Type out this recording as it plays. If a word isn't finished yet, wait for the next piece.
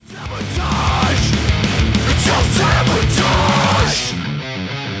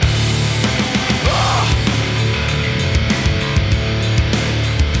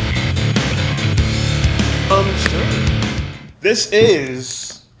This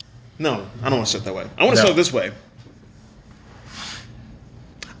is... No, I don't want to start that way. I want to start this way.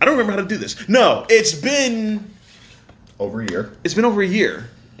 I don't remember how to do this. No, it's been... Over a year. It's been over a year.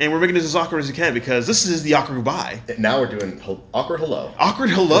 And we're making this as awkward as we can because this is the awkward goodbye. Now we're doing awkward hello. Awkward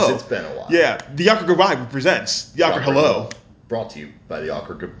hello. Because it's been a while. Yeah, the awkward goodbye presents the awkward hello. Brought to you by the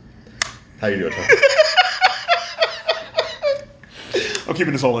awkward good. How you doing, Tom? I'm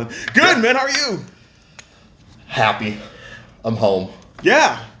keeping this whole in. Good, man. How are you? Happy. I'm home.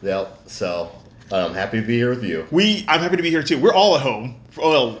 Yeah. Yep. So I'm happy to be here with you. I'm happy to be here too. We're all at home.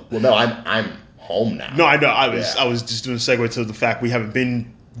 Well, no, I'm home now. No, I know. I was just doing a segue to the fact we haven't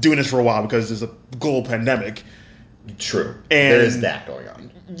been doing this for a while because there's a global pandemic. True. And there is that going on.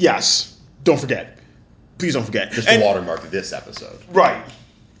 Yes. Don't forget. Please don't forget. Just to watermark this episode. Right.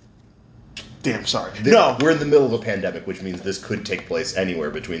 Damn, sorry. We're in the middle of a pandemic, which means this could take place anywhere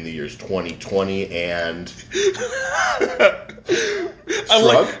between the years 2020 and...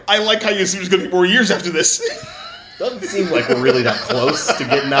 I like how you assume there's going to be more years after this. Doesn't seem like we're really that close to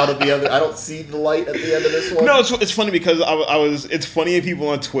getting out of the other... I don't see the light at the end of this one. No, it's funny because it's funny if people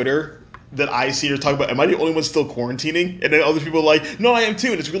on Twitter that I see are talking about, am I the only one still quarantining? And then other people are like, no, I am too,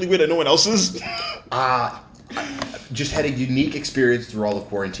 and it's really weird that no one else is. I just had a unique experience through all the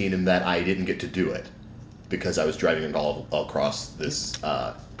quarantine in that I didn't get to do it because I was driving all across this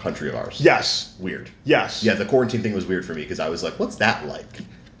country of ours. Yes. Weird. Yes. Yeah, the quarantine thing was weird for me because I was like, what's that like?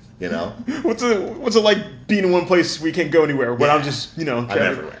 You know? What's it like being in one place where you can't go anywhere? When I'm just, I'm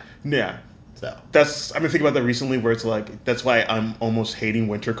everywhere. Yeah. So I've been thinking about that recently where it's like, that's why I'm almost hating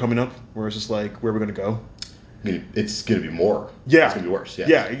winter coming up, where it's just like, where are we going to go? It's going to be more. Yeah. It's going to be worse.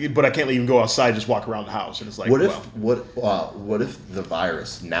 Yeah. Yeah, but I can't even go outside, just walk around the house. And it's like, what if the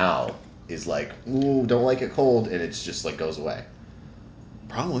virus now is like, ooh, don't like it cold, and it's just like goes away?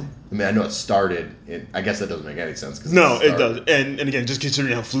 Probably. I mean, I know it started. I guess that doesn't make any sense. No, it does. And again, just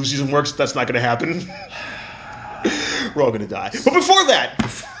considering how flu season works, that's not going to happen. We're all going to die. But before that,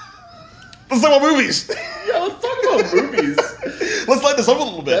 let's talk about movies. Yeah, let's talk about movies. Let's light this up a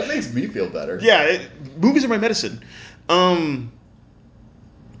little bit. That makes me feel better. Yeah, movies are my medicine. So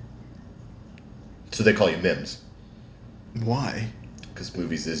they call you Mims. Why? Because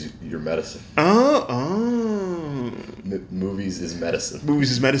movies is your medicine. Movies is medicine.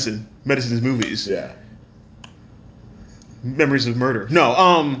 Movies is medicine. Medicine is movies. Yeah. Memories of Murder.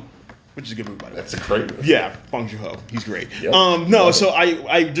 No, which is a good movie, by the way. That's a great movie. Yeah, Bong Joon-ho. He's great. Yep. No, so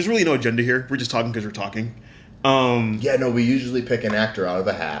I there's really no agenda here. We're just talking because we're talking. Yeah, no, we usually pick an actor out of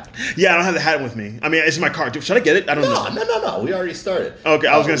a hat. Yeah, I don't have the hat with me. I mean, it's in my car. Should I get it? I don't know. No. We already started. Okay,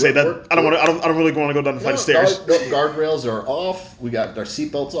 I was gonna say that I don't really want to go down the flight of stairs. No, guardrails are off. We got our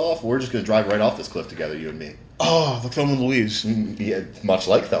seatbelts off. We're just gonna drive right off this cliff together, you and me. Oh, the Thelma and Louise. Yeah, much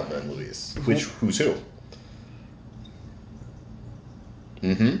like Thelma and Louise. Who's who?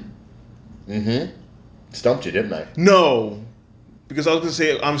 Stumped you, didn't I? No, because I was gonna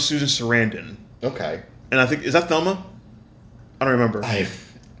say I'm Susan Sarandon. Okay. And I think, is that Thelma? I don't remember. I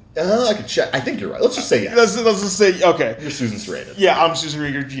can check. I think you're right. Let's just say yes. Let's just say, okay. You're Susan Sarandon. Yeah, I'm Susan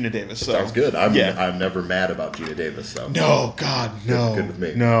Sarandon, Gina Davis. So. Sounds good. I'm never mad about Gina Davis. So. No, God, no. Good with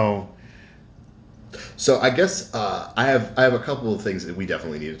me. No. So I guess I have a couple of things that we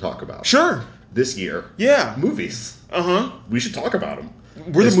definitely need to talk about. Sure. This year. Yeah. Movies. Uh-huh. We should talk about them.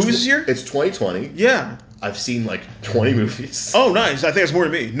 Were there movies this year? It's 2020. Yeah. I've seen like 20 movies. Oh, nice. I think it's more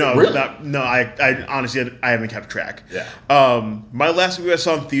than me. No, really? I honestly I haven't kept track. Yeah. My last movie I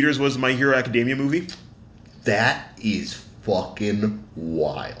saw in theaters was My Hero Academia movie. That is fucking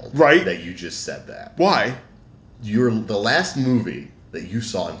wild. Right? That you just said that. Why? You're the last movie that you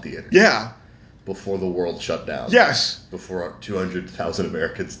saw in theaters. Yeah. Before the world shut down. Yes. Before 200,000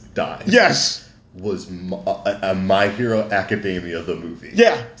 Americans died. Yes. Was a My Hero Academia the movie.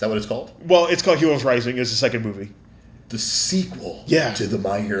 Yeah. Is that what it's called? Well, it's called Heroes Rising. It's the second movie. The sequel to the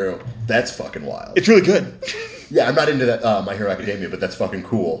My Hero. That's fucking wild. It's really good. Yeah, I'm not into that My Hero Academia, but that's fucking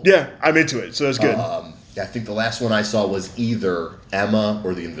cool. Yeah, I'm into it, so that's good. I think the last one I saw was either Emma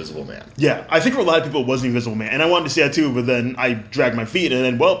or The Invisible Man. Yeah, I think for a lot of people it was The Invisible Man, and I wanted to see that too, but then I dragged my feet, and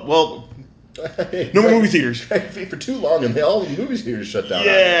then, well, no more movie theaters. For too long, and all the movie theaters shut down.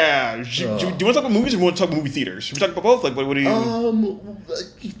 Yeah. Do you want to talk about movies or do you want to talk about movie theaters? Should we talk about both? Like, what do you...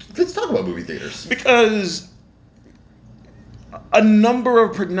 Let's talk about movie theaters. Because a number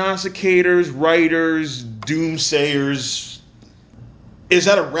of prognosticators, writers, doomsayers is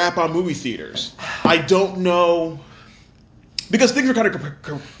that a wrap on movie theaters. I don't know because things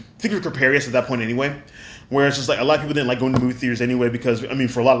were precarious at that point anyway. Where it's just like a lot of people didn't like going to movie theaters anyway because, I mean,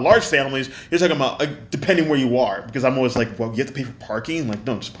 for a lot of large families, you're talking about depending where you are. Because I'm always like, well, you have to pay for parking? Like,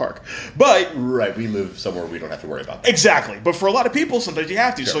 no, just park. But right, we live somewhere we don't have to worry about that. Exactly. But for a lot of people, sometimes you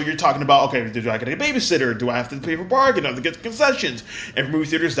have to. Sure. So you're talking about, okay, do I get a babysitter? Do I have to pay for parking? Do I have to get concessions? And for movie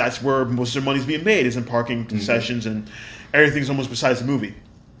theaters, that's where most of their money's being made, is in parking, concessions, and everything's almost besides the movie.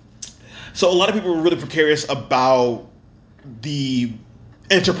 So a lot of people were really precarious about the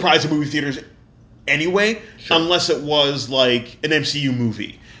enterprise of movie theaters anyway, Sure. unless it was like an MCU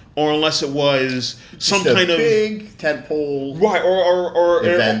movie, or unless it was some Just kind a of big tentpole, right, or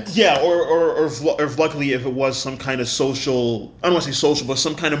event. or if luckily if it was some kind of social, I don't want to say social, but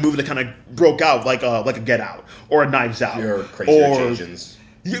some kind of movie that kind of broke out, like a Get Out or a Knives Out, or Crazy Rich or Asians.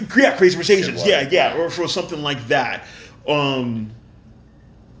 yeah, Crazy Rich Asians, Good yeah, one. or for something like that.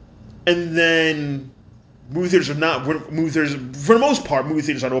 And then movie theaters are not. Movie theaters, for the most part, movie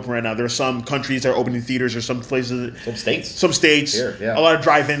theaters aren't open right now. There are some countries that are opening theaters, or some places, Some states. Here, yeah. a lot of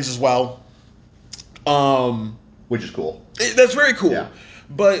drive-ins as well. Which is cool. That's very cool. Yeah.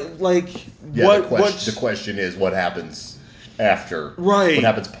 But like, Yeah, what's the question is what happens after? Right. What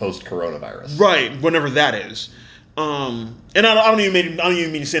happens post coronavirus? right? Whenever that is. And I don't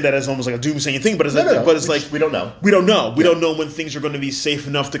even mean to say that as almost like a doomsaying thing, but it's No. but it's We like just- we don't know. We don't know. We Yeah. don't know when things are going to be safe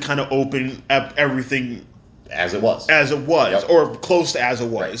enough to kind of open up everything As it was. as it was, Yep. or close to as it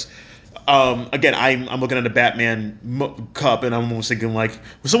was. Again, I'm looking at the Batman cup, and I'm almost thinking like,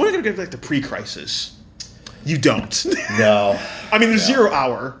 so when are we going to get like the pre-crisis? You don't. No. I mean, there's No. 0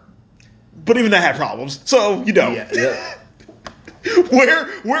 hour, but even that had problems. So you know, Yeah.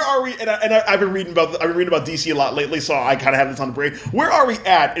 where are we? And I've been reading about DC a lot lately, so I kind of have this on the brain. Where are we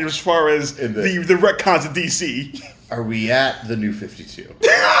at as far as In the retcons of DC? Are we at the new 52?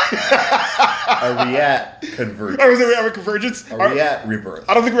 Are we at Convergence? Are we at Convergence? Are we at Rebirth?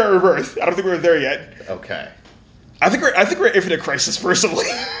 I don't think we're at Rebirth. I don't think we're there yet. Okay. I think we're at Infinite Crisis, personally.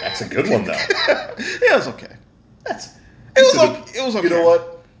 That's a good one, though. Yeah, it was okay. It was okay. You know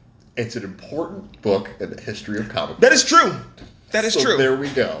what? It's an important book in the history of comic books. That is true. That is So true. there we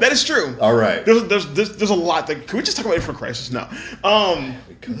go. That is true. All right. There's a lot. Can we just talk about Infinite Crisis? No.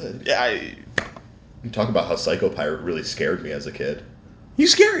 We could. Yeah. You talk about how Psycho Pirate really scared me as a kid.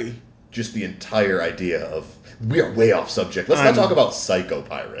 He's scary. Just the entire idea of... We are way off subject. Let's not talk about Psycho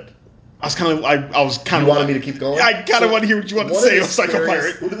Pirate. I was kind of. You wanted me to keep going? I kind of want to hear what you want to say about Psycho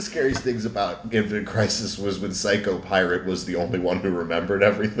Pirate. One of the scariest things about Infinite Crisis was when Psycho Pirate was the only one who remembered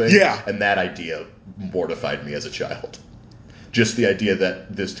everything. Yeah. And that idea mortified me as a child. Just the idea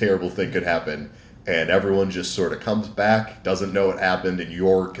that this terrible thing could happen, and everyone just sort of comes back, doesn't know what happened, and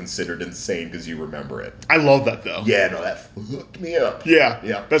you're considered insane because you remember it. I love that though. Yeah, no, that hooked me up. Yeah.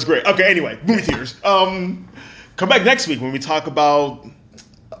 Yeah. That's great. Okay. Anyway, movie theaters. Come back next week when we talk about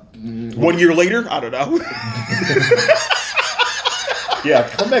 1 year later. I don't know. Yeah,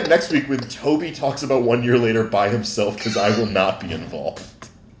 come back next week when Toby talks about 1 year later by himself because I will not be involved.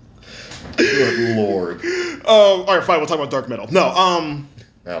 Good Lord. All right, fine. We'll talk about Dark Metal. No.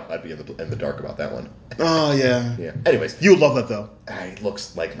 Well, I'd be in the dark about that one. Oh yeah. Yeah. Anyways, You would love that though. it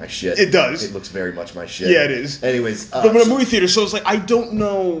looks like my shit. It does. It looks very much my shit. Yeah, it is. Anyways, But when a movie theater, so it's like I don't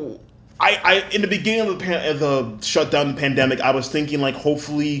know. I in the beginning of the shutdown, the pandemic, I was thinking like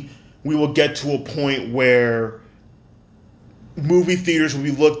hopefully we will get to a point where movie theaters will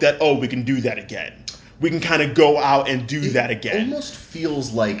be looked at. Oh, we can do that again. We can kind of go out and do that It again. almost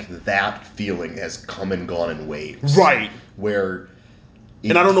feels like that feeling has come and gone in waves. Right. Where.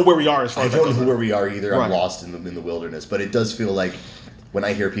 And I don't know where we are as far I as that don't goes. know where we are either. Right. I'm lost in the wilderness. But it does feel like when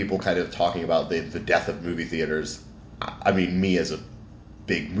I hear people kind of talking about the death of movie theaters, I mean, me as a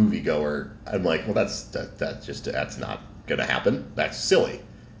big moviegoer, I'm like, well, that's not going to happen. That's silly.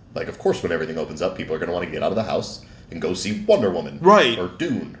 Like, of course, when everything opens up, people are going to want to get out of the house and go see Wonder Woman. Right. Or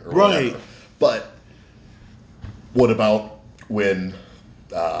Dune. Or Right. whatever. But what about when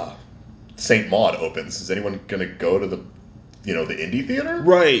St. Maud opens? Is anyone going to go to the indie theater?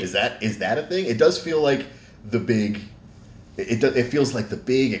 Right. Is that a thing? It does feel like the big... It feels like the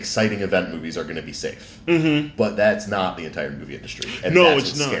big, exciting event movies are going to be safe. Mm-hmm. But that's not the entire movie industry. And No, that's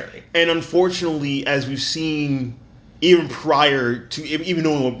it's what's not. Scary. And unfortunately, as we've seen, even prior to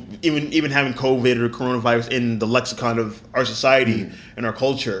even having COVID or coronavirus in the lexicon of our society and our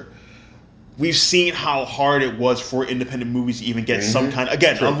culture, we've seen how hard it was for independent movies to even get some kind.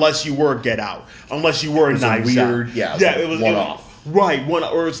 Again, True. unless you were Get Out, unless you were was a Knives weird- Out. yeah, it was like it was one-off. Right,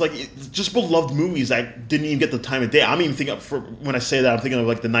 or it's like just beloved movies that didn't even get the time of day. I'm even thinking when I say that, I'm thinking of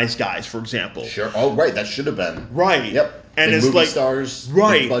like The Nice Guys, for example. Sure. Oh, right. That should have been. Right. Yep. And big it's movie like stars.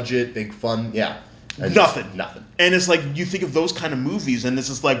 right. Big budget. Big fun. Yeah. And Nothing. Nothing. And it's like, you think of those kind of movies, and it's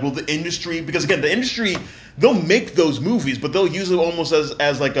just like, well, the industry, because again, the industry, they'll make those movies, but they'll use it almost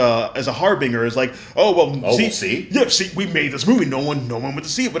as a harbinger, as like, oh, well, we'll see. Yeah, see, we made this movie, no one went to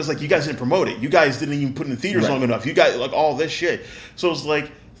see it, but it's like, you guys didn't promote it. You guys didn't even put it in theaters long enough. You guys, like, all this shit. So it's like,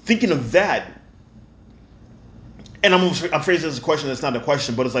 thinking of that, and I'm phrasing it as a question that's not a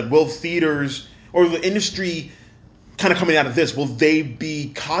question, but it's like, will theaters, or the industry kind of coming out of this, will they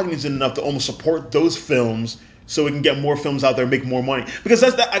be cognizant enough to almost support those films so we can get more films out there and make more money? Because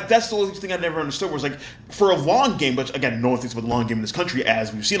that's the only thing I never understood, was like, for a long game, but again, no one thinks about the long game in this country,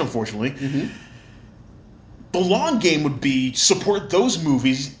 as we've seen, unfortunately. The long game would be support those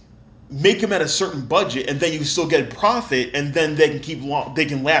movies, make them at a certain budget, and then you still get a profit, and then they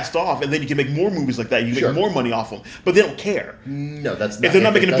can last off, and then you can make more movies like that. You can make more money off them, but they don't care. No, that's not. If they're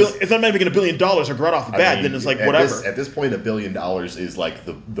not making $1 billion or right off the bat, then it's like, whatever. At this point, $1 billion is like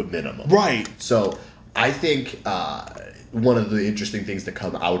the minimum, right? So I think one of the interesting things to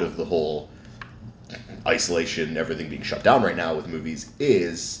come out of the whole isolation, everything being shut down right now with movies,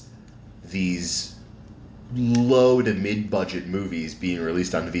 is these low to mid-budget movies being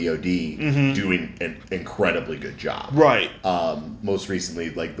released on VOD doing an incredibly good job. Right. Most recently,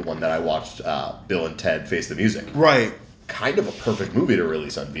 like the one that I watched, Bill and Ted Face the Music. Right. Kind of a perfect movie to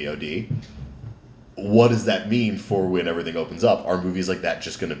release on VOD. What does that mean for when everything opens up? Are movies like that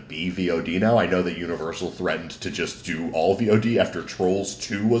just going to be VOD now? I know that Universal threatened to just do all VOD after Trolls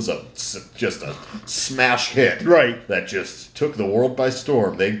 2 was just a smash hit. Right. That just took the world by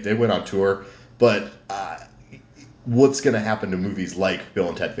storm. They went on tour. But what's going to happen to movies like Bill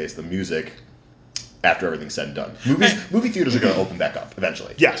and Ted Face the Music after everything's said and done? Movie theaters are going to open back up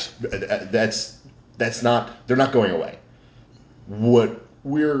eventually. Yes. That's not, they're not going away.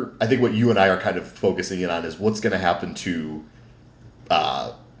 I think what you and I are kind of focusing in on is what's going to happen to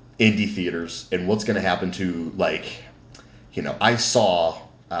indie theaters, and what's going to happen to, like, I saw,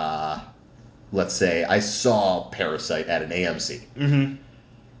 let's say, Parasite at an AMC. Mm-hmm.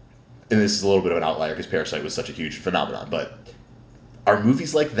 And this is a little bit of an outlier because Parasite was such a huge phenomenon, but are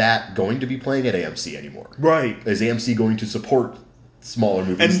movies like that going to be playing at AMC anymore? Right. Is AMC going to support smaller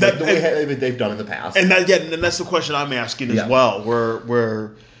movies like the way they've done in the past? And that's the question I'm asking as well.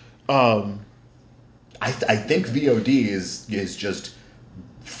 Where I think VOD is just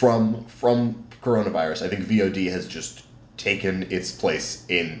from coronavirus. I think VOD has just taken its place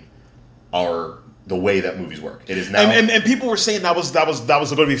in the way that movies work. It is now, and people were saying that was going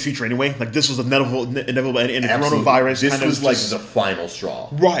to be a feature anyway. Like, this was inevitable in the coronavirus. This was like the final straw,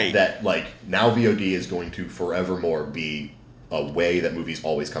 right? That, like, now VOD is going to forevermore be a way that movies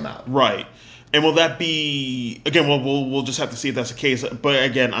always come out, right? And will that be again? We'll just have to see if that's the case. But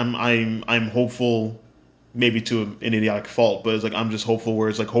again, I'm hopeful, maybe to an idiotic fault, but it's like, I'm just hopeful where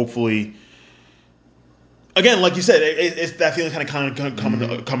it's like, hopefully. Again, like you said, it's that feeling kind of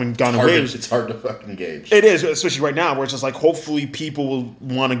coming gone in waves. It's hard to fucking gauge. It is, especially right now, where it's just like, hopefully people will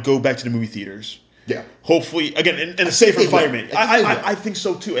want to go back to the movie theaters. Yeah. Hopefully, again, in a safer environment. I think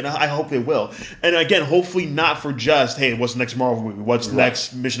so too, and I hope they will. And again, hopefully not for just, hey, what's the next Marvel movie? What's the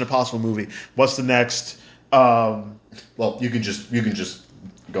next Mission Impossible movie? What's the next? Well, you can just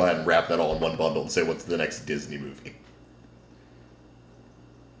go ahead and wrap that all in one bundle and say, what's the next Disney movie?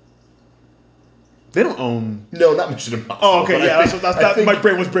 They don't own. No, not Mission Impossible. Oh, okay, yeah. That's my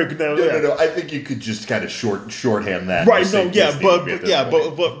brain was breaking down. No. I think you could just kind of shorthand that. Right. No. Yeah.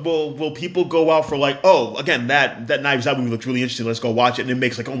 But will people go out for, like, oh, again, that Knives Out movie looks really interesting. Let's go watch it, and it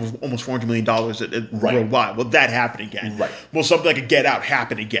makes like almost $400 million worldwide. Will that happen again? Right. Will something like a Get Out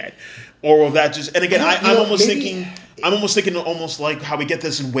happen again? Or will that just? And again, I'm almost thinking almost like how we get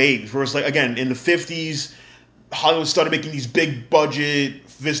this in waves, where it's like, again, in the 50s, Hollywood started making these big budget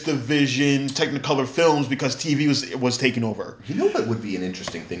VistaVision Technicolor films because TV was taking over. You know what would be an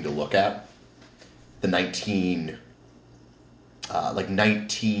interesting thing to look at? The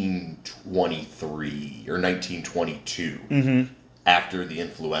 1923 or 1922, after the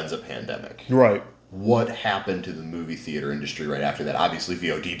influenza pandemic. Right. What happened to the movie theater industry right after that? Obviously,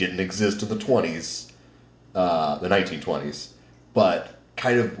 VOD didn't exist in the 20s, the 1920s, but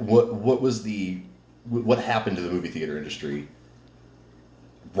kind of what happened to the movie theater industry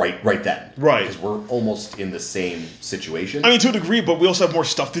right then? Right. Because we're almost in the same situation. I mean, to a degree, but we also have more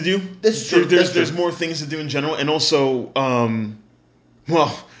stuff to do. That's true. There's more things to do in general, and also, well,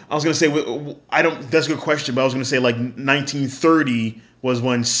 I was gonna say that's a good question, but I was gonna say, like, 1930 was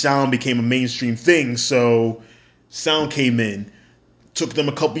when sound became a mainstream thing. So sound came in. Took them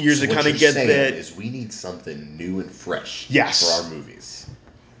a couple years to kind of get that. What you're saying is we need something new and fresh for our movies.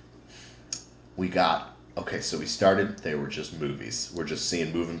 We got, okay, so we started, they were just movies. We're just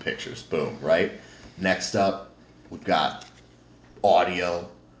seeing moving pictures. Boom, right? Next up, we've got audio.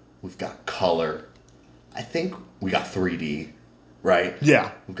 We've got color. I think we got 3D, right?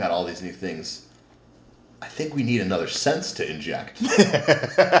 Yeah. We've got all these new things. I think we need another sense to inject. You want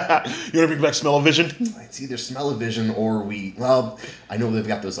to bring back smell-o-vision? It's either smell-o-vision or well, I know they've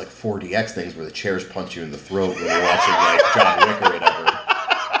got those like 4DX things where the chairs punch you in the throat when you're watching like John Wick or whatever.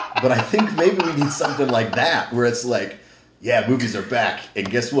 But I think maybe we need something like that where it's like, yeah, movies are back, and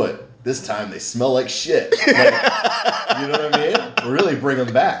guess what? This time they smell like shit. Like, you know what I mean? Really bring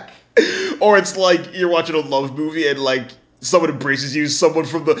them back. Or it's like you're watching a love movie and like someone embraces you, someone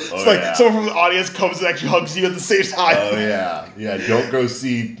from the someone from the audience comes and actually hugs you at the same time. Oh yeah. Don't go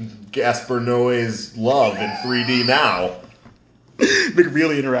see Gaspar Noé's Love in 3D now. Make it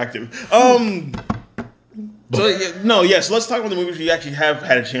really interactive. So let's talk about the movies we actually have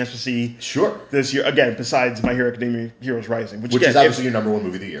had a chance to see. Sure. This year, again, besides My Hero Academia: Heroes Rising, which is obviously your number one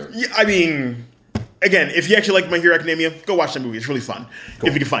movie of the year. Yeah, I mean, again, if you actually like My Hero Academia, go watch that movie. It's really fun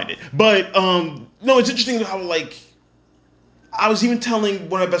if you can find it. But no, it's interesting how like I was even telling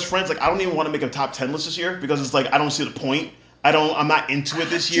one of my best friends like I don't even want to make a top 10 list this year because it's like I don't see the point. I'm not into it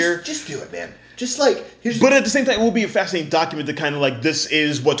this year. Just do it, man. Just like but at the same time, it will be a fascinating document to kind of like this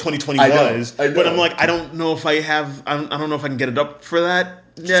is what 2020 was. I know. But I'm like I don't know if I don't know if I can get it up for that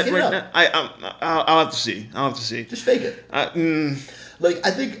yet right now. I'll have to see. Just fake it. Like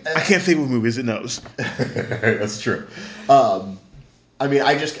I think I can't fake what movies it knows. That's true.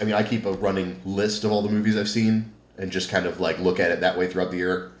 I keep a running list of all the movies I've seen and just kind of like look at it that way throughout the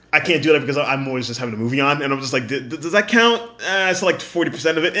year. I can't do that because I'm always just having a movie on, and I'm just like, does that count? It's like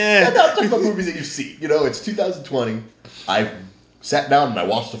 40% of it. No, I'm talking about movies that you've seen. You know, it's 2020. I sat down and I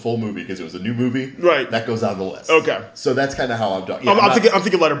watched a full movie because it was a new movie. Right. That goes on the list. Okay. So that's kind of how I'm done. Yeah, I'm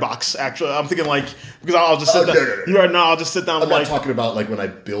thinking Letterboxd, actually. I'm thinking like, because I'll just sit down. No. I'll just sit down. I'm not talking about like when I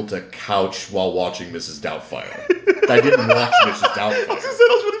built a couch while watching Mrs. Doubtfire. I didn't watch Mrs. Doubtfire. I was going to say,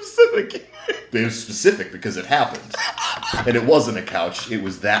 that was really specific. It was specific because it happened. And it wasn't a couch. It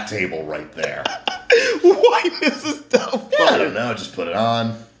was that table right there. Why Mrs. Doubtfire? Yeah, I don't know. Just put it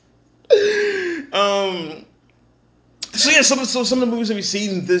on. So yeah, some of the movies that we've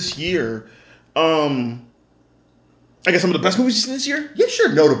seen this year. I guess some of the best movies you've seen this year? Yeah,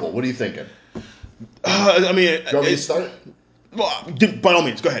 sure. Notable. What are you thinking? I mean... Do you want me to start? Well, by all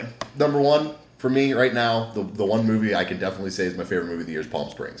means, go ahead. Number one, for me right now, the one movie I can definitely say is my favorite movie of the year is Palm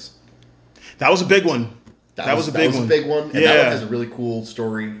Springs. That was a big one. That was a big one. And that one has a really cool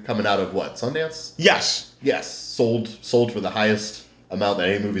story coming out of what? Sundance? Yes. Sold for the highest amount that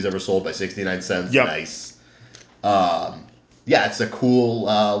any movie's ever sold by 69 cents. Yep. Nice. It's a cool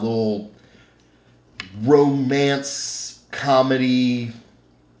little romance comedy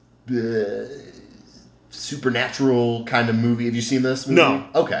supernatural kind of movie. Have you seen this movie? No.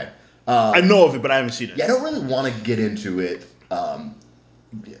 Okay. I know of it, but I haven't seen it. Yeah, I don't really want to get into it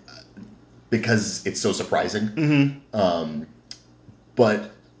because it's so surprising. Mm-hmm.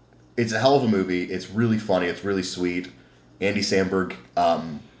 But it's a hell of a movie. It's really funny. It's really sweet. Andy Samberg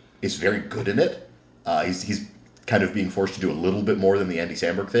is very good in it. He's kind of being forced to do a little bit more than the Andy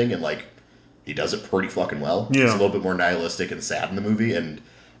Samberg thing, and like he does it pretty fucking well. Yeah. He's a little bit more nihilistic and sad in the movie, and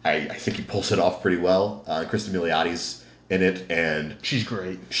I think he pulls it off pretty well. Kristen Miliotti's in it, and she's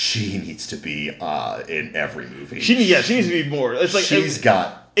great. She needs to be in every movie. She needs to be more. It's like she's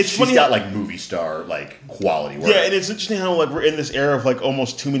got like movie star like quality work. Yeah, and it's interesting how like we're in this era of like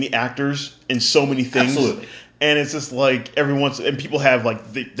almost too many actors in so many things. Absolutely. And it's just like and people have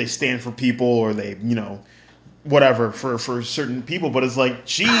like they stand for people or they whatever for certain people, but it's like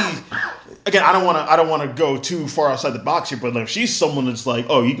she again I don't want to go too far outside the box here, but like she's someone that's like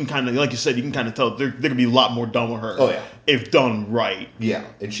you can kind of like you said you can kind of tell there could be a lot more done with her. Oh yeah, if done right. Yeah,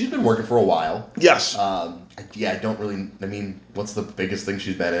 and she's been working for a while. Yes. I don't really. I mean, what's the biggest thing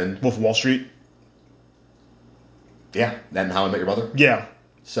she's been in? Wolf of Wall Street. Yeah, and How I Met Your Mother. Yeah.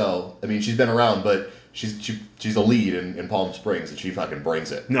 So I mean, she's been around, but she's a lead in Palm Springs, and she fucking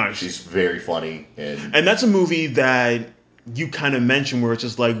brings it. Nice. She's very funny, and that's a movie that you kind of mentioned where it's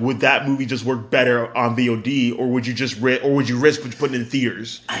just like, would that movie just work better on VOD, or would you risk putting it in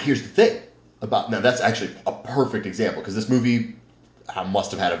theaters? Here's the thing now that's actually a perfect example because this movie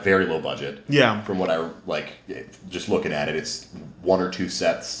must have had a very low budget. Yeah. From what I like, just looking at it, it's one or two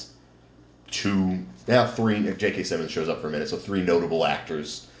sets, three. J.K. Simmons shows up for a minute, so three notable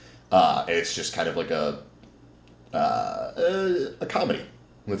actors. And it's just kind of like a comedy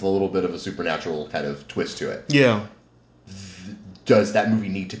with a little bit of a supernatural kind of twist to it. Yeah. Does that movie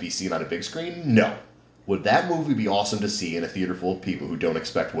need to be seen on a big screen? No. Would that movie be awesome to see in a theater full of people who don't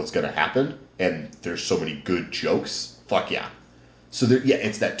expect what's going to happen and there's so many good jokes? Fuck yeah. So there, yeah,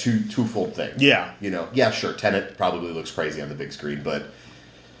 it's that twofold thing. Yeah. You know, yeah, sure, Tenet probably looks crazy on the big screen, but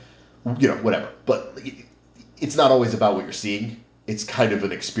you know, whatever. But it's not always about what you're seeing. It's kind of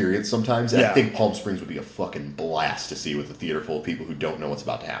an experience sometimes. And I think Palm Springs would be a fucking blast to see with a theater full of people who don't know what's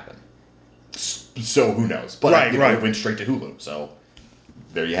about to happen. So who knows? But it went straight to Hulu, so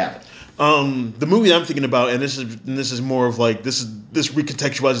there you have it. The movie that I'm thinking about, and this is more of like this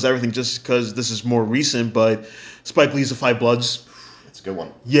recontextualizes everything just because this is more recent, but Spike Lee's The Five Bloods. It's a good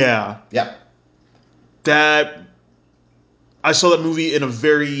one. Yeah. Yeah. That I saw that movie in a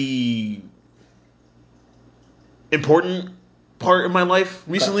very important part in my life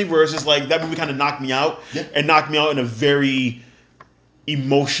recently, where it's just like that movie kind of knocked me out, and knocked me out in a very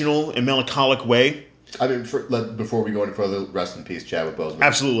emotional and melancholic way. I mean, before we go any further, rest in peace, Chadwick Boseman.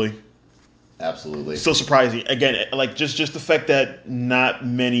 Absolutely. Still surprising. Again, like just the fact that not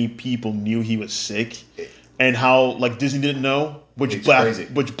many people knew he was sick, and how like Disney didn't know, which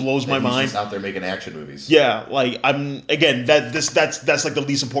blows my mind. He's just out there making action movies. Yeah, like that's like the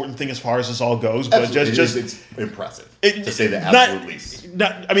least important thing as far as this all goes. But Absolutely. It's impressive to say the absolute least.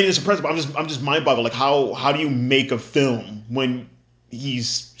 I mean, it's impressive. I'm just mind boggled. Like how do you make a film when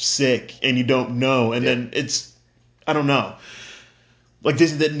he's sick and you don't know, and then I don't know. Like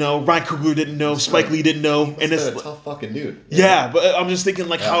Disney didn't know, Ryan Coogler didn't know, Spike Lee didn't know, and it's a tough fucking dude. Yeah, but I'm just thinking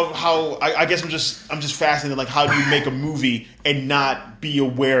like how I guess I'm just fascinated. Like how do you make a movie and not be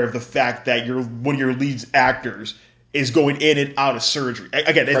aware of the fact that one of your lead actors is going in and out of surgery?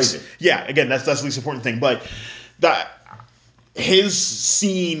 Again, it's crazy. That's the least important thing. But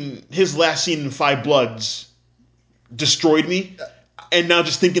his last scene in Five Bloods destroyed me. And now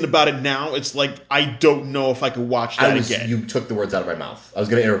just thinking about it now, it's like, I don't know if I could watch that again. You took the words out of my mouth. I was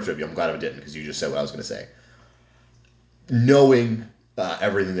going to interrupt you. I'm glad I didn't, because you just said what I was going to say. Knowing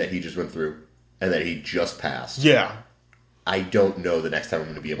everything that he just went through and that he just passed. Yeah. I don't know the next time I'm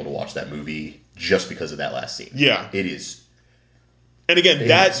going to be able to watch that movie just because of that last scene. Yeah. It is. And again,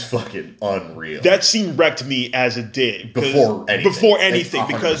 that's fucking unreal. That scene wrecked me as it did before anything,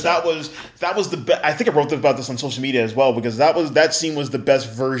 because that was the best. I think I wrote about this on social media as well, because that scene was the best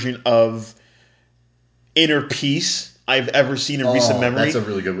version of inner peace I've ever seen in recent memory. That's a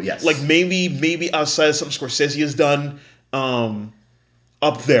really good one. Yes, like maybe outside of something Scorsese has done,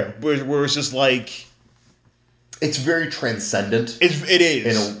 up there where it's just like. It's very transcendent. It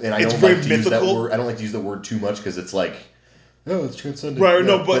is, and I don't like to use that word. I don't like to use the word too much because it's like. Oh, it's transcendent. Right,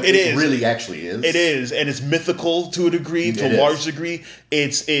 no, but it is. It really actually is. It is, and it's mythical to a degree, to a large degree.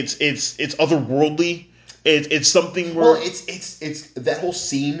 It's otherworldly. It's something where... Well, it's that whole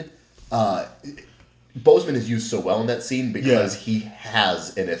scene... Boseman is used so well in that scene because he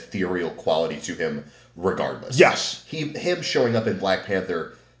has an ethereal quality to him regardless. Yes. Him showing up in Black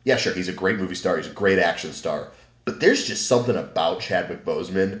Panther, yeah, sure, he's a great movie star, he's a great action star, but there's just something about Chadwick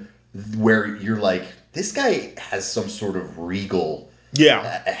Boseman where you're like... This guy has some sort of regal,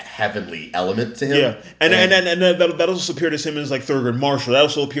 heavenly element to him. Yeah, and that also appeared as him as like Thurgood Marshall. That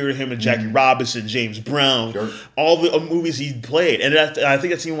also appeared to him as Jackie Robinson, James Brown, all the movies he played. And I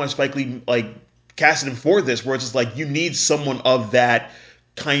think that's even why Spike Lee like casted him for this, where it's just like you need someone of that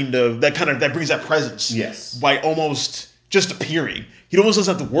that brings that presence. Yes, by almost just appearing. He almost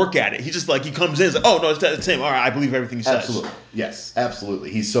doesn't have to work at it. He just he comes in and like, oh no, it's him. All right, I believe everything he says. Absolutely. Yes,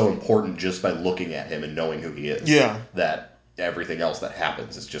 absolutely. He's so important just by looking at him and knowing who he is. Yeah. That everything else that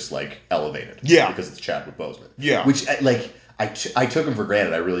happens is just like elevated. Yeah. Because it's Chadwick Boseman. Yeah. Which I took him for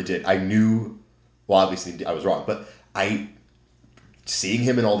granted. I really did. I knew, well, obviously I was wrong, but seeing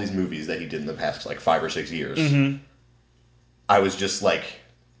him in all these movies that he did in the past like 5 or 6 years, I was just like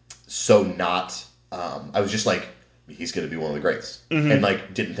so not. I was just like. He's going to be one of the greats. And,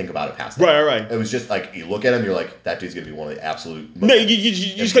 didn't think about it past that. Right. It was just, you look at him, you're like, that dude's going to be one of the absolute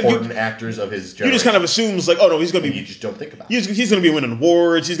most important actors of his generation. You just kind of assume, it's like, oh, no, he's going to be... You just don't think about it. He's going to be winning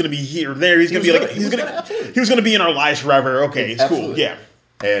awards. He's going to be here or there. He was going to be in our lives forever. Okay, it's cool. Yeah.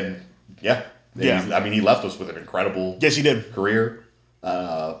 And, yeah. He left us with an incredible career.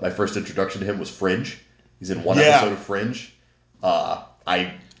 My first introduction to him was Fringe. He's in one episode of Fringe.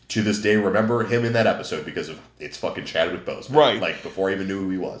 I... to this day, remember him in that episode because of it's fucking Chadwick Boseman. Right. Before I even knew who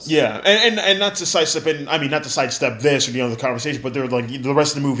he was. Yeah. And not to sidestep not to sidestep this or the conversation, but they're like the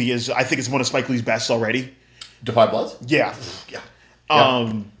rest of the movie is I think it's one of Spike Lee's best already. The Five Bloods? Yeah. Yeah.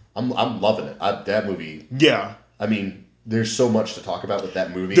 I'm loving it. That movie. Yeah. I mean, there's so much to talk about with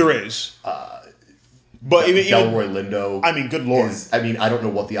that movie. There is. But Delroy Lindo. I mean, good lord. I don't know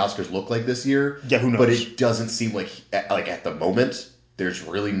what the Oscars look like this year. Yeah, who knows? But it doesn't seem like at the moment there's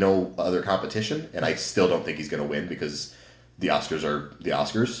really no other competition, and I still don't think he's going to win because the Oscars are the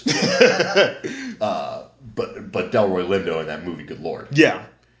Oscars. But Delroy Lindo in that movie, good lord. Yeah.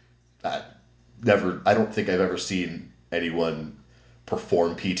 I don't think I've ever seen anyone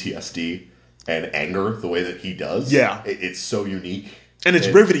perform PTSD and anger the way that he does. Yeah. It's so unique. And it's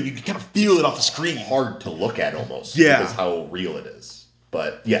riveting. You can kind of feel it off the screen. Hard to look at almost. Yeah. Because how real it is.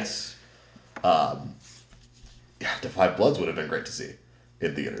 But yes. Defy Bloods would have been great to see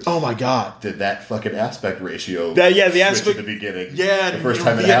in theaters. Oh my god. Did that fucking aspect ratio the switch aspect at the beginning. Yeah, the first in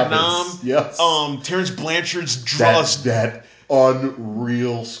time Vietnam, it happens. Yes. Terrence Blanchard's that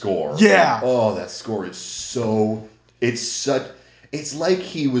unreal score. Yeah. Oh, that score is so it's like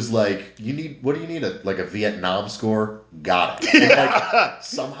he was like, what do you need? A Vietnam score? Got it. And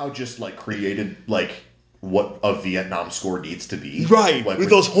somehow just created what a Vietnam score needs to be. Right.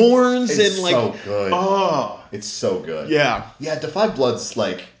 With those horns it's and so good. Oh. It's so good. Yeah. Yeah, Defy Bloods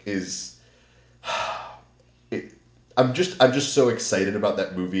is I'm just so excited about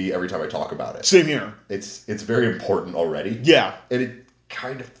that movie every time I talk about it. Same here. It's very important already. Yeah. And it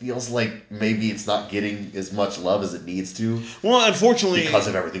kind of feels like maybe it's not getting as much love as it needs to. Well, unfortunately, because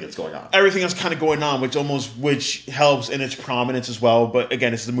of everything that's going on. Everything that's kind of going on, which helps in its prominence as well. But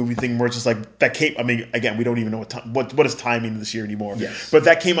again, it's the movie thing where it's just like that came. I mean, again, we don't even know what is timing this year anymore. Yes. But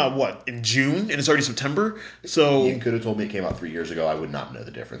that came out in June, and it's already September. So you could have told me it came out 3 years ago. I would not know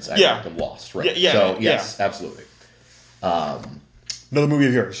the difference. I'm lost. Right. Yeah. So yes, absolutely. Another movie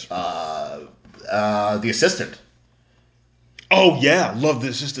of yours. The Assistant. Oh yeah, love The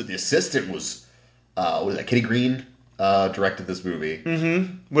Assistant. The Assistant was what is that? Kitty Green directed this movie.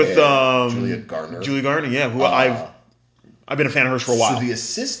 Mm-hmm. With Julia Garner. Julia Garner, yeah, who I've been a fan of hers for a while. So The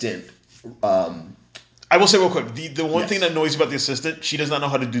Assistant. I will say real quick, the one thing that annoys me about The Assistant, she does not know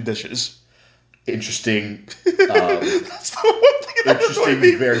how to do dishes. Interesting. That's the one thing that annoyed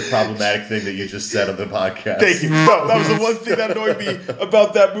me. Very problematic thing that you just said on the podcast. Thank you. No, that was the one thing that annoyed me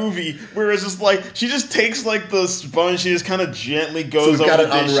about that movie. Whereas it's she just takes the sponge, she just kind of gently goes. So we've got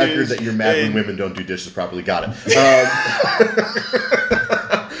it on dishes, the record that you're mad when women don't do dishes properly. Got it.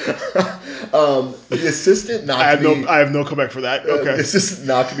 The Assistant knocked me. I have no comeback for that. Okay. The Assistant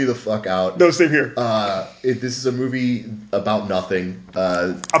knocked me the fuck out. No, same here. This is a movie about nothing.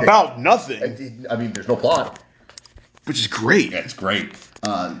 About nothing? I mean, there's no plot. Which is great. Yeah, it's great.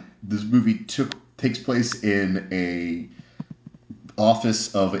 This movie takes place in a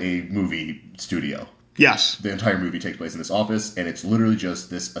office of a movie studio. Yes. The entire movie takes place in this office, and it's literally just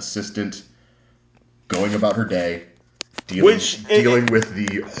this assistant going about her day, dealing with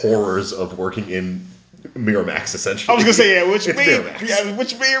the horrors of working in Miramax, essentially. I was going to say, which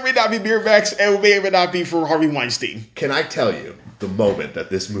may or may not be Miramax, and may or may not be for Harvey Weinstein. Can I tell you the moment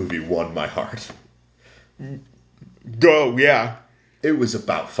that this movie won my heart? Go, yeah. It was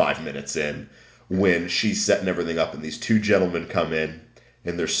about 5 minutes in when she's setting everything up, and these two gentlemen come in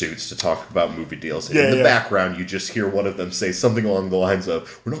their suits to talk about movie deals. And in the background, you just hear one of them say something along the lines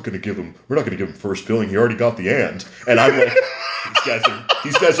of, "We're not going to give him first billing. He already got the and." And I'm like,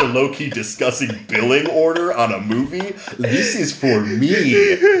 these guys are low key discussing billing order on a movie. This is for me,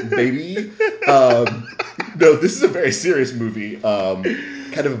 baby. No, this is a very serious movie.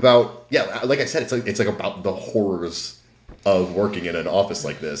 Kind of about, like I said, it's like about the horrors of working in an office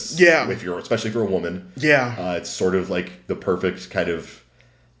like this. Yeah. Especially for a woman. Yeah. It's sort of like the perfect kind of,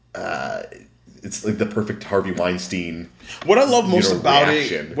 it's like the perfect Harvey Weinstein. What I love most about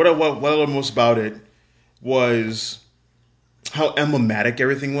reaction. it, what I love most about it was how emblematic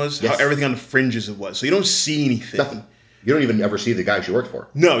everything was. Yes. How everything on the fringes it was. So you don't see anything. Nothing. You don't even ever see the guy she worked for.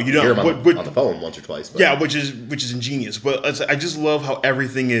 No, you don't. Hear him on the phone once or twice. But. Yeah, which is ingenious. But I just love how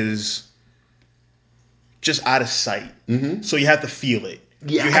everything is just out of sight. Mm-hmm. So you have to feel it.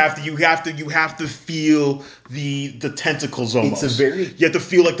 Yeah. You have to feel the tentacles almost. You have to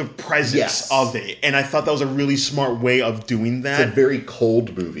feel the presence of it. And I thought that was a really smart way of doing that. It's a very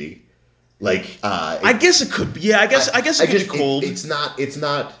cold movie. I guess it could be. Yeah, I guess it could be cold. It's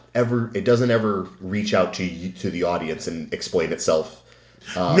not ever. It doesn't ever reach out to the audience and explain itself.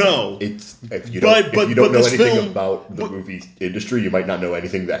 No, if you don't know anything about the movie industry, you might not know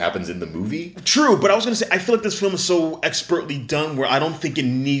anything that happens in the movie. True, but I was going to say I feel like this film is so expertly done where I don't think it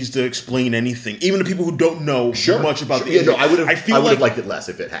needs to explain anything, even to people who don't know much about the industry. I would have liked it less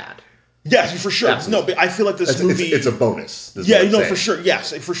if it had. Yes, for sure. Absolutely. No, but I feel like this movie... It's a bonus. For sure.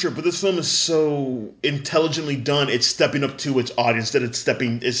 Yes, for sure. But this film is so intelligently done, it's stepping up to its audience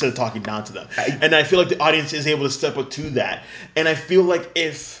instead of talking down to them. And I feel like the audience is able to step up to that. And I feel like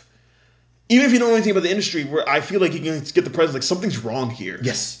even if you don't know anything about the industry, where I feel like you can get the presence, something's wrong here.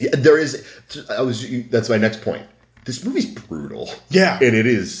 Yes, there is. That's my next point. This movie's brutal. Yeah. And it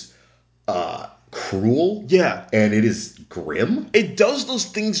is... cruel, yeah, and it is grim. It does those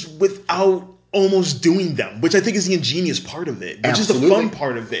things without almost doing them, which I think is the ingenious part of it, which Absolutely. is the fun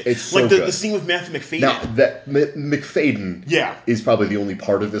part of it. It's like so the good. scene with Matthew McFadden. Now, that McFadden Yeah. is probably the only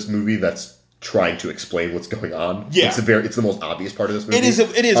part of this movie that's trying to explain what's going on. Yeah. It's the most obvious part of this movie. It is, but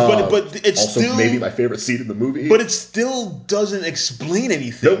it's also still maybe my favorite scene in the movie. But it still doesn't explain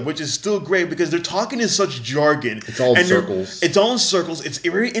anything, Nope. which is still great because they're talking in such jargon. It's all in circles. It's all in circles. It's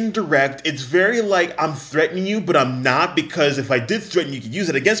very indirect. It's very like, I'm threatening you, but I'm not, because if I did threaten you, you could use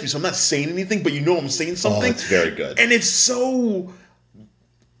it against me. So I'm not saying anything, but you know I'm saying something. Oh, it's very good. And it's such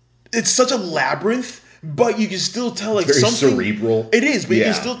a labyrinth. But you can still tell like very something cerebral. It is, but you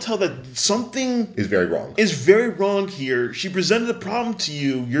Yeah. can still tell that something is very wrong. Is very wrong here. She presented a problem to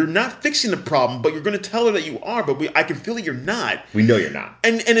you. You're not fixing the problem, but you're going to tell her that you are. But I can feel that you're not. We know you're not.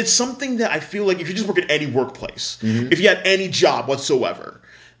 And it's something that I feel like if you just work at any workplace, if you had any job whatsoever,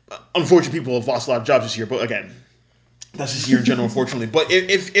 unfortunately, people have lost a lot of jobs this year. But again, that's just here in general, unfortunately. But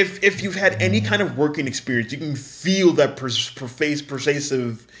if you've had any kind of working experience, you can feel that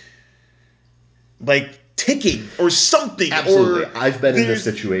pervasive, like, ticking or something. Absolutely. Or I've been in this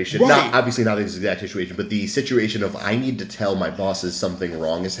situation. Right. Obviously not this exact situation, but the situation of I need to tell my bosses something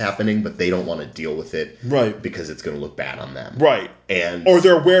wrong is happening, but they don't want to deal with it. Right. Because it's going to look bad on them. Right. And or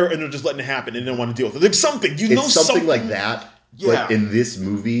they're aware and they're just letting it happen and they don't want to deal with it. Like something. It's something like that. Yeah. But in this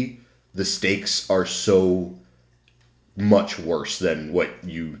movie, the stakes are so much worse than what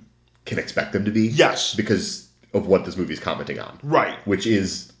you can expect them to be. Yes. Because of what this movie is commenting on. Right. Which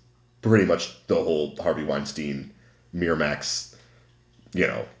is pretty much the whole Harvey Weinstein, Miramax,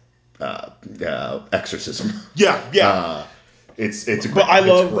 exorcism. Yeah, yeah. It's great. But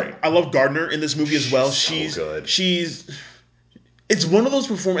It's great. I love Gardner in this movie as well. She's so good. It's one of those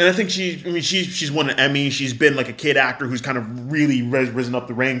performances, and I think she's won an Emmy. She's been like a kid actor who's kind of really risen up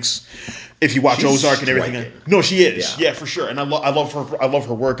the ranks. If you watch She's Ozark and everything, striking. no, she is, Yeah. for sure. And I love her. I love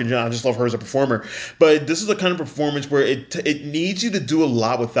her work, and I just love her as a performer. But this is the kind of performance where it needs you to do a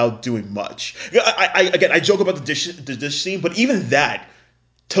lot without doing much. I joke about the dish scene, but even that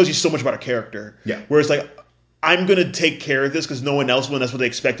tells you so much about a character. Yeah. Where it's like, I'm going to take care of this because no one else will, and that's what they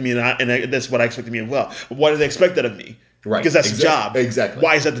expect of me, and that's what I expect of me as well. But why do they expect that of me? Right. Because that's the job. Exactly.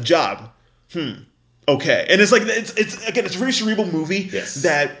 Why is that the job? Okay. And it's like, it's a very cerebral movie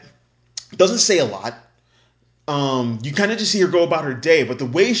that doesn't say a lot. You kind of just see her go about her day, but the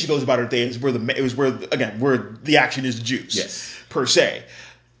way she goes about her day is where the action is the juice. Yes. Per se.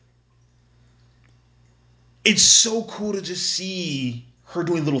 It's so cool to just see her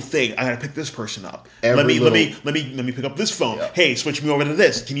doing little things. I gotta pick this person up. Let me pick up this phone. Yep. Hey, switch me over to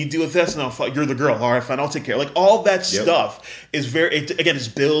this. Can you deal with this? And you're the girl. All right, fine. I'll take care. Like all that stuff is very.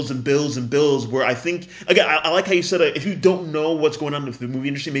 It builds and builds and builds. Where I think again, I like how you said if you don't know what's going on with the movie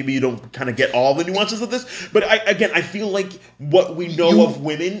industry, maybe you don't kind of get all the nuances of this. But I feel like what we know of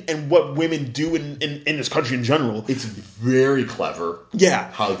women and what women do in this country in general, it's very clever.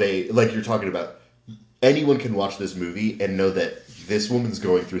 Yeah. How they like you're talking about. Anyone can watch this movie and know that this woman's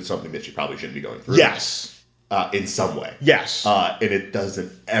going through something that she probably shouldn't be going through. Yes. In some way. Yes. And it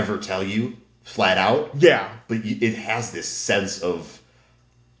doesn't ever tell you flat out. Yeah. But it has this sense of,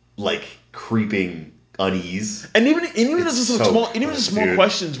 like, creeping unease. And even just small dude.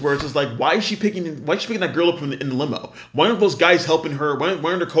 questions where it's just like, why is she picking that girl up in the limo? Why aren't those guys helping her? Why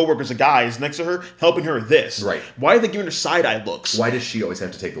aren't her coworkers, the guys next to her, helping her with this? Right. Why are they giving her side eye looks? Why does she always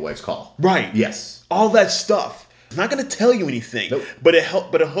have to take the wife's call? Right. Yes. All that stuff. It's not going to tell you anything. Nope. But it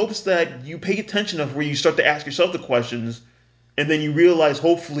hopes that you pay attention of where you start to ask yourself the questions, and then you realize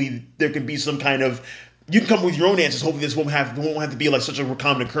hopefully there can be some kind of. You can come up with your own answers. Hopefully, this won't have to be like such a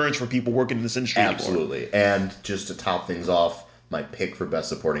common occurrence for people working in this industry. Absolutely. Anymore. And just to top things off, my pick for best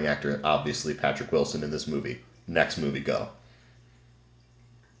supporting actor, obviously Patrick Wilson in this movie. Next movie, go.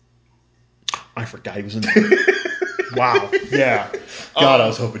 I forgot he was in. Wow. Yeah. God, I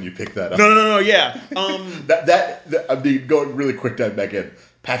was hoping you picked that up. No. Yeah. I mean, going really quick dive back in.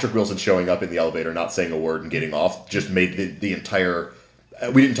 Patrick Wilson showing up in the elevator, not saying a word, and getting off, just made the entire.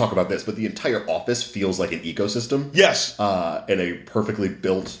 We didn't talk about this, but the entire office feels like an ecosystem. Yes. And a perfectly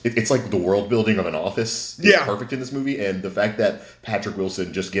built. It's like the world building of an office. Is perfect in this movie, and the fact that Patrick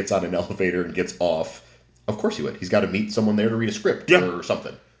Wilson just gets on an elevator and gets off. Of course he would. He's got to meet someone there to read a script or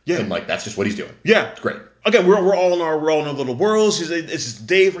something. Yeah. And like that's just what he's doing. Yeah. It's great. Again, we're all in our little worlds. It's just a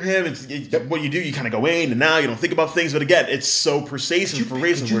day for him. What you do, you kind of go in and now you don't think about things. But again, it's so pervasive for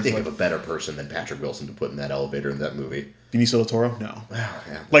reasons. Could you think of a better person than Patrick Wilson to put in that elevator in that movie? Benicio del Toro? No.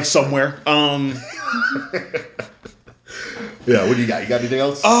 Yeah. Like somewhere. Yeah. What do you got? You got anything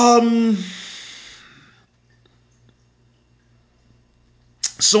else?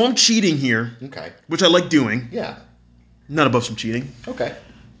 So I'm cheating here. Okay. Which I like doing. Yeah. Not above some cheating. Okay.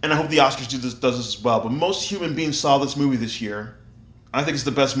 and I hope the Oscars does this as well, but most human beings saw this movie this year. I think it's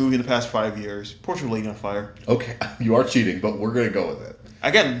the best movie in the past 5 years. Portrait of a Lady on Fire. Okay, you are cheating, but we're going to go with it.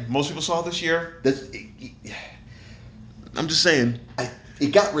 Again, most people saw it this year. I'm just saying.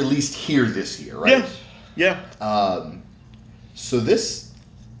 It got released here this year, right? Yeah. So this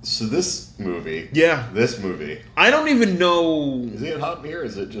movie. Yeah. This movie. I don't even know. Is it hot in here? Or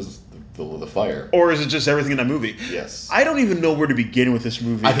is it just the fire? Or is it just everything in that movie? Yes. I don't even know where to begin with this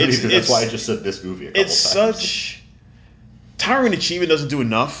movie. I don't either. That's why I just said this movie a couple times. It's such. Towering Achievement doesn't do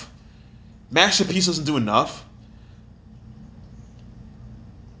enough. Masterpiece doesn't do enough.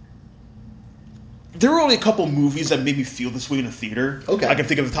 There were only a couple movies that made me feel this way in a theater. Okay. I can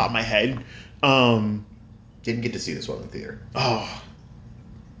think of the top of my head. Didn't get to see this one in the theater. Oh,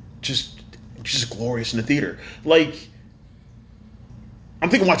 just glorious in the theater. Like,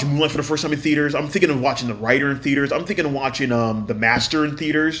 I'm thinking of watching Moonlight for the first time in theaters. I'm thinking of watching The Writer in theaters. I'm thinking of watching The Master in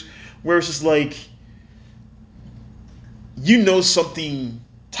theaters, where it's just like, you know something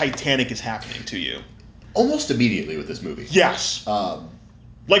Titanic is happening to you. Almost immediately with this movie. Yes.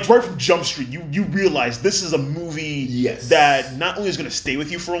 Like right from Jump Street, you realize this is a movie that not only is going to stay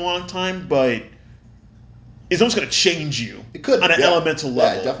with you for a long time, but is almost going to change you. It could on an elemental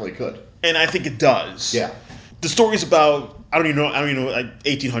level. Yeah, it definitely could. And I think it does. Yeah. The story's about I don't even know like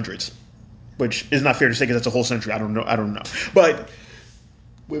 1800s, which is not fair to say because that's a whole century. I don't know. But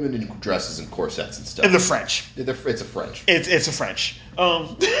women in dresses and corsets and stuff. And the French. It's a French. It's a French.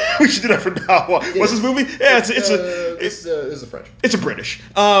 We should do that for now. What's this movie? Yeah, it's a French. It's a British.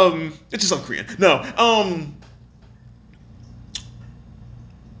 It's a South Korean. No.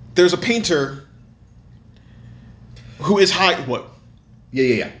 There's a painter who is high. What?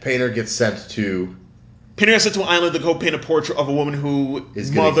 Yeah. Painter gets sent to an island to go paint a portrait of a woman who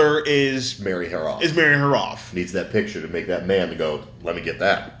mother is marrying her off. Is marrying her off. Needs that picture to make that man to go, let me get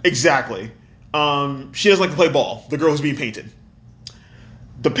that. Exactly. She doesn't like to play ball. The girl who's being painted.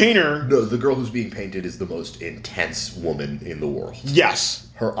 The painter. No, the girl who's being painted is the most intense woman in the world. Yes.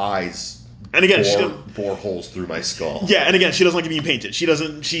 Her eyes. And again, bore holes through my skull. Yeah, and again, she doesn't like being painted. She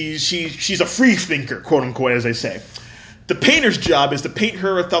doesn't. She's a free thinker, quote unquote, as they say. The painter's job is to paint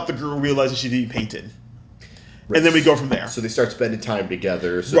her without the girl realizing she's being painted. Right. And then we go from there. So they start spending time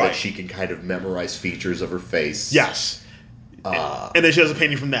together so that she can kind of memorize features of her face. Yes. And then she does a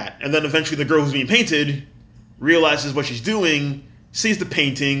painting from that. And then eventually the girl who's being painted realizes what she's doing, sees the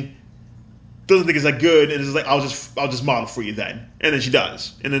painting, doesn't think it's that good, and is like, I'll just model for you then. And then she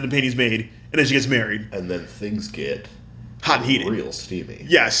does. And then the painting's made, and then she gets married. And then things get hot and heated. Real steamy.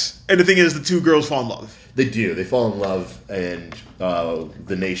 Yes. And the thing is, the two girls fall in love. They do. They fall in love, and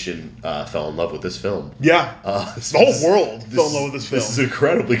the nation fell in love with this film. Yeah. The whole world fell in love with this film. This is an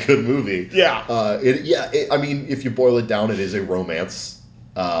incredibly good movie. Yeah. I mean, if you boil it down, it is a romance,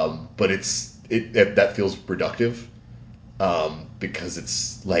 but that feels reductive because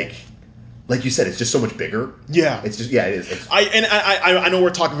it's like you said, it's just so much bigger. Yeah. It's just it is. I know we're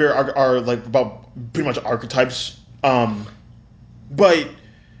talking here are like about pretty much archetypes, but.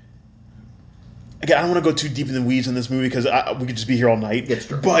 Again, I don't want to go too deep in the weeds in this movie because we could just be here all night. It's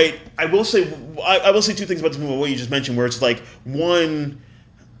true. But I will say two things about this movie. What you just mentioned, where it's like, one,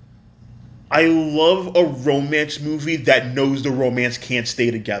 I love a romance movie that knows the romance can't stay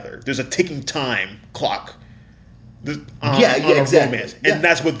together. There's a ticking time clock. Exactly. Romance. And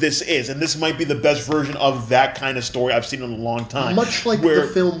that's what this is. And this might be the best version of that kind of story I've seen in a long time. Much like the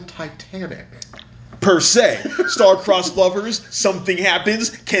film Titanic. Per se. Star-crossed lovers, something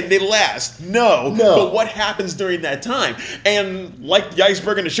happens, can they last? No. But what happens during that time? And like the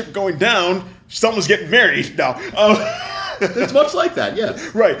iceberg and the ship going down, someone's getting married. No. It's much like that,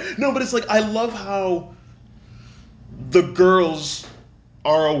 yes. Right. No, but it's like, I love how the girls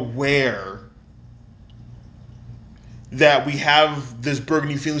are aware that we have this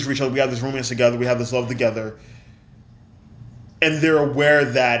burgundy feelings for each other, we have this romance together, we have this love together. And they're aware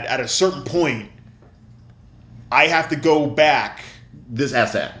that at a certain point, I have to go back. This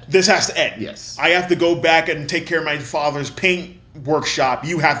has to end. This has to end. Yes. I have to go back and take care of my father's paint workshop.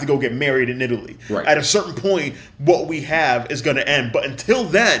 You have to go get married in Italy. Right. At a certain point, what we have is going to end. But until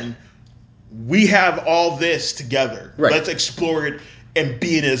then, we have all this together. Right. Let's explore it and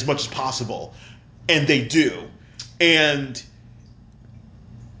be in it as much as possible. And they do. And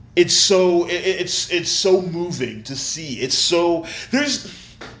it's so moving to see. It's so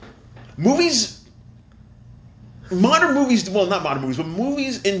modern movies, well, not modern movies, but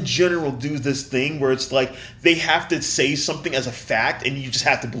movies in general do this thing where it's like they have to say something as a fact and you just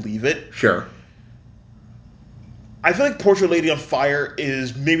have to believe it. Sure. I feel like Portrait of a Lady on Fire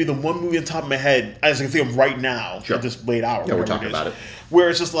is maybe the one movie on top of my head as I can think of right now at this late hour. Yeah, we're talking about it. Where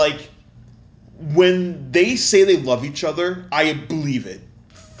it's just like, when they say they love each other, I believe it.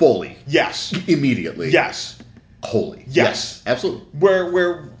 Fully. Yes. Immediately. Yes. Wholly. Yes. Absolutely.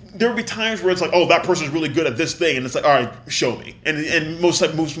 Where there will be times where it's like, oh, that person's really good at this thing, and it's like, all right, show me. And most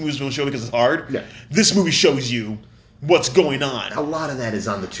movies don't show because it's hard. Yeah. This movie shows you what's going on. A lot of that is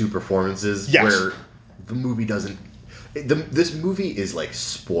on the two performances Yes. where the movie doesn't... This movie is like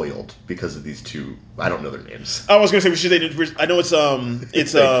spoiled because of these two. I don't know their names. I was gonna say we should. I know it's I'm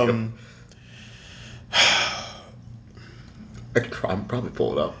probably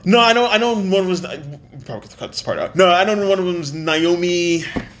pull it up. No, I know one of them was. Probably cut this part out. No, I know one of them was Naomi.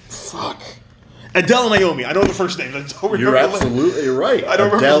 Fuck. Adele and Naomi. I know the first names. I don't remember. You're absolutely right. I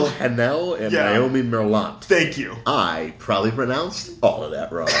don't Adele remember. Hanel and Naomi Merlant. Thank you. I probably pronounced all of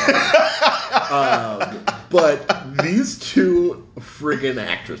that wrong. But these two friggin'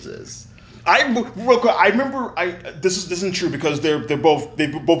 actresses. Real quick. I remember. This isn't true because they've both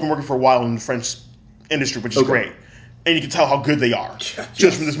been working for a while in the French industry, which is great, and you can tell how good they are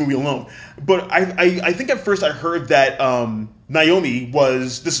just from this movie alone. But I think at first I heard that Naomi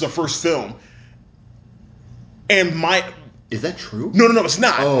this is her first film, and is that true? No, it's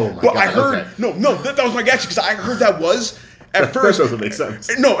not. Oh my god! But God, I heard that was my reaction because I heard that was at first. That doesn't make sense.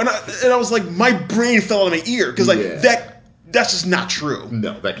 No, and I was like, my brain fell out of my ear because that's just not true.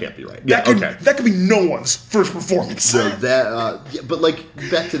 No, that can't be right. That could be no one's first performance. So but like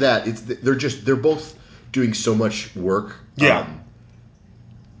back to that, they're both doing so much work.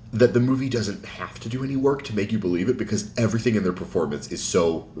 That the movie doesn't have to do any work to make you believe it because everything in their performance is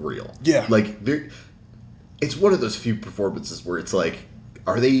so real. Yeah, like it's one of those few performances where it's like,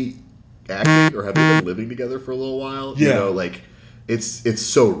 are they acting or have they been living together for a little while? Yeah, you know, like it's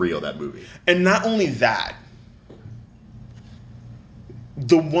so real, that movie. And not only that.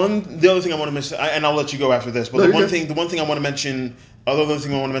 The other thing I want to mention, and I'll let you go after this, but the one thing I want to mention, other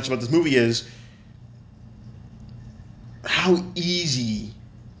thing I want to mention about this movie is how easy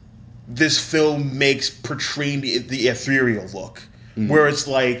this film makes portraying the ethereal look, where it's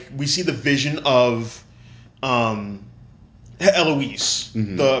like we see the vision of Eloise.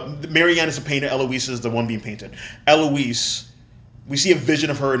 The Marianne is a painter. Eloise is the one being painted. Eloise. We see a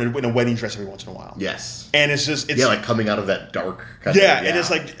vision of her in a wedding dress every once in a while. Yes. And it's like coming out of that dark kind of, and it's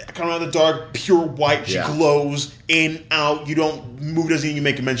like coming out of the dark, pure white. She glows in, out. Movie doesn't even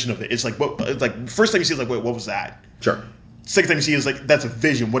make a mention of it. It's like first time you see it's like, wait, what was that? Sure. Second time you see it, it's like, that's a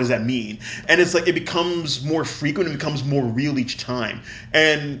vision. What does that mean? And it's like it becomes more frequent and becomes more real each time.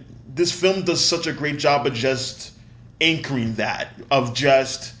 And this film does such a great job of just anchoring that, of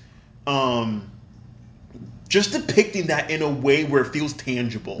just depicting that in a way where it feels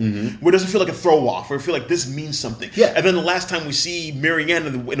tangible, where it doesn't feel like a throw off, where it feels like this means something. Yeah. And then the last time we see Marianne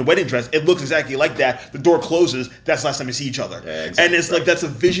in the wedding dress, it looks exactly like that. The door closes. That's the last time we see each other. Yeah, exactly. And it's like that's a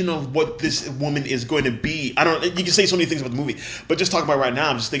vision of what this woman is going to be. You can say so many things about the movie, but just talking about it right now,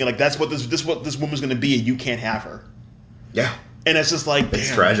 I'm just thinking like that's what this woman's going to be, and you can't have her. Yeah. And it's just like,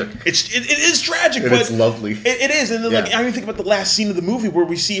 it's tragic. It is tragic, and but it's lovely. It is, and then I even think about the last scene of the movie where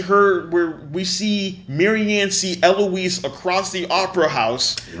we see Marianne see Eloise across the opera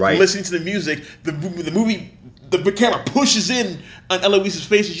house, listening to the music. The movie, the camera pushes in on Eloise's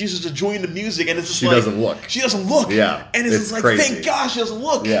face, and she's just enjoying the music, and it's just she doesn't look. She doesn't look. Yeah, and it's just like, crazy. Thank gosh, she doesn't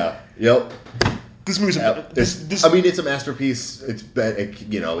look. Yeah. Yep. This movie's I mean, it's a masterpiece. It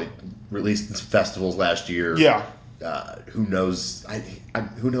released in festivals last year. Yeah. Who knows?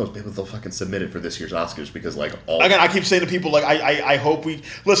 Who knows? Maybe they'll fucking submit it for this year's Oscars because again, I keep saying to people like I hope we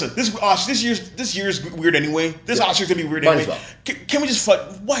listen. This year's weird anyway. This Oscars gonna be weird anyway. Might as well. Can we just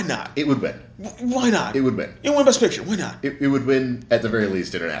why not? It would win. Why not? It would win. It would win Best Picture. Why not? It would win at the very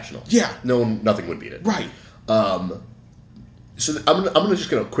least international. Yeah. Nothing would beat it. Right. So I'm gonna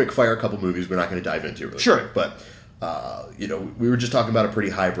just gonna quick fire a couple movies we're not gonna dive into really quick, but. We were just talking about a pretty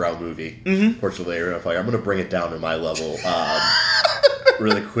highbrow movie, Portrait of a Lady on Fire. I'm going to bring it down to my level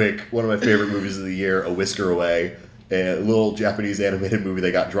really quick. One of my favorite movies of the year, A Whisker Away, a little Japanese animated movie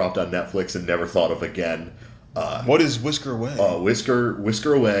that got dropped on Netflix and never thought of again. What is Whisker Away?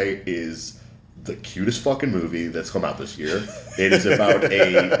 Whisker Away is the cutest fucking movie that's come out this year. It is about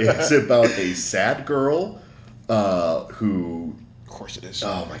a sad girl who... Of course it is.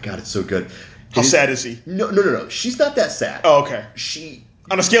 Oh my god, it's so good. How sad is he? No. She's not that sad. Oh, okay. She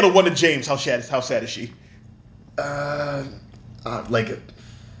on a scale of 1 to James, how sad is she?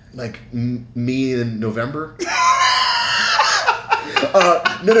 Like me in November.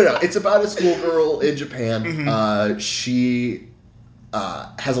 No. It's about a schoolgirl in Japan. She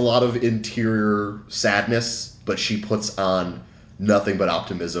has a lot of interior sadness but she puts on nothing but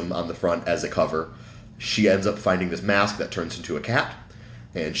optimism on the front as a cover. She ends up finding this mask that turns into a cat,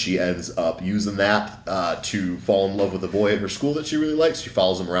 and she ends up using that to fall in love with a boy at her school that she really likes. She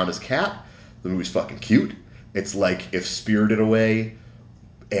follows him around as a cat. The movie's fucking cute. It's like if Spirited Away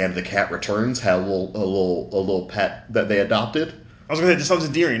and the cat returns had a little pet that they adopted. I was gonna say, this sounds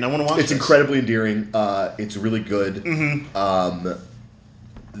endearing. I want to watch it. It's incredibly endearing. It's really good. Mm-hmm.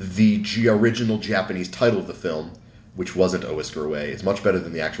 The original Japanese title of the film, which wasn't A Whisker Away, is much better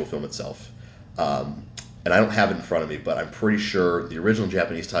than the actual film itself. And I don't have it in front of me, but I'm pretty sure the original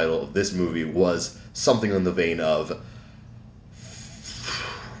Japanese title of this movie was something in the vein of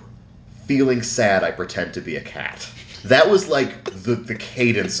Feeling Sad, I Pretend to Be a Cat. That was like the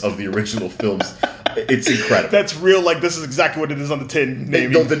cadence of the original films. It's incredible. That's real, like, this is exactly what it is on the tin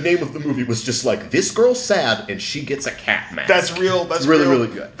naming. No, the name of the movie was just like, this girl's sad and she gets a cat mask. That's real. That's really, real.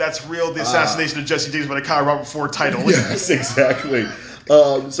 really good. That's real. The Assassination of Jesse James by the Kyle Robert Ford title. Yes, exactly.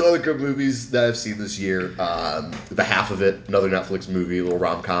 Some other good movies that I've seen this year. The Half of It, another Netflix movie, a little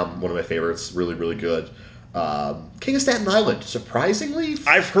rom-com, one of my favorites. Really, really good. King of Staten Island, surprisingly...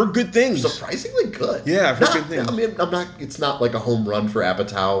 I've heard good things. Surprisingly good. Yeah, I've heard good things. I mean, it's not like a home run for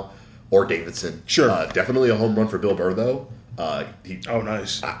Apatow or Davidson. Sure. Definitely a home run for Bill Burr, though.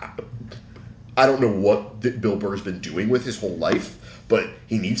 Nice. I don't know what Bill Burr's been doing with his whole life, but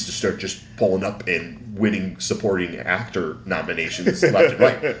he needs to start just pulling up and winning supporting actor nominations left and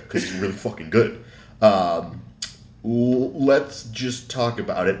right, because he's really fucking good. Let's just talk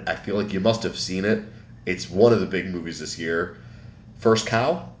about it. I feel like you must have seen it. It's one of the big movies this year. First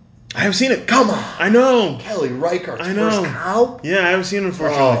Cow? I haven't seen it. Come on! I know. Kelly Reichardt's I know. First Cow? Yeah, I haven't seen it,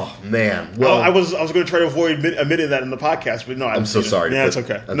 unfortunately. Oh, man. Well, I was going to try to avoid admitting that in the podcast, but no, I'm so sorry. Yeah, it's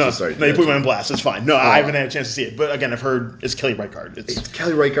okay. I'm so sorry. No, you put me on blast. It's fine. No, I haven't had a chance to see it. But again, I've heard it's Kelly Reichardt. It's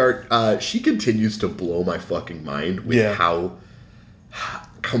Kelly Reichardt. She continues to blow my fucking mind with how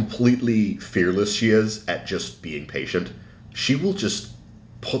completely fearless she is at just being patient. She will just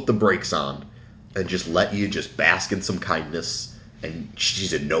put the brakes on and just let you just bask in some kindness, and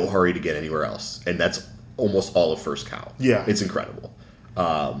she's in no hurry to get anywhere else. And that's almost all of First Cow. Yeah. It's incredible.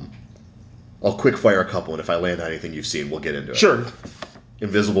 I'll quick fire a couple, and if I land on anything you've seen, we'll get into it. Sure.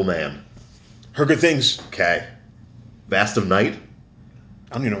 Invisible Man. Heard good things. Okay. Vast of Night.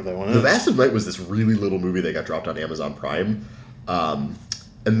 I don't even know what that one is. The Vast of Night was this really little movie that got dropped on Amazon Prime.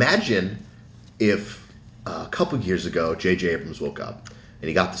 Imagine if a couple years ago, J.J. Abrams woke up and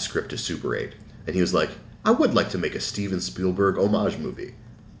he got the script to Super 8. And he was like, I would like to make a Steven Spielberg homage movie.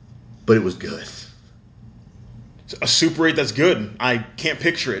 But it was good. A Super 8 that's good. I can't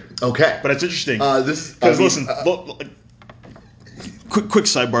picture it. Okay. But it's interesting. Because listen, quick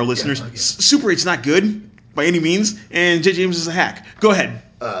sidebar, listeners. Okay. Super 8's not good by any means, and J.J. Abrams is a hack. Go ahead.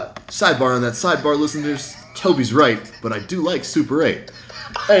 Sidebar on that. Sidebar, listeners. Toby's right, but I do like Super 8.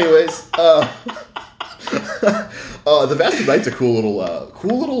 Anyways, The Vast of Night's a cool little,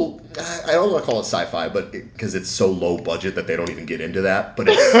 I don't want to call it sci-fi, but because it's so low budget that they don't even get into that, but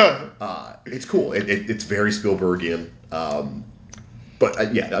it's cool. It's very Spielbergian.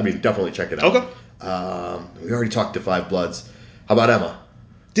 But yeah, I mean, definitely check it out. Okay. We already talked to Five Bloods. How about Emma?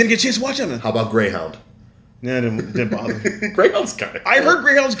 Didn't get a chance to watch Emma. How about Greyhound? Yeah, didn't bother. Greyhound's kind of cool. I heard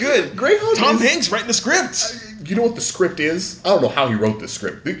Greyhound's good. Greyhound Tom Hanks writing the script. You know what the script is? I don't know how he wrote this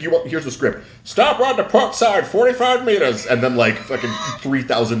script. Here's the script. Stop on the port side, 45 meters. And then, like, fucking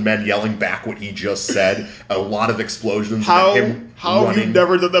 3,000 men yelling back what he just said. A lot of explosions. How him have you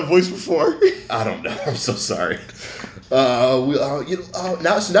never done that voice before? I don't know. I'm so sorry. Now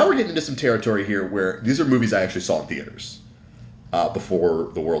we're getting into some territory here where these are movies I actually saw in theaters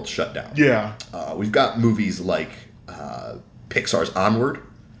before the world shut down. Yeah. We've got movies like Pixar's Onward,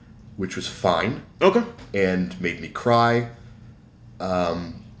 which was fine. Okay. And made me cry.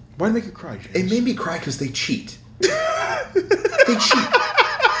 Why did it make you cry, James? It made me cry because they cheat. They cheat.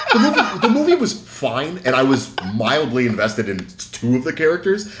 The movie was fine, and I was mildly invested in two of the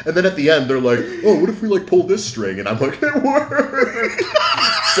characters. And then at the end, they're like, "Oh, what if we like pull this string?" And I'm like, "It worked."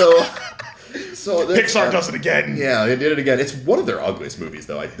 So Pixar does it again. Yeah, they did it again. It's one of their ugliest movies,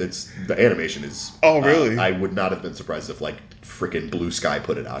 though. The animation is. Oh, really? I would not have been surprised if like frickin' Blue Sky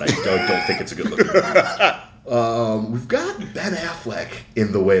put it out. I don't think it's a good looking movie. We've got Ben Affleck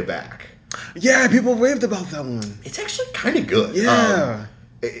in The Way Back. Yeah, people raved about that one. It's actually kind of good. Yeah.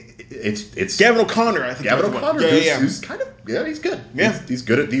 It's Gavin O'Connor, I think. Gavin O'Connor, who's kind of he's good. Yeah, he's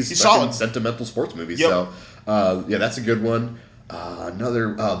good at these solid sentimental sports movies. Yep. So that's a good one.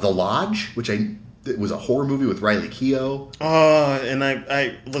 Another The Lodge, which it was a horror movie with Riley Keough. And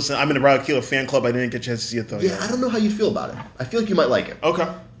I listen. I'm in a Riley Keough fan club. I didn't get a chance to see it though. Yeah, I don't know how you feel about it. I feel like you might like it. Okay.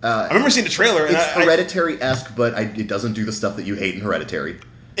 I remember seeing the trailer, and it's Hereditary-esque, but it doesn't do the stuff that you hate in Hereditary.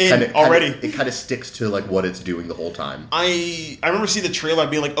 It kind of sticks to like what it's doing the whole time. I remember seeing the trailer,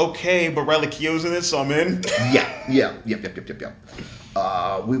 being like, okay, but Riley Keough's in it, so I'm in. Yep.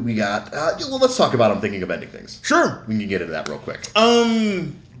 We got. Well, let's talk about. I'm thinking of ending things. Sure, we can get into that real quick.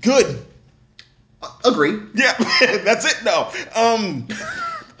 Good. Agree. Yeah, that's it. No.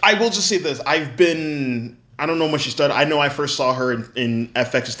 I will just say this. I don't know when she started. I know I first saw her in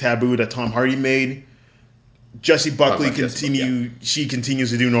FX's Taboo that Tom Hardy made. Jessie Buckley She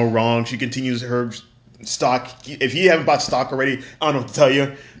continues to do no wrong. She continues her stock. If you haven't bought stock already, I don't know what to tell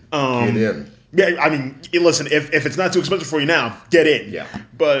you. Get in. Yeah, I mean, listen. If it's not too expensive for you now, get in. Yeah.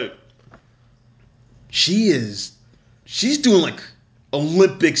 But she's doing like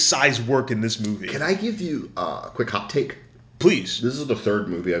Olympic size work in this movie. Can I give you a quick hot take? Please. This is the third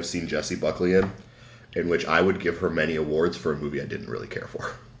movie I've seen Jessie Buckley in which I would give her many awards for a movie I didn't really care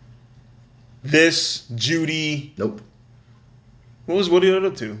for. This, Judy. Nope. What are you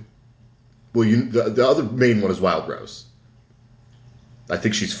up to? Well, the other main one is Wild Rose. I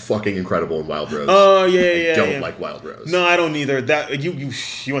think she's fucking incredible in Wild Rose. Oh yeah. I don't like Wild Rose. No, I don't either. That you want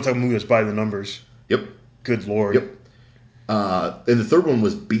to talk about a movie that's by the numbers? Yep. Good lord. Yep. And the third one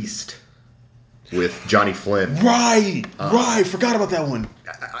was Beast with Johnny Flynn. Right. Forgot about that one.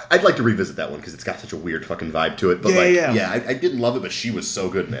 I'd like to revisit that one because it's got such a weird fucking vibe to it. But I didn't love it, but she was so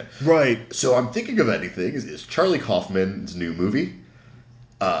good in it. Right. So I'm thinking of anything is Charlie Kaufman's new movie.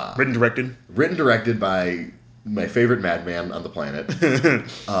 Written directed by my favorite madman on the planet.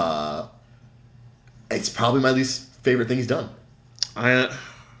 It's probably my least favorite thing he's done. My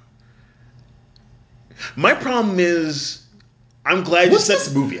problem is, I'm glad What's you said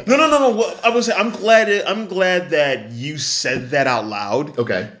this movie about? No. Well, I was say I'm glad that you said that out loud.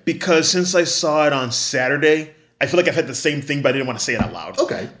 Okay. Because since I saw it on Saturday, I feel like I've had the same thing, but I didn't want to say it out loud.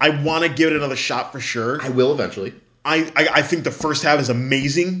 Okay. I want to give it another shot for sure. I will eventually. I think the first half is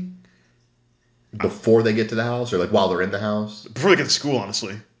amazing. Before they get to the house, or like while they're in the house? Before they get to school,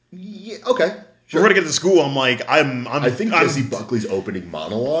 honestly. Yeah. Okay. Sure. Before they get to school, I'm like, I think Jessie Buckley's opening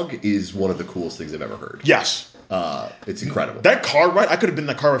monologue is one of the coolest things I've ever heard. Yes. It's incredible. That car ride, I could have been in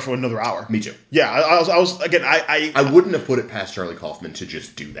that car ride for another hour. Me too. Yeah, I was again. I wouldn't have put it past Charlie Kaufman to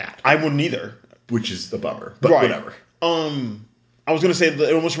just do that. I wouldn't either. Which is a bummer, but whatever. I was gonna say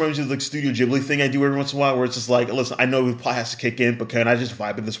it almost reminds me of the Studio Ghibli thing I do every once in a while, where it's just like, listen, I know the plot has to kick in, but can I just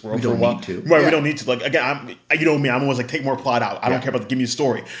vibe in this world for a while? We don't need to. Right, we don't need to. Like again, you know me, I'm always like, take more plot out. I don't care about give me a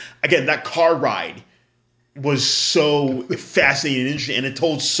story. Again, that car ride was so fascinating and interesting, and it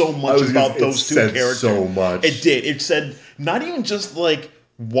told so much about those two characters. So much. It did. It said not even just like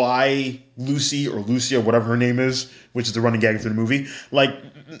why Lucy or Lucia, whatever her name is, which is the running gag through the movie, like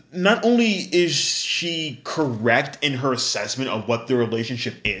not only is she correct in her assessment of what their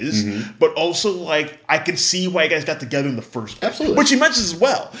relationship is, but also like I can see why you guys got together in the first place. Absolutely. Which she mentions as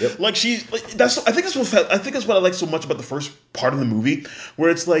well. Yep. Like I think that's what I like so much about the first part of the movie,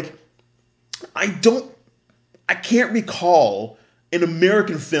 where it's like I can't recall an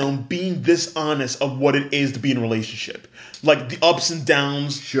American film being this honest of what it is to be in a relationship. Like the ups and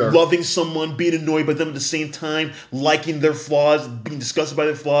downs, loving someone, being annoyed by them at the same time, liking their flaws, being disgusted by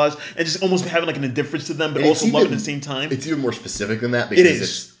their flaws, and just almost having like an indifference to them, but also loving at the same time. It's even more specific than that because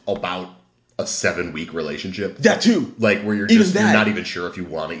it's about a 7-week relationship. That too. Like where you're not even sure if you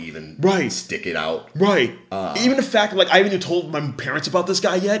want to even stick it out. Right. Even the fact like I haven't even told my parents about this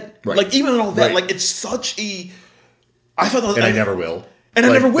guy yet. Right. Like even all that, like it's such a I thought that, and I never will. And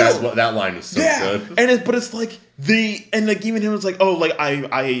like, I never will. That line was so good. But it's like even him was like, oh, like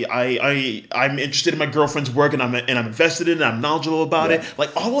I'm interested in my girlfriend's work and I'm invested in it, I'm knowledgeable about it.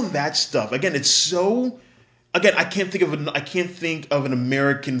 Like all of that stuff. Again, it's so I can't think of an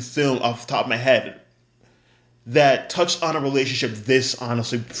American film off the top of my head that touched on a relationship this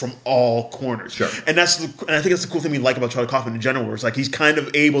honestly from all corners. Sure. And I think that's the cool thing we like about Charlie Kaufman in general, where it's like he's kind of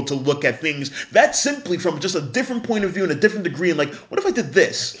able to look at things that simply from just a different point of view and a different degree, and like, what if I did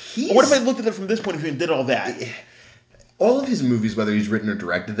this? Or what if I looked at it from this point of view and did all that? All of his movies, whether he's written or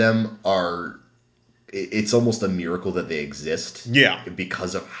directed them, it's almost a miracle that they exist. Yeah.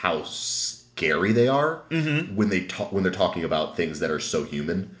 Because of how scary they are when they're talking about things that are so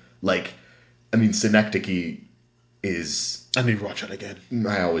human. Like, I mean, Synecdoche is... I need to watch it again.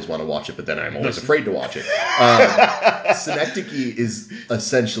 I always want to watch it, but then I'm always afraid to watch it. Synecdoche is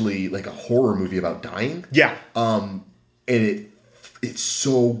essentially like a horror movie about dying. Yeah. And it's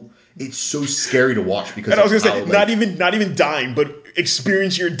so scary to watch because I was gonna say not even dying, but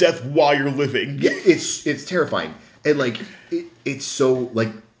experience your death while you're living. Yeah, it's terrifying. And like it's so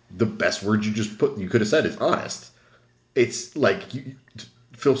like the best word you could have said is honest. It's like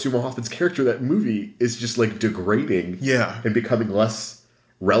Philip Seymour Hoffman's character in that movie is just like degrading, and becoming less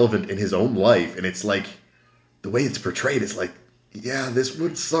relevant in his own life. And it's like the way it's portrayed is like, yeah, this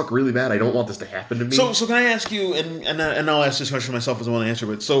would suck really bad. I don't want this to happen to me. So can I ask you, and I'll ask this question myself as I want to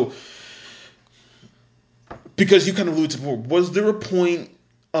answer it. So, because you kind of alluded to before, was there a point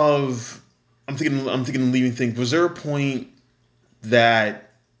of I'm thinking leaving things. Was there a point that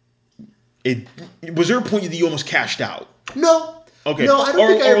you almost cashed out? No. Okay. No, I don't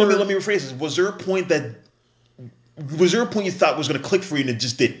think I ever... let me rephrase this. Was there a point you thought was going to click for you and it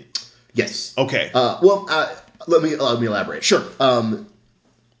just didn't? Yes. Okay. Let me elaborate. Sure.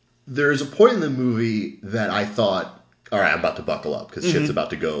 There's a point in the movie that I thought, all right, I'm about to buckle up because shit's about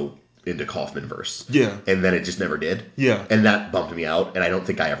to go into Kaufman-verse. Yeah. And then it just never did. Yeah. And that bumped me out, and I don't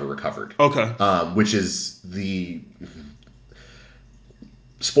think I ever recovered. Okay. Which is the...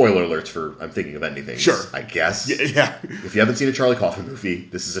 Spoiler alerts for I'm Thinking of Ending Things. Sure. I guess. Yeah. If you haven't seen a Charlie Kaufman movie,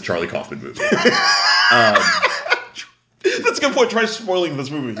 this is a Charlie Kaufman movie. That's a good point. Try spoiling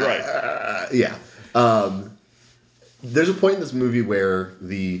this movie. Right. Yeah. There's a point in this movie where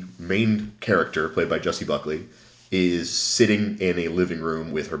the main character, played by Jessie Buckley, is sitting in a living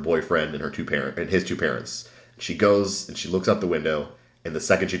room with her boyfriend and his two parents. She goes and she looks out the window, and the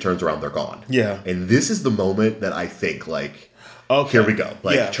second she turns around, they're gone. Yeah. And this is the moment that I think, like, okay, here we go.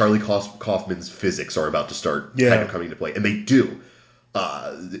 Like, Charlie Kaufman's physics are about to start kind of coming into play. And they do.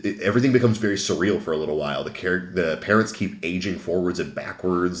 Everything becomes very surreal for a little while. The parents keep aging forwards and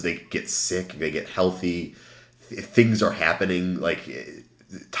backwards. They get sick. They get healthy. Things are happening. Like,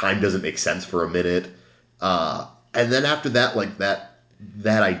 time doesn't make sense for a minute. And then after that, like, that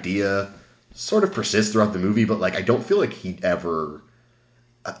idea sort of persists throughout the movie. But, like, I don't feel like he ever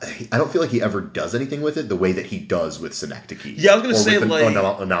does anything with it the way that he does with Synecdoche. Yeah, I was going to say, like...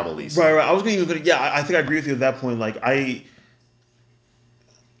 Anomalisa. Right. I was going to... Yeah, I think I agree with you at that point. Like, I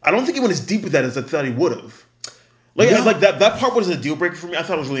don't think he went as deep with that as I thought he would have. Like that part wasn't a deal breaker for me. I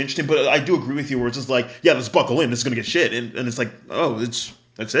thought it was really interesting, but I do agree with you where it's just like, yeah, let's buckle in. This is going to get shit. And it's like, oh, that's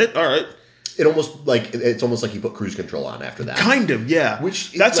it? All right. It's almost like he put cruise control on after that. Kind of, yeah.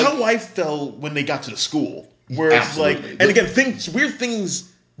 Which that's like, how I felt when they got to the school. Where it's like, and again, weird things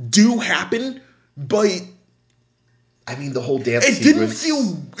do happen, but I mean, the whole dance it didn't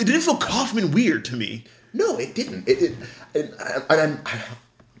feel Kaufman weird to me. No, it didn't.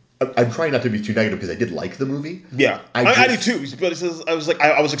 I'm trying not to be too negative because I did like the movie. Yeah, I did too. But it says, I was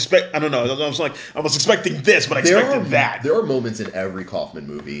expecting this, but I expected that. There are moments in every Kaufman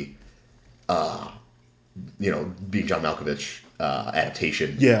movie, being John Malkovich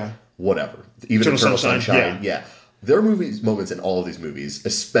adaptation. Yeah. Whatever. Even Eternal Sunshine. Yeah. There are moments in all of these movies,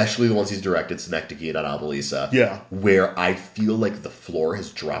 especially the ones he's directed, Synecdoche and Anomalisa, where I feel like the floor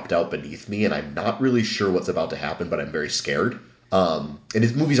has dropped out beneath me and I'm not really sure what's about to happen, but I'm very scared. And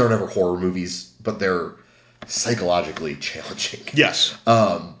his movies aren't ever horror movies, but they're psychologically challenging. Yes.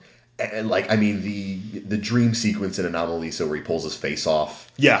 And like, I mean, the dream sequence in Anomalisa where he pulls his face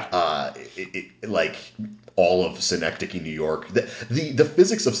off. Yeah. Like all of Synecdoche, New York. The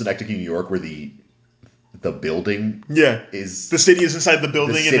physics of Synecdoche, New York, where the building is... The city is inside the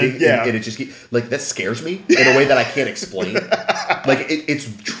building. And it just like, that scares me in a way that I can't explain. Like, it's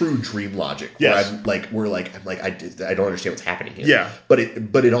true dream logic. Yes. Where I don't understand what's happening here. Yeah. But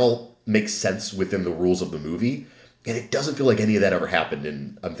it all makes sense within the rules of the movie. And it doesn't feel like any of that ever happened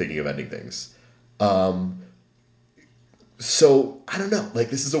in I'm Thinking of Ending Things. So, I don't know.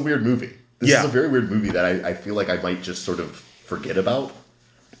 Like, this is a weird movie. This is a very weird movie that I feel like I might just sort of forget about,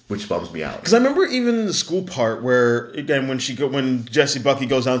 which bums me out. Because I remember even in the school part where, again, when Jessie Buckley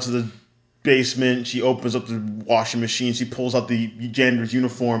goes down to the basement, she opens up the washing machine, she pulls out the janitor's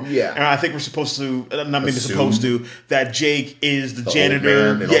uniform. Yeah. And I think we're supposed to, that Jake is the janitor.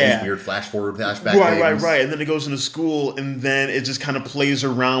 Old man and all these weird flashback things. Right. And then it goes into school, and then it just kind of plays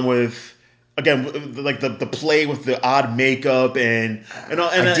around with, again, like the play with the odd makeup and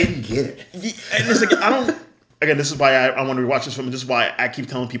I didn't get it. And it's like, I don't... Again, this is why I want to rewatch this film, and this is why I keep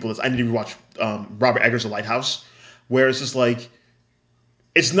telling people this. I need to rewatch Robert Eggers' The Lighthouse, where it's just like,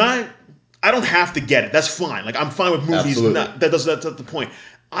 it's not... I don't have to get it. That's fine. Like, I'm fine with movies. That's the point.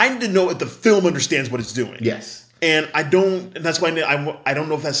 I need to know if the film understands what it's doing. Yes. And I don't... And that's why I don't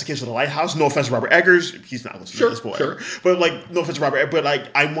know if that's the case with The Lighthouse. No offense to Robert Eggers. He's not listening to this boy. Sure. But, like, no offense to Robert Eggers. But, like,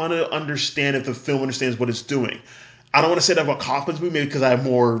 I want to understand if the film understands what it's doing. I don't want to say that about Kaufman's movie, maybe because I have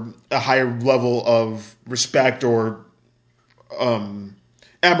a higher level of respect or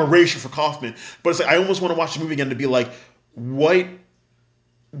admiration for Kaufman. But it's like, I almost want to watch the movie again to be like, what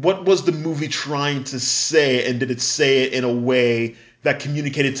was the movie trying to say, and did it say it in a way that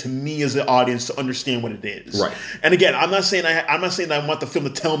communicated to me as an audience to understand what it is. Right. And again, I'm not saying that I want the film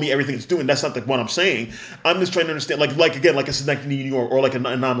to tell me everything it's doing. That's not what I'm saying. I'm just trying to understand, like I said, like New York, or like a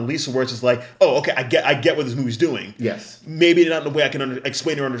Anomalisa, where it's just like, oh, okay, I get what this movie's doing. Yes. Maybe not in a way I can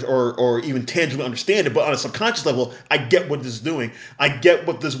explain or even tangibly understand it, but on a subconscious level, I get what this is doing. I get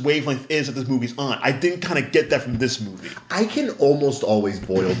what this wavelength is that this movie's on. I didn't kind of get that from this movie. I can almost always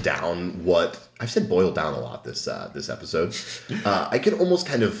boil down what I've said. Boil down a lot this episode. I can almost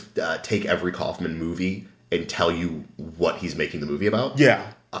kind of take every Kaufman movie and tell you what he's making the movie about.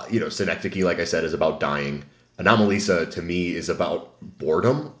 Yeah. Synecdoche, like I said, is about dying. Anomalisa, to me, is about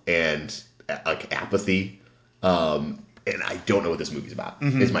boredom and apathy. And I don't know what this movie's about,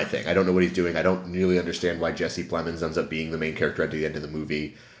 is my thing. I don't know what he's doing. I don't really understand why Jesse Plemons ends up being the main character at the end of the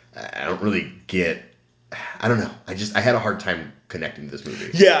movie. I don't really get... I don't know. I had a hard time connecting to this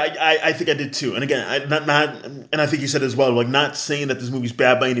movie. Yeah, I think I did too. And again, and I think you said as well, like, not saying that this movie's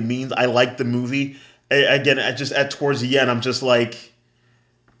bad by any means. I like the movie. Again, towards the end, I'm just like,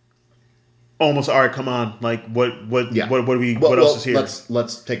 almost, all right, come on, like, what else is here?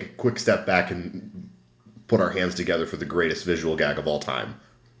 Let's take a quick step back and put our hands together for the greatest visual gag of all time,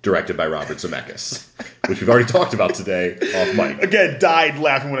 directed by Robert Zemeckis, which we've already talked about today off mic. Again, died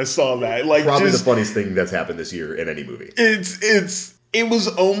laughing when I saw that. Like, probably the funniest thing that's happened this year in any movie.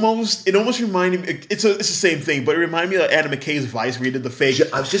 It almost reminded me. It's the same thing, but it reminded me of Adam McKay's Vice, where he did the fake.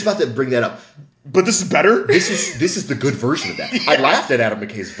 I was just about to bring that up. But this is better. This is the good version of that. Yeah. I laughed at Adam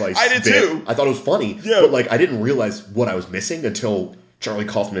McKay's Vice. I did too. I thought it was funny. Yeah. But like, I didn't realize what I was missing until Charlie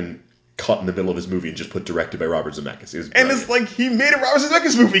Kaufman cut in the middle of his movie and just put directed by Robert Zemeckis. It's like he made a Robert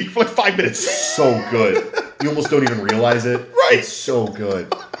Zemeckis movie for like 5 minutes. So good. You almost don't even realize it. Right. It's so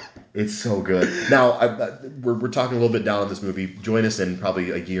good. It's so good. Now, we're talking a little bit down on this movie. Join us in probably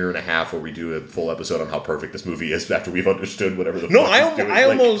a year and a half where we do a full episode on how perfect this movie is after we've understood whatever the fuck it's doing.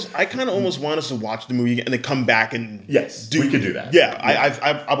 I kind of almost want us to watch the movie and then come back and we could do that. Yeah,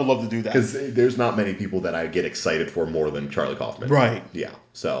 I would love to do that. Because there's not many people that I get excited for more than Charlie Kaufman. Right. Yeah.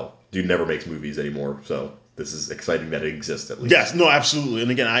 So, dude never makes movies anymore. So, this is exciting that it exists at least. Yes, no, absolutely.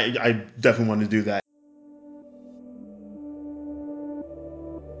 And again, I definitely want to do that.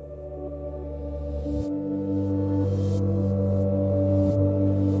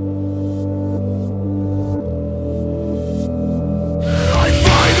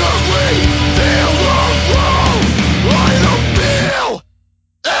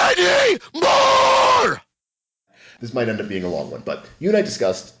 This might end up being a long one, but you and I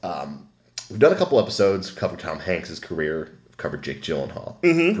discussed, we've done a couple episodes, we've covered Tom Hanks' career, we've covered Jake Gyllenhaal,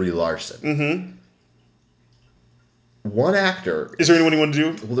 Brie Larson. One actor... Is there anyone you want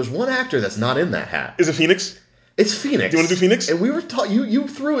to do? Well, there's one actor that's not in that hat. Is it Phoenix? It's Phoenix. Do you want to do Phoenix? And we were you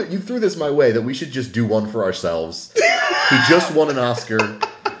threw this my way that we should just do one for ourselves. He just won an Oscar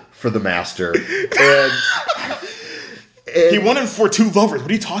for The Master. And he won it for Two Lovers. What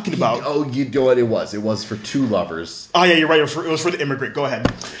are you talking about? You know what it was? It was for Two Lovers. Oh yeah, you're right. It was for The Immigrant. Go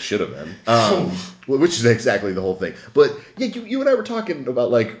ahead. Should have been. Which is exactly the whole thing. But yeah, you and I were talking about,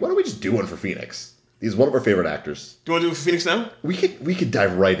 like, why don't we just do one for Phoenix? He's one of our favorite actors. Do you want to do Phoenix now? We could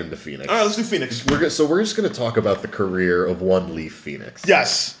dive right into Phoenix. All right, let's do Phoenix. We're just going to talk about the career of one Leaf Phoenix.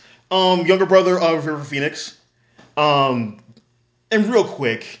 Yes. Younger brother of River Phoenix. And real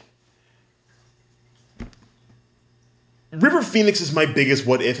quick, River Phoenix is my biggest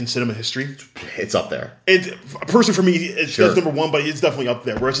what if in cinema history. It's up there. It's personally for me, it's number one, but it's definitely up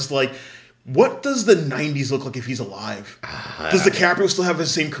there. Where it's just like, what does the 90s look like if he's alive? Does DiCaprio still have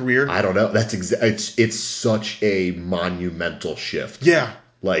his same career? I don't know. That's it's such a monumental shift. Yeah.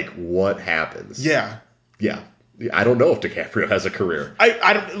 Like, what happens? Yeah. Yeah. I don't know if DiCaprio has a career.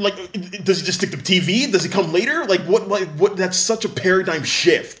 I don't, like, does he just stick to TV? Does he come later? Like, what that's such a paradigm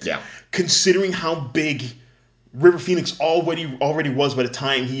shift. Yeah. Considering how big River Phoenix already was by the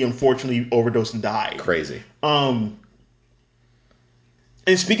time he unfortunately overdosed and died. Crazy. And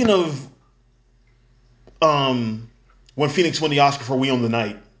speaking of when Phoenix won the Oscar for We Own the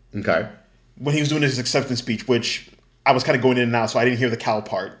Night. Okay. When he was doing his acceptance speech, which I was kind of going in and out, so I didn't hear the cow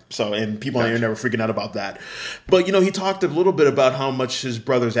part. So, and people on the internet were freaking out about that. But, he talked a little bit about how much his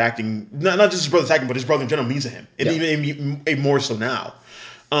brother's acting, not just his brother's acting, but his brother in general means to him. And even more so now.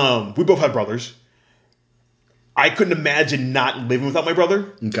 We both have brothers. I couldn't imagine not living without my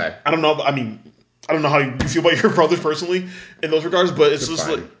brother. Okay. I don't know how you feel about your brothers personally in those regards, but it's just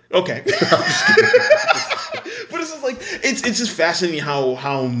like, okay. But it's just like, it's just fascinating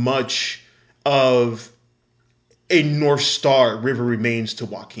how much of a North Star River remains to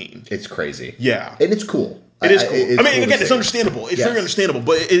Joaquin. It's crazy. Yeah. And it's cool. It is cool. I mean, cool again, it's understandable. It's very Yes. understandable,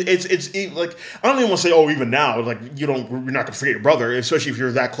 but it's like I don't even want to say, oh, even now, like you're not going to forget your brother, especially if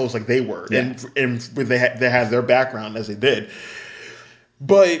you're that close, like they were, Yeah. and they had their background as they did.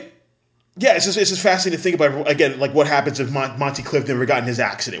 But yeah, it's just fascinating to think about. Again, like what happens if Monty Clifton never got in his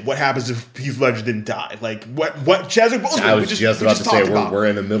accident? What happens if Heath Ledger didn't die? Like what Chadwick Boseman? I was just about to say we're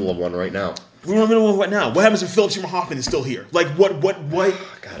in the middle of one right now. We're in the middle of what now? What happens if Philip Seymour Hoffman is still here? Like what?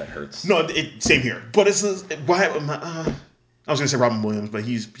 God, it hurts. No, same here. But it's why. I was gonna say Robin Williams, but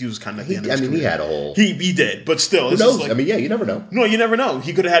he was kind of. He had a whole. He did, but still, Who knows? I mean, yeah, you never know. No, you never know.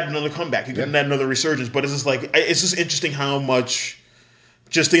 He could have had another comeback. He could have had another resurgence. But it's just like it's just interesting how much.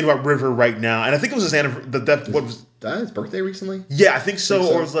 Just thinking about River right now, and I think it was his anniversary. What was his birthday recently? Yeah, I think so.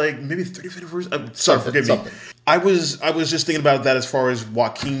 Or it was like maybe 30th anniversary. Sorry, forgive me. I was just thinking about that as far as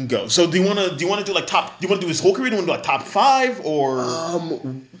Joaquin goes. So do you want to do like top? Do you want to do his whole career? Do you want to do like top 5 or?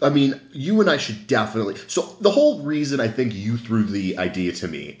 I mean, you and I should definitely. So the whole reason I think you threw the idea to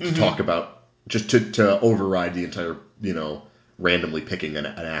me to talk about just to override the entire randomly picking an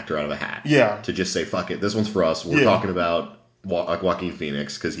actor out of a hat. Yeah. To just say fuck it, this one's for us. We're talking about Joaquin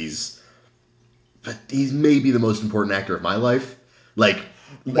Phoenix because he's maybe the most important actor of my life. Like,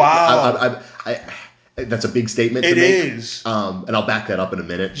 wow, I that's a big statement to make. It is, and I'll back that up in a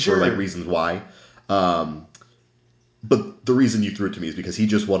minute sure. for like reasons why. But the reason you threw it to me is because he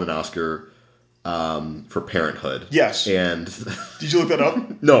just won an Oscar for Parenthood. Yes. And did you look that up?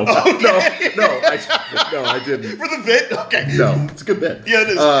 No, okay. no, I didn't. For the bit? Okay. No, it's a good bit. Yeah, it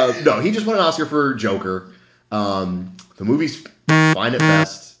is. No, he just won an Oscar for Joker. The movie's fine at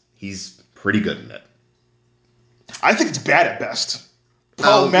best. He's pretty good in it. I think it's bad at best.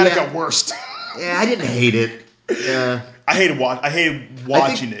 Problematic at worst. Yeah, I didn't hate it. Yeah. I hated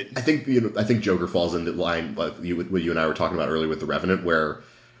watching it. I think Joker falls into line like what you and I were talking about earlier with The Revenant, where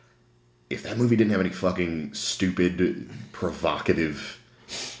if that movie didn't have any fucking stupid, provocative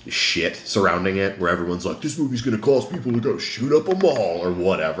shit surrounding it, where everyone's like, this movie's gonna cause people to go shoot up a mall or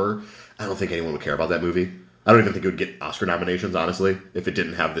whatever, I don't think anyone would care about that movie. I don't even think it would get Oscar nominations, honestly, if it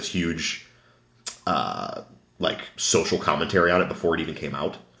didn't have this huge, social commentary on it before it even came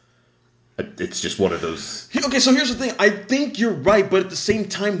out. It's just one of those. Okay, so here's the thing. I think you're right, but at the same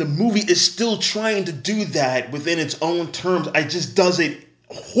time, the movie is still trying to do that within its own terms. I just does it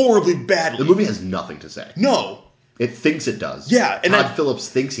horribly badly. The movie has nothing to say. No. It thinks it does. Yeah. And Todd Phillips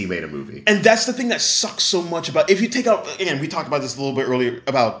thinks he made a movie. And that's the thing that sucks so much about... If you take out... Again, we talked about this a little bit earlier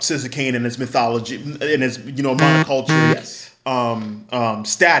about Citizen Kane and its mythology and its, monoculture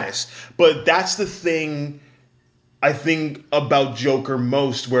status. But that's the thing I think about Joker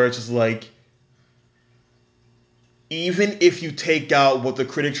most, where it's just like... Even if you take out what the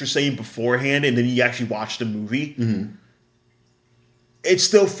critics are saying beforehand and then you actually watch the movie... Mm-hmm. It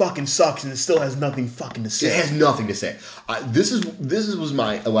still fucking sucks, and it still has nothing fucking to say. It has nothing to say. This was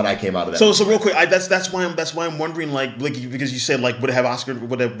what I came out of that. So real quick, that's why I'm wondering, like because you said like would it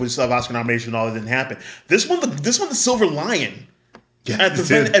still have Oscar nomination and all that didn't happen. This one the Silver Lion. Yeah, at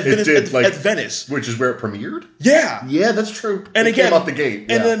Venice, which is where it premiered. Yeah, that's true. And it again, came out the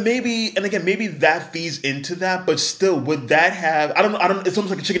gate, and then maybe that feeds into that, but still, would that have? I don't. It's almost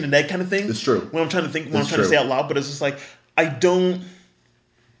like a chicken and egg kind of thing. It's true. When I'm trying to say out loud, but it's just like I don't.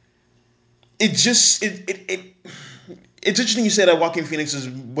 It's interesting you say that Joaquin Phoenix is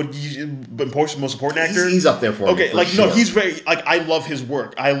most important actor. He's up there for me. Okay, sure. No, he's very I love his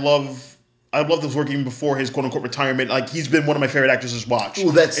work. I love his work even before his quote unquote retirement. Like he's been one of my favorite actors to watch.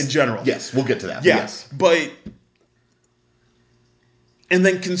 Well, that's in general. Yes, we'll get to that. Yeah, yes. But and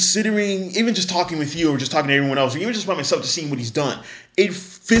then considering even just talking with you or just talking to everyone else, or even just by myself, just seeing what he's done, it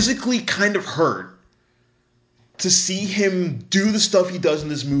physically kind of hurt to see him do the stuff he does in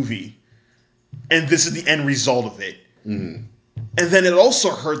this movie. And this is the end result of it. Mm-hmm. And then it also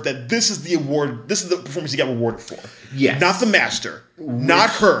hurt that this is the performance he got rewarded for. Yes. Not The Master. Not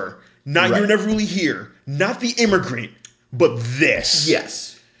her. Not You're Never Really Here. Not The Immigrant. But this.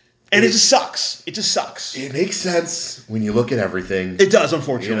 Yes. And it just sucks. It just sucks. It makes sense when you look at everything. It does,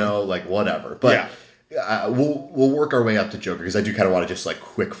 unfortunately. Whatever. But we'll work our way up to Joker because I do kind of want to just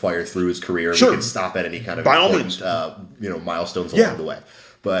quick fire through his career. Sure. We can stop at any kind of by all means. Milestones along the way.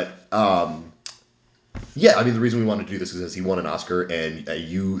 But I mean, the reason we wanted to do this is because he won an Oscar, and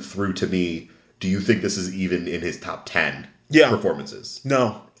you threw to me, do you think this is even in his top 10 performances?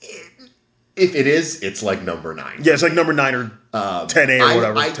 No. If it is, it's like number 9. Yeah, it's like number 9 or 10A or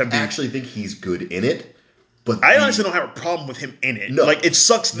whatever. I actually think he's good in it. But I honestly don't have a problem with him in it. No. Like, it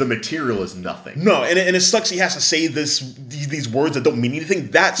sucks. The material is nothing. No, and it sucks he has to say these words that don't mean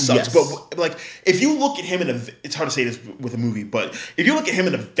anything. That sucks. Yes. But, like, if you look at him it's hard to say this with a movie, but if you look at him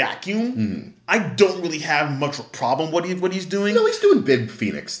in a vacuum, I don't really have much of a problem what he's doing. No, he's doing big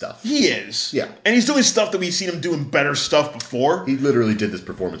Phoenix stuff. He is. Yeah. And he's doing stuff that we've seen him doing better stuff before. He literally did this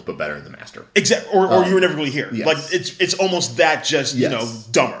performance, but better in The Master. Exactly. Or you were never really here. Yes. Like, it's almost that just, Yes.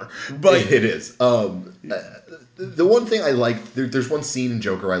 dumber. But It is. The one thing I liked, there's one scene in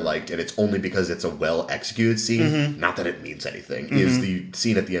Joker I liked, and it's only because it's a well-executed scene, not that it means anything, is the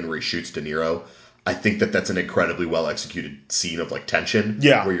scene at the end where he shoots De Niro. I think that's an incredibly well-executed scene of, like, tension.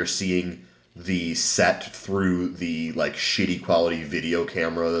 Yeah. Where you're seeing the set through the, like, shitty quality video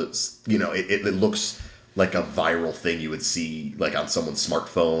cameras. You know, it looks like a viral thing you would see, like, on someone's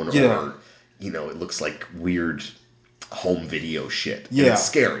smartphone. Yeah. Or, it looks like weird home video shit. Yeah. And it's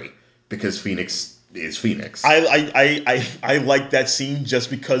scary, because Phoenix is Phoenix. I like that scene just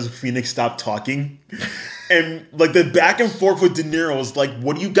because Phoenix stopped talking. And, like, the back and forth with De Niro is like,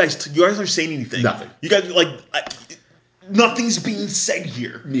 what do you guys... you guys aren't saying anything. Nothing. You guys, like... nothing's being said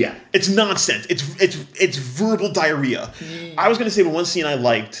here. Yeah. It's nonsense. It's verbal diarrhea. I was going to say the one scene I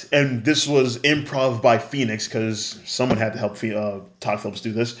liked, and this was improv by Phoenix, because someone had to help Todd Phillips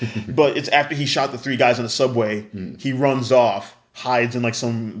do this, but it's after he shot the 3 guys on the subway, he runs off, hides in, like,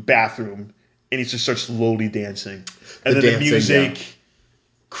 some bathroom, and he just starts slowly dancing. And then the music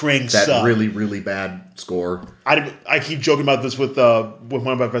cranks that up. really, really bad score. I keep joking about this with one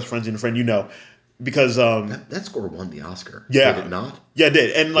of my best friends and a friend because That score won the Oscar. Yeah. Did it not? Yeah, it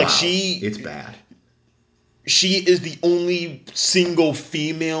did. And, like, Wow. It's bad. she is the only single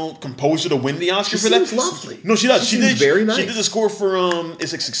female composer to win the Oscar She for that. seems lovely. No, she does. She seems very nice. She did the score for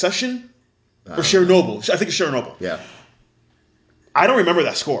is it Succession or Chernobyl? I think it's Chernobyl. Yeah. I don't remember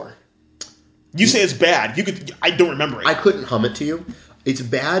that score. You say it's bad. I don't remember it. I couldn't hum it to you. It's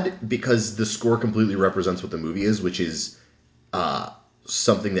bad because the score completely represents what the movie is, which is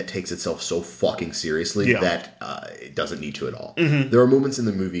something that takes itself so fucking seriously that it doesn't need to at all. Mm-hmm. There are moments in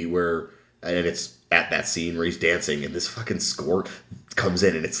the movie where, and it's at that scene where he's dancing, and this fucking score comes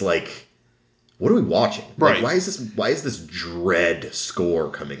in, and it's like, what are we watching? Right. Like, why is this dread score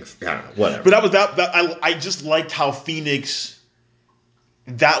coming? I don't know. Whatever. But that was that. I just liked how Phoenix.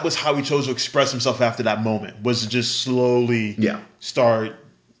 That was how he chose to express himself after that moment. Was to just slowly start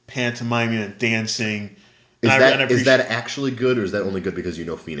pantomiming and dancing. Is that actually good, or is that only good because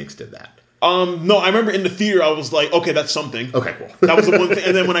Phoenix did that? No, I remember in the theater I was like, okay, that's something. Okay, cool. That was the one thing.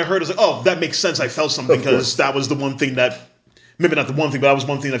 And then when I heard it, I was like, oh, that makes sense. I felt something because that was the one thing that, maybe not the one thing, but that was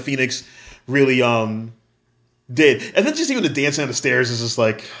one thing that Phoenix really did. And then just even the dancing on the stairs is just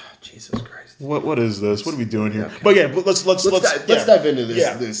like, Jesus Christ. What is this? What are we doing here? Okay. But yeah, let's dive into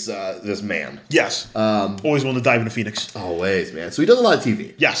this man. Yes. Always want to dive into Phoenix. Always, man. So he does a lot of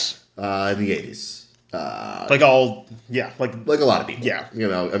TV. Yes. In the 80s. Like a lot of people. Yeah.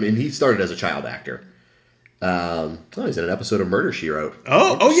 I mean, he started as a child actor. He's in an episode of Murder, She Wrote.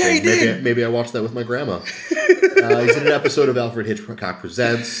 Oh yeah, he did. Maybe I watched that with my grandma. He's in an episode of Alfred Hitchcock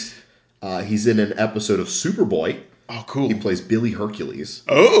Presents. He's in an episode of Superboy. Oh, cool. He plays Billy Hercules.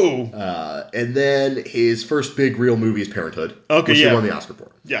 Oh. And then his first big real movie is Parenthood. Okay, which yeah. he won the Oscar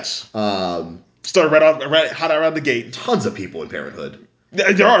for. Yes. Started hot out of the gate. Tons of people in Parenthood.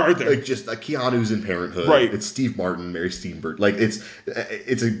 There are, aren't there? Like, just Keanu's in Parenthood. Right. It's Steve Martin, Mary Steenburgen. Like, it's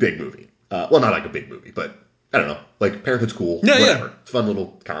a big movie. Well, not like a big movie, but I don't know. Like, Parenthood's cool. Yeah, whatever. yeah. Fun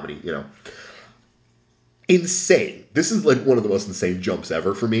little comedy, Insane. This is like one of the most insane jumps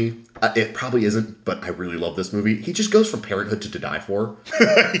ever for me. It probably isn't, but I really love this movie. He just goes from Parenthood to Die For.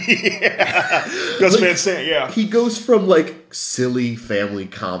 Yeah. Gus Van Sant, yeah. He goes from, like, silly family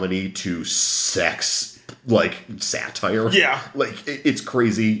comedy to sex, like, satire. Yeah. Like, it's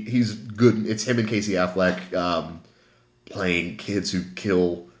crazy. He's good. It's him and Casey Affleck playing kids who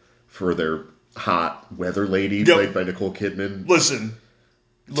kill for their hot weather lady, played by Nicole Kidman. Listen.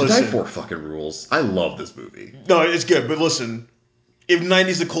 To Die For fucking rules. I love this movie. No, it's good, but listen. If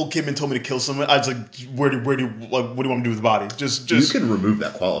 90s Nicole Kidman told me to kill someone, I was like, what do you want me to do with the body? Just You can remove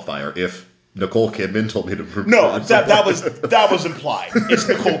that qualifier if Nicole Kidman told me to No, that was implied. It's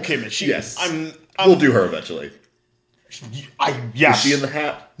Nicole Kidman. Yes. I'm we'll do her eventually. Yes. Is she in the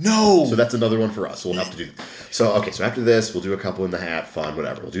hat? No. So that's another one for us. We'll have to do. So after this, we'll do a couple in the hat. Fun,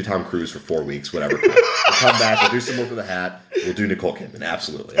 whatever. We'll do Tom Cruise for 4 weeks, whatever. We'll come back. We'll do some more for the hat. We'll do Nicole Kidman.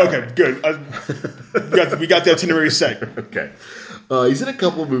 Absolutely. Okay, good. We got the itinerary set. Okay. He's in a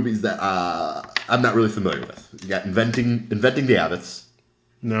couple of movies that I'm not really familiar with. You got Inventing the Abbots.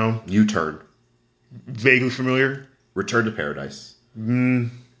 No. U-Turn. Vaguely familiar. Return to Paradise. And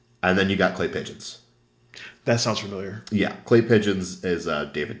then you got Clay Pigeons. That sounds familiar. Yeah, Clay Pigeons is a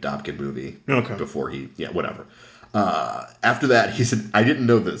David Dobkin movie. Okay. Before whatever. After that, I didn't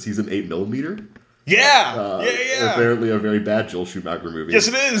know this. He's an 8mm. Yeah. Apparently a very bad Joel Schumacher movie. Yes,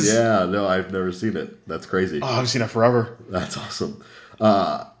 it is. Yeah, no, I've never seen it. That's crazy. Oh, I've seen that forever. That's awesome.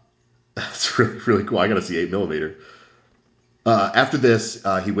 That's really, really cool. I got to see 8mm. After this,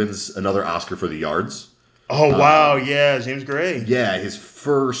 he wins another Oscar for The Yards. Oh, wow. Yeah, James Gray. Yeah, his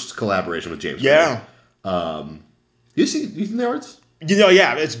first collaboration with James Yeah. Gray. You seen The Yards?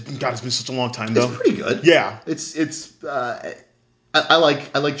 Yeah. It's been such a long time, though. It's pretty good. Yeah. I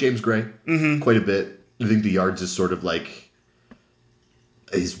like James Gray quite a bit. I think The Yards is sort of like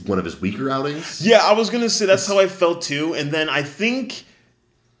one of his weaker outings. Yeah, I was gonna say that's how I felt too, and then I think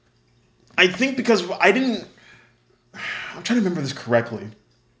because I'm trying to remember this correctly.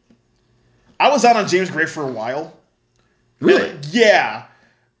 I was out on James Gray for a while. Really? Yeah.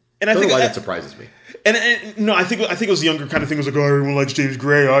 And I don't think know why that surprises me. And no, I think it was the younger kind of thing. It was like, oh, everyone likes James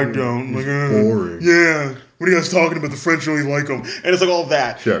Gray. I don't. Like, boring. Yeah. What are you guys talking about? The French really like him, and it's like all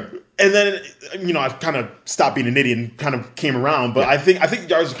that. Sure. And then I've kind of stopped being an idiot and kind of came around. But I think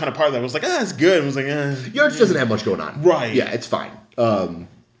Yards was kind of part of that. I was like, it's good. I was like, Yards doesn't have much going on. Right. Yeah, it's fine. Lot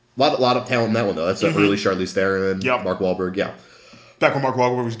of talent in that one though. That's early Charlize Theron, Yep. Mark Wahlberg. Yeah. Back when Mark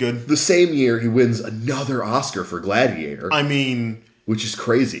Wahlberg was good. The same year, he wins another Oscar for Gladiator. I mean, which is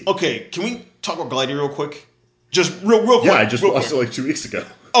crazy. Okay, can we talk about Gladiator real quick? Just real quick. Yeah, I just watched it like 2 weeks ago.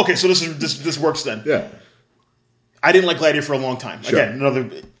 Okay, so this works then. Yeah. I didn't like Gladiator for a long time. Sure. Again,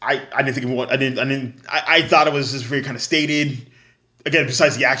 I didn't think of what I thought it was just very kind of stated. Again,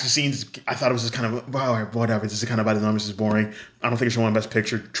 besides the action scenes, I thought it was just kind of whatever. This is kind of by the numbers. This is boring. I don't think it should win Best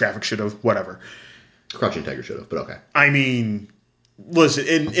Picture. Traffic should have. Whatever. Crouching Tiger should have, but okay. I mean,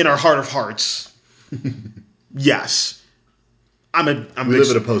 listen, in our heart of hearts, yes. We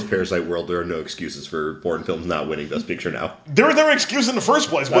live in a post-Parasite world. There are no excuses for foreign films not winning Best Picture now. There were excuses in the first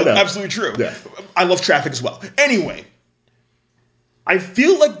place, but absolutely true. Yeah. I love Traffic as well. Anyway, I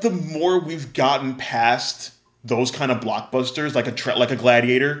feel like the more we've gotten past those kind of blockbusters, like a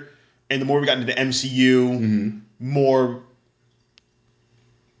Gladiator, and the more we got into the MCU, more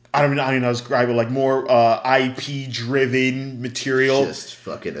I don't know how to describe it, like more IP-driven material. Just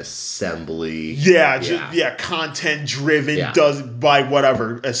fucking assembly. Yeah, content-driven, does by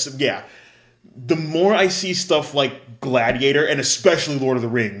whatever. The more I see stuff like Gladiator, and especially Lord of the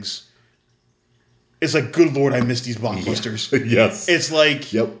Rings, it's like, good Lord, I miss these blockbusters. Yeah. Yes. It's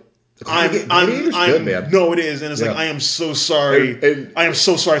like... Yep. Gladiator's good, man. No, it is, and it's like, I am so sorry. And I am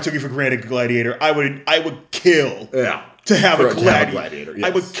so sorry I took you for granted, Gladiator. I would kill... Yeah. To have a Gladiator. Yes.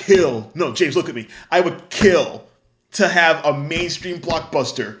 I would kill. No, James, look at me. I would kill to have a mainstream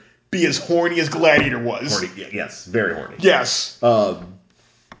blockbuster be as horny as Gladiator was. Horny, yes, very horny. Yes.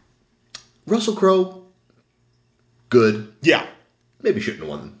 Russell Crowe, good. Yeah. Maybe shouldn't have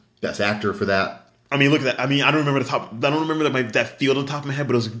won Best Actor for that. I mean, look at that. I mean, I don't remember that field on the top of my head,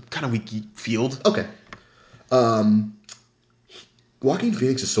 but it was a kind of weak field. Okay. Joaquin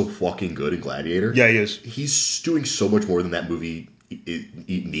Phoenix is so fucking good in Gladiator. Yeah, he is. He's doing so much more than that movie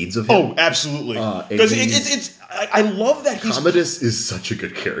it needs of him. Oh, absolutely. Because I love that he's... Commodus is such a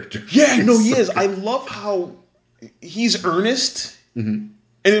good character. Yeah, no, he is. I love how he's earnest. Mm-hmm.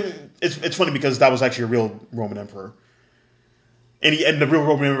 And it's funny because that was actually a real Roman emperor. And the real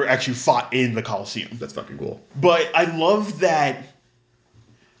Roman emperor actually fought in the Colosseum. That's fucking cool. But I love that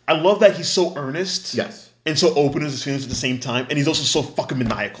he's so earnest. Yes. And so open as his feelings at the same time. And he's also so fucking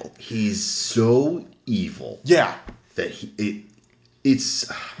maniacal. He's so evil. Yeah. That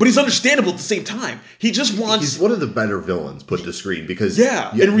it's... But he's understandable at the same time. He just wants... He's one of the better villains put to screen because...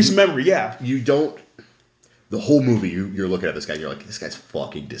 Yeah, in recent memory, yeah. You don't... The whole movie, you're looking at this guy and you're like, this guy's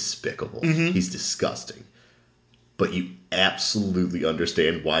fucking despicable. Mm-hmm. He's disgusting. But you absolutely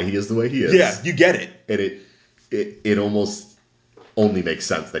understand why he is the way he is. Yeah, you get it. And it almost only makes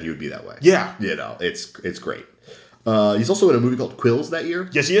sense that he would be that way. Yeah. You know, it's great. He's also in a movie called Quills that year.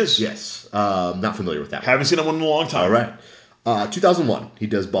 Yes, he is. Yes. Not familiar with that one. Haven't seen that one in a long time. All right. 2001, he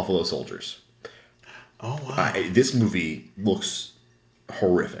does Buffalo Soldiers. Oh, wow. This movie looks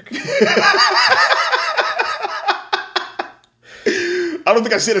horrific. I don't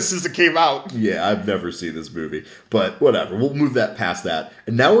think I've seen it since it came out. Yeah, I've never seen this movie. But whatever. We'll move that past that.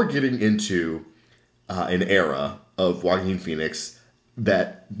 And now we're getting into an era of Joaquin Phoenix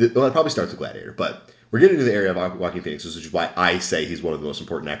that it probably starts with Gladiator. But we're getting into the area of Joaquin Phoenix, which is why I say he's one of the most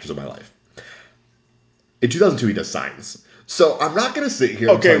important actors of my life. In 2002, he does Signs. So I'm not going to sit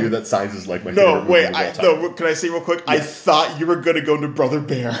here and tell you that Signs is like my favorite movie of all time. Can I say real quick? Yeah. I thought you were going to go to Brother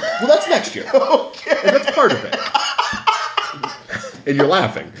Bear. Well, that's next year. Okay. And that's part of it. And you're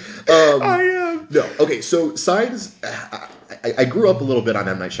laughing. I am. No. Okay, so Signs, I grew up a little bit on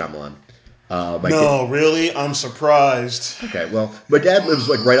M. Night Shyamalan. Really? I'm surprised. Okay, well, my dad lives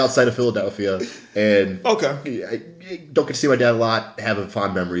like right outside of Philadelphia, and I don't get to see my dad a lot. Have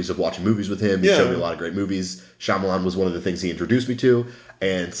fond memories of watching movies with him. He showed me a lot of great movies. Shyamalan was one of the things he introduced me to,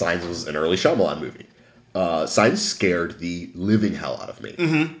 and Signs was an early Shyamalan movie. Signs scared the living hell out of me.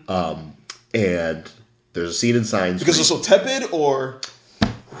 Mm-hmm. And there's a scene in Signs because it's so tepid, or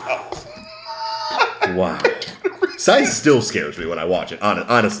wow. Signs still scares me when I watch it.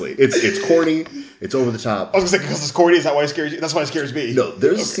 Honestly, it's corny. It's over the top. I was gonna say because it's corny. Is that why it scares you? That's why it scares me. No,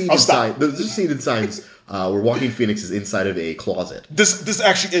 there's a scene in Signs. There's a scene in Signs where Joaquin Phoenix is inside of a closet. This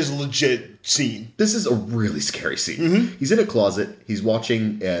actually is a legit scene. This is a really scary scene. Mm-hmm. He's in a closet. He's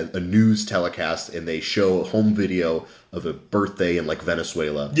watching a news telecast, and they show a home video of a birthday in like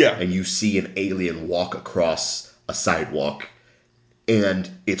Venezuela. Yeah, and you see an alien walk across a sidewalk. And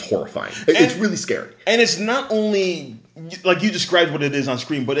it's horrifying. It's really scary. And it's not only, like you described what it is on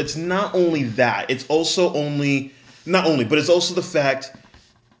screen, but it's not only that. It's also but it's also the fact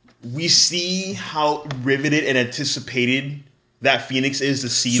we see how riveted and anticipated that Phoenix is to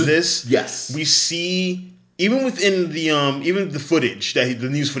see this. Yes. We see, even within the footage, the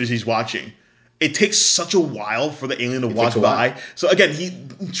news footage he's watching, it takes such a while for the alien to walk by. So again,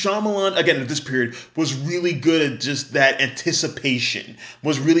 Shyamalan, at this period, was really good at just that anticipation.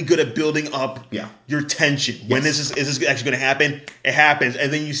 Was really good at building up your tension. Yes. When is this actually going to happen? It happens,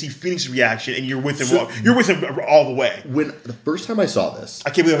 and then you see Phoenix's reaction, and you're with him. You're with him all the way. When the first time I saw this, I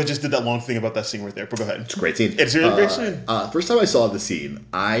can't believe I just did that long thing about that scene right there. But go ahead. It's a great scene. It's a really great scene. First time I saw the scene,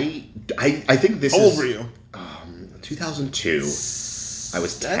 I think this. How old were you? 2002. I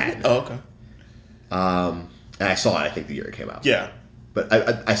was 10. Oh, okay. And I saw it, I think, the year it came out. Yeah. But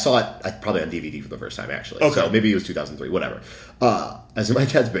I saw it probably on DVD for the first time, actually. Okay. So maybe it was 2003, whatever. I was in my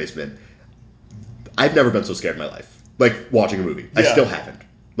dad's basement. I've never been so scared in my life. Like, watching a movie. I still haven't.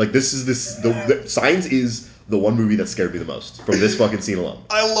 Like, the Signs is the one movie that scared me the most from this fucking scene alone.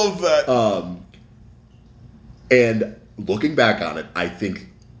 I love that. And looking back on it, I think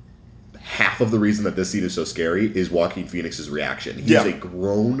half of the reason that this scene is so scary is Joaquin Phoenix's reaction. He's a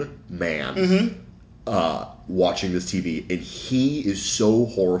grown man. Mm-hmm. Watching this TV, and he is so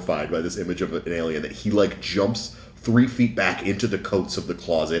horrified by this image of an alien that he like jumps 3 feet back into the coats of the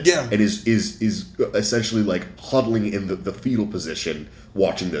closet, and is essentially like huddling in the fetal position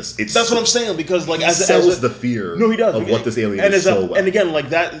watching this. That's what I'm saying, because like he sells the fear. No, he does. Of what this alien is so well. And again, like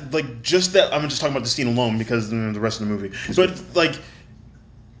that, like just that. I'm just talking about the scene alone because the rest of the movie. So it's like,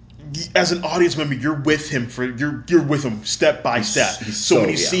 as an audience member, you're with him you're with him step by step. So when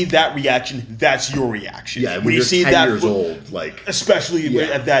you see that reaction, that's your reaction. Yeah, when you're see 10 years old, like especially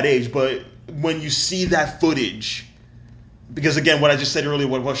at that age. But when you see that footage, because again, what I just said earlier,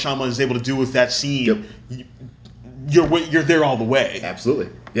 what Shyamalan is able to do with that scene, you're there all the way. Absolutely,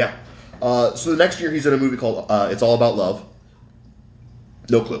 yeah. So the next year, he's in a movie called "It's All About Love."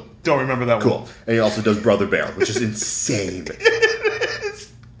 No clue. Don't remember that one. Cool. And he also does Brother Bear, which is insane.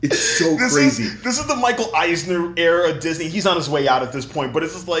 It's so crazy. This is the Michael Eisner era of Disney. He's on his way out at this point, but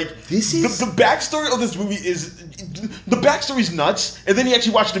it's just like the backstory of this movie is nuts. And then you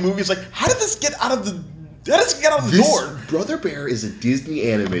actually watch the movie. It's like, how did this get out of the door? Brother Bear is a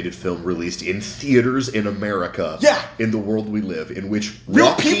Disney animated film released in theaters in America. Yeah. In the world we live, in which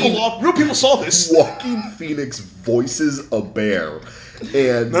real people saw this. Joaquin Phoenix voices a bear.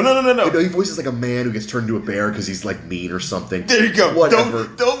 And no. You know, he voices like a man who gets turned into a bear because he's like mean or something. There you go. Whatever.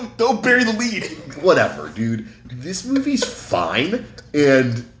 Don't bury the lead. Whatever, dude. This movie's fine,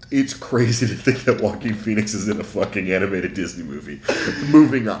 and it's crazy to think that Joaquin Phoenix is in a fucking animated Disney movie.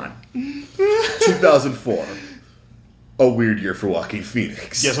 Moving on. 2004. A weird year for Joaquin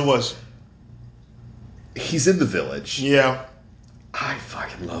Phoenix. Yes, it was. He's in The Village. Yeah. I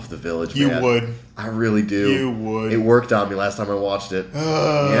fucking love The Village, man. You would. I really do. You would. It worked on me last time I watched it. Yeah,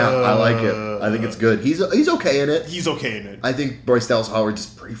 I like it. I think it's good. He's okay in it. He's okay in it. I think Bryce Dallas Howard's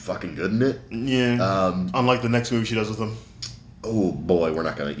pretty fucking good in it. Yeah. Unlike the next movie she does with him. Oh, boy, we're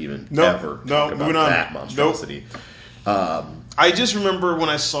not going to even ever talk about that monstrosity. I just remember when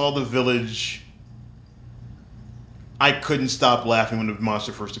I saw The Village, I couldn't stop laughing when the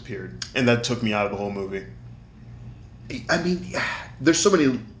monster first appeared. And that took me out of the whole movie. I mean, there's so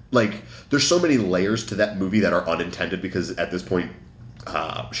many layers to that movie that are unintended because at this point,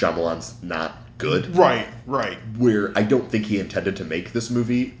 Shyamalan's not good. Right. Where I don't think he intended to make this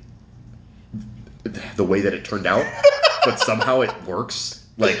movie the way that it turned out, but somehow it works.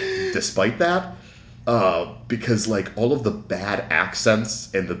 Like, despite that, because like all of the bad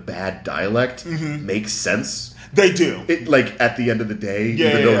accents and the bad dialect makes sense. They do. It like at the end of the day,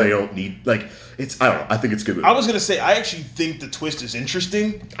 even though they don't need like it's. I don't know. I think it's a good movie. I was gonna say I actually think the twist is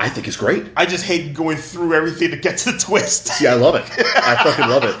interesting. I think it's great. I just hate going through everything to get to the twist. See, I love it. I fucking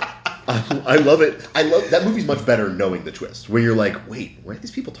love it. I love it. I love that movie's much better knowing the twist. Where you're like, wait, why are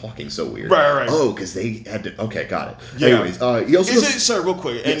these people talking so weird? Right. Oh, because they had to. Okay, got it. Yeah. Anyways, he also sorry, real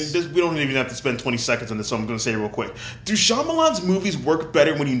quick, and Yes. we don't even have to spend 20 seconds on this, so I'm going to say it real quick. Do Shyamalan's movies work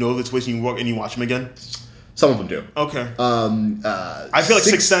better when you know the twist and you watch them again? some of them do. Okay. I feel like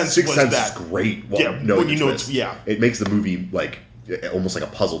Sixth Sense was that. is great. Yeah, knowing when you the know twist. yeah. It makes the movie like almost like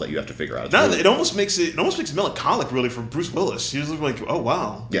a puzzle that you have to figure out. It's No, really- it almost makes it melancholic, really, for Bruce Willis. He was like, oh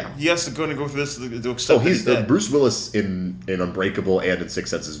wow, Yeah. he has to go through this to accept. Oh, that he's dead. Bruce Willis in Unbreakable and in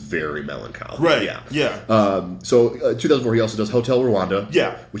Sixth Sense is very melancholic. Right. Yeah. Yeah. So 2004, he also does Hotel Rwanda.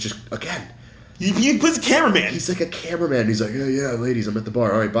 Yeah. Which is again, He plays a cameraman. he's like a cameraman. He's like, yeah, ladies, I'm at the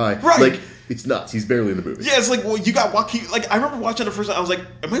bar. All right, bye. Right. Like it's nuts. He's barely in the movie. Yeah, it's like, well, you got Joaquin. Like, I remember watching the first time. I was like,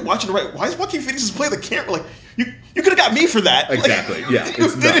 am I watching the right? Why is Joaquin Phoenix just playing the camera? Like, you could have got me for that. Exactly. Like, Yeah, you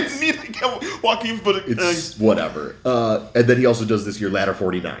it's didn't nuts. need to get Joaquin, but It's whatever. And then he also does this year, Ladder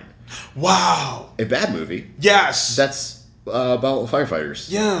 49, wow. a bad movie. Yes. That's about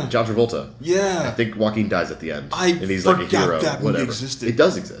firefighters. Yeah. John Travolta. yeah. I think Joaquin dies at the end. I and he's like a forgot hero. that movie Whatever. existed. It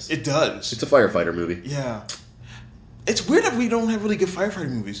does exist. It does. It's a firefighter movie. Yeah. It's weird that we don't have really good firefighter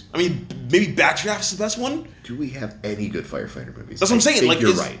movies. I mean, maybe Backdraft's the best one. Do we have any good firefighter movies? That's what I'm saying. Think Like,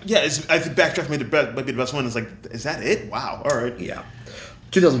 you're it's- right. Yeah, I think Backdraft might be the best one. It's like, is that it? Wow. All right. Yeah.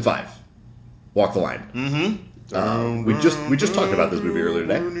 2005, Walk the Line. Mm-hmm. We just talked about this movie earlier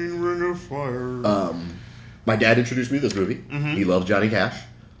today. Burning ring of fire. My dad introduced me to this movie. Mm-hmm. He loved Johnny Cash.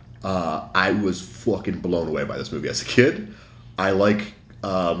 I was fucking blown away by this movie as a kid. I like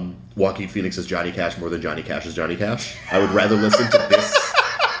Joaquin Phoenix as Johnny Cash more than Johnny Cash as Johnny Cash. I would rather listen to this.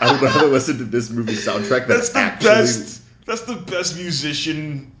 I would rather listen to this movie soundtrack than That's the actually. best. That's the best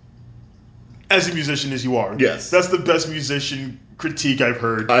musician. As a musician as you are. Yes. That's the best musician critique I've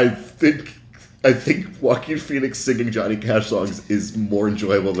heard. I think Joaquin Phoenix singing Johnny Cash songs is more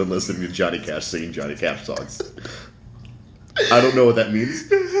enjoyable than listening to Johnny Cash singing Johnny Cash songs. I don't know what that means,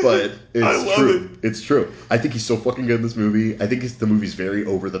 but it's I love true. It's true. I think he's so fucking good in this movie. I think the movie's very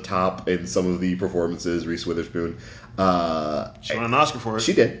over the top in some of the performances. Reese Witherspoon, She won an Oscar for it.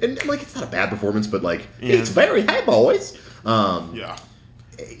 she did, and like it's not a bad performance, but like Yeah. it's very hey boys. Yeah.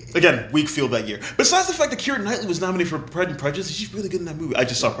 Again, weak field that year. Besides the fact that Keira Knightley was nominated for Pride and Prejudice, she's really good in that movie. I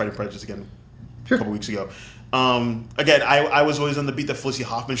just saw Pride and Prejudice again a couple weeks ago. Again, I was always on the beat that Felicity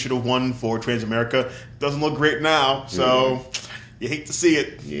Hoffman should have won for Transamerica. Doesn't look great now, so you hate to see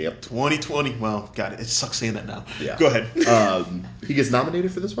it. Yep. 2020. Well, God, it sucks saying that now. Yeah. Go ahead. He gets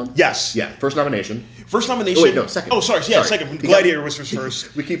nominated for this one. Yes. Yeah, first nomination. First nomination. Oh wait, no, second. Oh, sorry. Yeah, Sorry. second. He Gladiator got- was his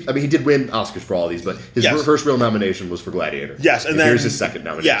first. We keep. I mean, he did win Oscars for all these, but his Yes. first real nomination was for Gladiator. Yes, and then here's his second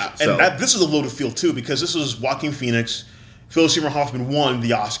nomination. Yeah, so, and this is a loaded field too because this was Joaquin Phoenix, Philip Seymour Hoffman won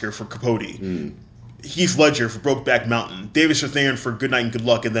the Oscar for Capote, Heath Ledger for Brokeback Mountain, David Strathairn for Good Night and Good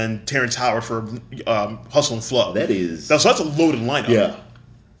Luck, and then Terrence Howard for Hustle and Flow. that That's a loaded lineup. yeah,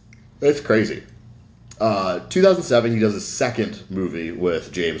 that's crazy. 2007, he does his second movie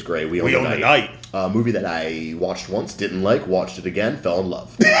with James Gray. We Own the Night. A movie that I watched once, didn't like, watched it again, fell in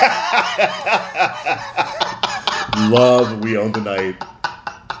love. Love We Own the Night.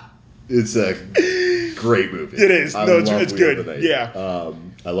 It's a great movie. It is. I No, love it's We Own good. the Night. Yeah.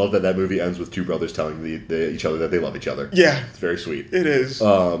 I love that movie ends with two brothers telling each other that they love each other. Yeah. It's very sweet. It is.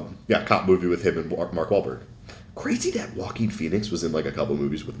 Yeah, cop movie with him and Mark Wahlberg. Crazy that Joaquin Phoenix was in like a couple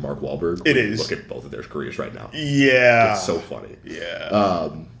movies with Mark Wahlberg. It When you is. Look at both of their careers right now. Yeah. It's so funny. Yeah.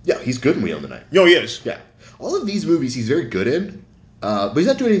 Yeah, he's good in We Own the Night. Yo, he is. Yeah. All of these movies he's very good in, but he's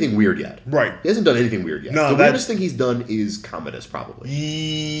not doing anything weird yet. Right. He hasn't done anything weird yet. No, the that- weirdest thing he's done is Commodus,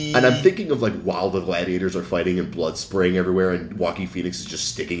 probably. And I'm thinking of like while the gladiators are fighting and blood spraying everywhere and Joaquin Phoenix is just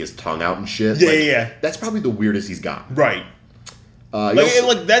sticking his tongue out and shit. Yeah, Like, yeah. That's probably the weirdest he's gotten. Right. He Like, also-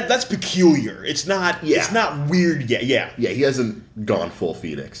 like that's peculiar. It's not. Yeah. It's not weird yet. Yeah. yeah, he hasn't gone full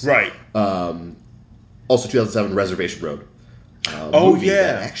Phoenix. Right. Also, 2007, Reservation Road. Oh, Movie yeah.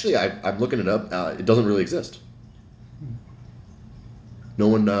 that actually, I'm looking it up. It doesn't really exist. No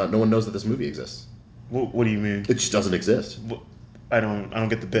one knows that this movie exists. What do you mean? It just doesn't exist. I don't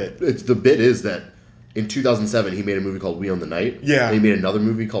get the bit. It's the bit is that in 2007 he made a movie called We Own the Night. Yeah. And he made another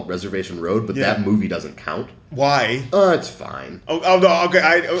movie called Reservation Road, but Yeah. that movie doesn't count. Why? It's fine. Oh no. Okay.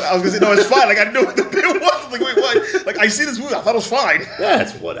 I was gonna say no. It's fine. Like I didn't know what the bit was. Like wait, what? Like I see this movie. I thought it was fine.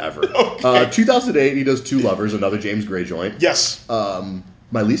 That's whatever. Okay. 2008 he does Two Lovers, another James Gray joint. Yes.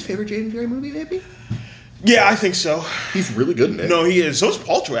 My least favorite James Gray movie, maybe. Yeah, I think so. He's really good in it. No, he is. So is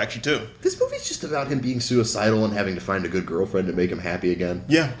Paltrow, actually, too. This movie's just about him being suicidal and having to find a good girlfriend to make him happy again.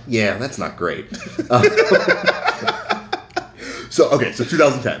 Yeah. Yeah, that's not great. So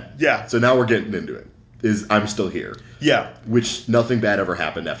 2010. Yeah. So now we're getting into it. Is I'm Still Here. Yeah. Which nothing bad ever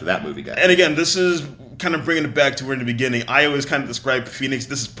happened after that movie, guys. And again, this is kind of bringing it back to where in the beginning, I always kind of describe Phoenix,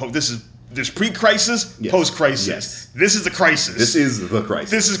 there's pre-crisis, Yes. post-crisis. Yes. This is the crisis. This is the crisis.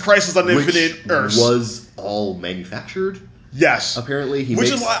 This is Crisis on which Infinite Earths. was all manufactured. Yes. Apparently, he Which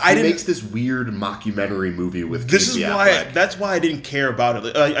makes, is why I didn't. makes this weird mockumentary movie with This Casey is why. Affleck. That's why I didn't care about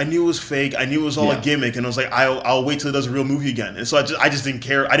it. I knew it was fake. I knew it was all a gimmick, and I was like, I'll wait till it does a real movie again. And so I just didn't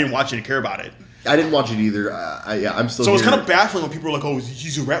care. I didn't watch it and care about it. I didn't watch it either. I'm still. So here. it's kind of baffling when people are like, "Oh,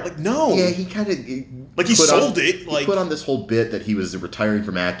 he's a rat." Like, no. Yeah, he kind of like he sold it. Like he put on this whole bit that he was retiring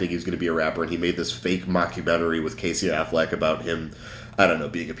from acting. He was going to be a rapper, and he made this fake mockumentary with Casey Affleck about him. I don't know,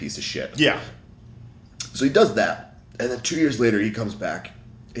 being a piece of shit. Yeah. So he does that, and then 2 years later, he comes back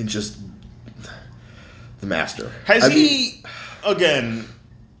and just The Master. Has he again?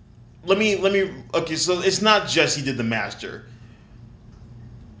 Let me. Okay, so it's not just he did The Master.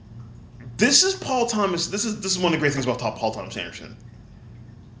 This is Paul Thomas. This is one of the great things about Paul Thomas Anderson.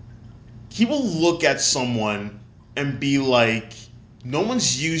 He will look at someone and be like, "No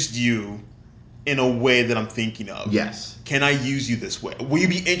one's used you in a way that I'm thinking of. Yes. Can I use you this way? Will you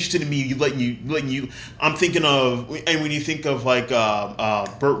be interested in me? Letting you. I'm thinking of, and when you think of like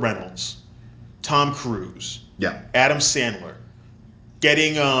Burt Reynolds, Tom Cruise, Adam Sandler,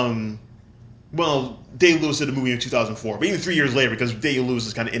 getting well, Day-Lewis did a movie in 2004, but even 3 years later, because Day-Lewis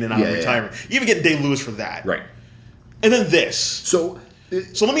is kind of in and out of retirement. You even get Day-Lewis for that, Right. And then this. So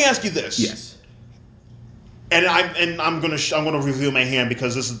let me ask you this. Yes. And I'm gonna reveal my hand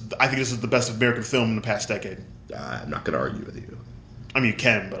because I think this is the best American film in the past decade. I'm not going to argue with you. I mean, you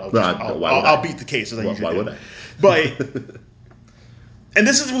can, but I'll beat the case as I usually do. Why would I? But and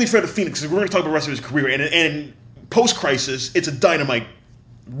this isn't really fair to Phoenix because we're going to talk about the rest of his career. And post-crisis, it's a dynamite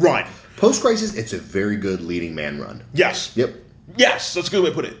run. Post-crisis, it's a very good leading man run. Yes. Yep. Yes, that's a good way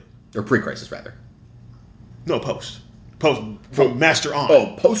to put it. Or pre-crisis, rather. No, post from Master on.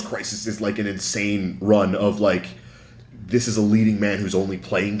 Oh, post-crisis is like an insane run of like, this is a leading man who's only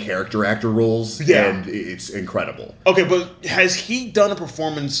playing character actor roles, and it's incredible. Okay, but has he done a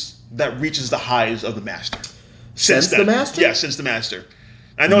performance that reaches the highs of the Master? Since The Master? Yeah, since The Master.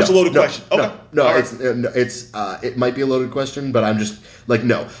 I know it's a loaded question. Okay. No, right. it might be a loaded question, but I'm just like,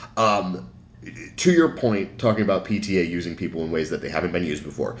 no. To your point, talking about PTA using people in ways that they haven't been used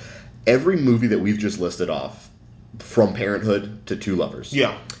before, every movie that we've just listed off, from Parenthood to Two Lovers,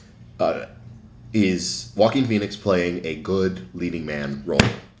 is Joaquin Phoenix playing a good leading man role.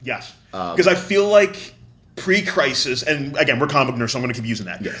 Yes. Because I feel like pre-crisis, and again, we're comic nerds, so I'm going to keep using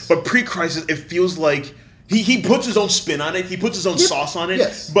that. Yes. But pre-crisis, it feels like he puts his own spin on it. He puts his own sauce on it.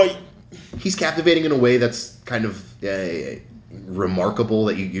 Yes. But he's captivating in a way that's kind of remarkable.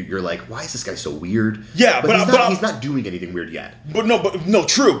 That you're like, why is this guy so weird? Yeah, but he's not doing anything weird yet. But no,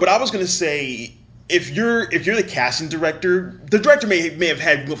 true. But I was going to say, if you're the casting director, the director may have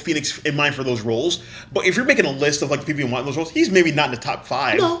had Phoenix in mind for those roles. But if you're making a list of like the people who want those roles, he's maybe not in the top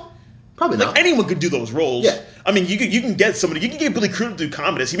 5. No. Probably not. Like anyone could do those roles. Yeah. I mean, you can get somebody. You can get Billy Crudup to do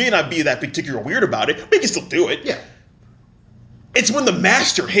comedies. He may not be that particular weird about it, but he can still do it. Yeah. It's when the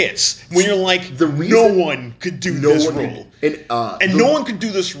Master hits when you're like, no one could do this role, and no one could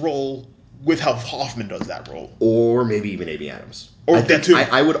do this role with how Hoffman does that role, or maybe even Amy Adams, or that too.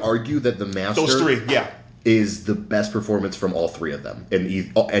 I would argue that the Master, those three, is the best performance from all three of them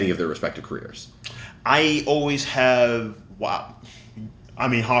in any of their respective careers. I always have I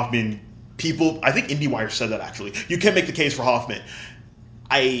mean, Hoffman. People, I think IndieWire said that actually. You can make the case for Hoffman.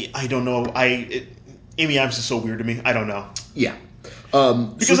 I don't know. Amy Adams is so weird to me. I don't know. Yeah.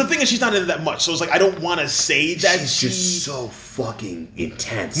 Because the thing is, she's not in it that much, so it's like I don't want to say that she's just so fucking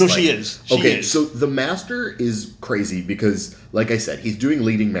intense. No, she is. She is. So the Master is crazy because, like I said, he's doing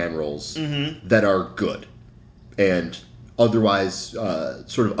leading man roles that are good and otherwise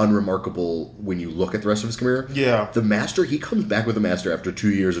sort of unremarkable when you look at the rest of his career. Yeah. The Master, he comes back with The Master after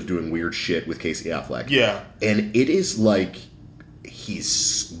 2 years of doing weird shit with Casey Affleck. Yeah. And it is like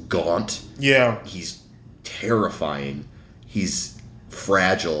he's gaunt. Yeah. He's terrifying. He's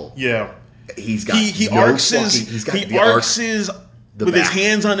fragile. Yeah. He's got he arcs his with his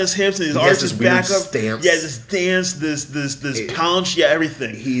hands on his hips and his arches his back up. Stance. Yeah, this dance, this pounce,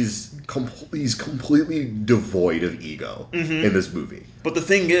 everything. He's completely devoid of ego in this movie. But the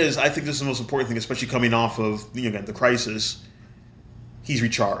thing is, I think this is the most important thing, especially coming off of the crisis. He's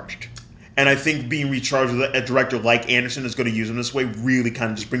recharged. And I think being recharged with a director like Anderson is going to use him this way really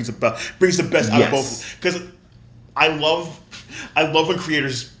kind of just brings the best out of both. Because I love when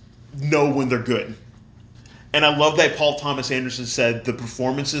creators know when they're good. And I love that Paul Thomas Anderson said the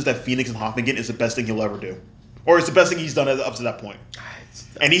performances that Phoenix and Hoffman get is the best thing he'll ever do. Or it's the best thing he's done up to that point.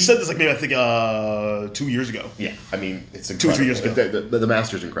 And he said this like maybe I think 2 years ago. Yeah, I mean, it's incredible. 2 or 3 years ago. The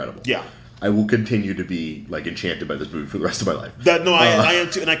Master's incredible. Yeah. I will continue to be like enchanted by this movie for the rest of my life. I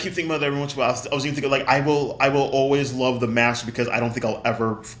am too, and I keep thinking about it every once in a while. I was even thinking like I will always love The Master because I don't think I'll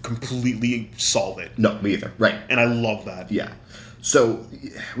ever completely solve it. No, me either. Right, and I love that. Yeah. So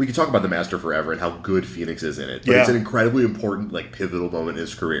we could talk about The Master forever and how good Phoenix is in it, but it's an incredibly important, like, pivotal moment in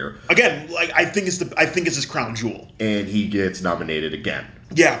his career. Again, like I think it's his crown jewel, and he gets nominated again.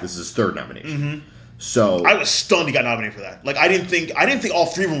 Yeah, this is his third nomination. Mm-hmm. So I was stunned he got nominated for that. Like I didn't think all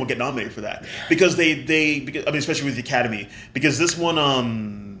three of them would get nominated for that because because, I mean, especially with the Academy, because this one's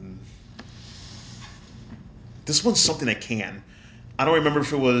something at Cannes. I don't remember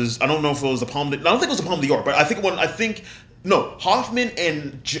if it was. I don't know if it was the Palme. I don't think it was the Palme d'Or, but I think no, Hoffman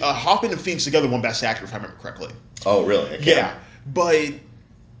and Phoenix together won Best Actor if I remember correctly. Oh, really? Yeah, but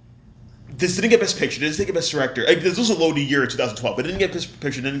this didn't get Best Picture. Didn't get Best Director. This was a loaded year in 2012, but it didn't get Best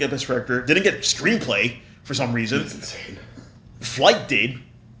Picture. Didn't get Best Director. Didn't get Screenplay for some reason. That's insane. Flight did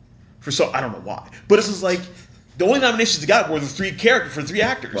I don't know why, but this is like the only nominations they got were the three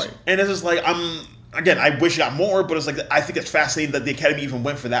actors, right? And it's just like I wish I got more, but it's like I think it's fascinating that the Academy even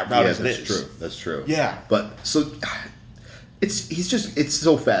went for that route as it is. True. That's true. Yeah, but so it's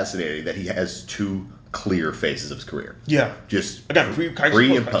so fascinating that he has two clear phases of his career. Yeah, just again pre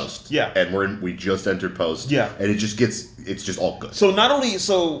and post. Yeah, and we just entered post. Yeah, and it's just all good. So not only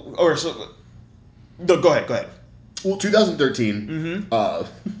no, go ahead. Well, 2013.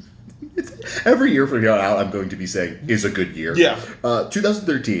 Every year from here on out, I'm going to be saying is a good year. Yeah.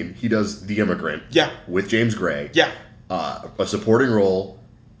 2013, he does The Immigrant. Yeah. With James Gray. Yeah. A supporting role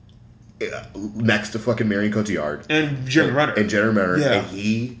next to fucking Marion Cotillard and Jeremy Renner. Yeah. Yeah. And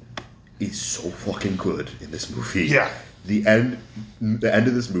he is so fucking good in this movie. Yeah. The end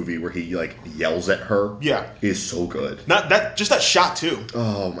of this movie where he like yells at her. Yeah. Is so good. Not that just that shot too.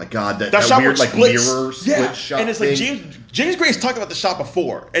 Oh my god, that shot weird like mirror split shot. And it's thing. like James Gray's talked about the shot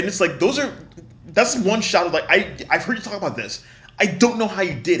before, and it's like that's one shot of like I've heard you talk about this. I don't know how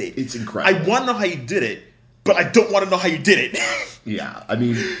you did it. It's incredible. I want to know how you did it, but I don't want to know how you did it. Yeah, I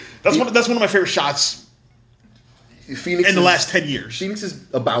mean that's one of my favorite shots. Phoenix in the last 10 years. Phoenix is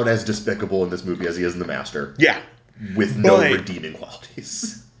about as despicable in this movie as he is in The Master. Yeah. With no redeeming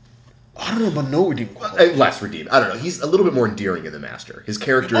qualities. I don't know about no redeeming qualities. Less redeemed. I don't know. He's a little bit more endearing in The Master. His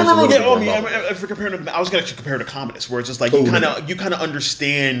character is a little bit more lovable. If we're comparing to, I was going to actually compare to Commodus, where it's just like you kind of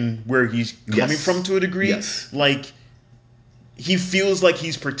understand where he's coming from to a degree. Yes. Like he feels like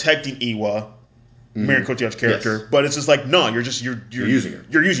he's protecting Iwa, Marion Cotillard's character, but it's just like no, you're using her.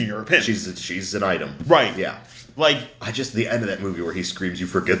 You're using her pin. She's an item. Right. Yeah. Like the end of that movie where he screams, "You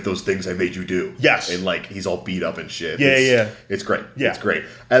forget those things I made you do." Yes, and like he's all beat up and shit. Yeah, it's great. Yeah, it's great.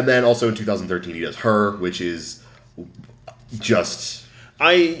 And then also in 2013 he does Her, which is just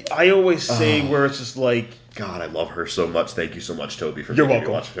I always say where it's just like God, I love Her so much. Thank you so much, Toby, for You're making me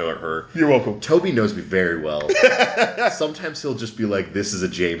welcome. watch Her. You're welcome. Toby knows me very well. Sometimes he'll just be like, "This is a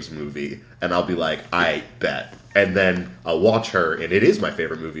James movie," and I'll be like, "I bet." And then I'll watch Her, and it is my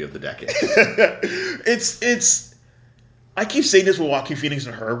favorite movie of the decade. It's. I keep saying this with Joaquin Phoenix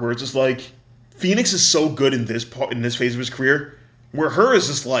and Her, where it's just like Phoenix is so good in this phase of his career, where Her is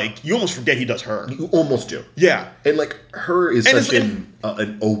just like you almost forget he does Her. You almost do. Yeah, and like Her is such an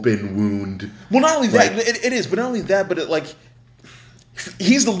open wound. Well, not only that, it is, but not only that, but it like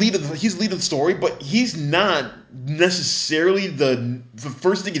he's the lead of the story, but he's not necessarily the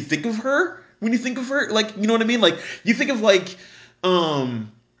first thing you think of her when you think of Her. Like you know what I mean? Like you think of like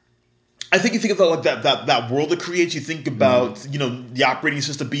I think you think about like that world it creates. You think about the operating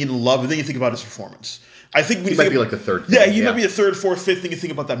system being in love, and then you think about his performance. I think when he might be like the third. Yeah, he might be the third, fourth, fifth thing you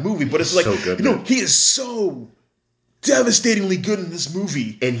think about that movie. But it's like so good, he is so devastatingly good in this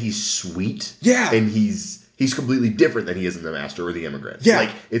movie, and he's sweet. Yeah, and he's completely different than he is in The Master or The Immigrant. Yeah,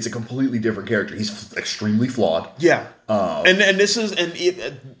 like it's a completely different character. He's extremely flawed. Yeah, and this is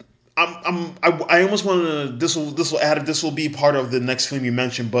I almost want to. This will be part of the next film you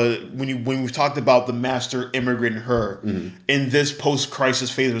mentioned. But when we've talked about The Master, Immigrant, and Her, in this post-crisis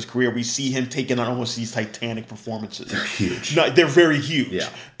phase of his career, we see him taking on almost these titanic performances. They're huge. No, they're very huge. Yeah.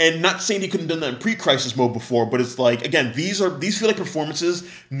 And not saying he couldn't have done that in pre-crisis mode before, but it's like again, these feel like performances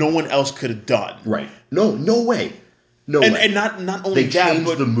no one else could have done. Right. No way. No and way. and not only They that, changed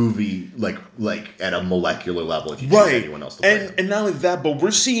but the movie like at a molecular level if you choose anyone else to play him. and not only that, but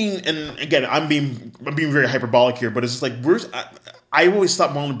we're seeing, and again, I'm being very hyperbolic here, but it's just like I always thought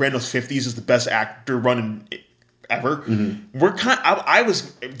Marlon Brando's 50s is the best actor run ever. Mm-hmm. We're I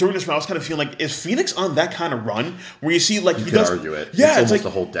was during this run, I was kind of feeling like, is Phoenix on that kind of run where you see like You he could does argue it. Yeah, it's almost like a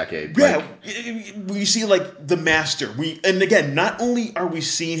whole decade. yeah, we see like The Master. And again, not only are we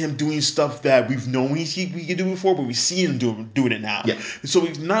seeing him doing stuff that we've known we could do before, but we see him doing it now. Yeah. So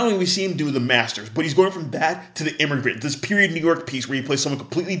not only we see him do The Masters, but he's going from that to The Immigrant, this period New York piece where he plays someone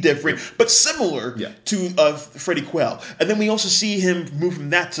completely different but similar to Freddie Quell. And then we also see him move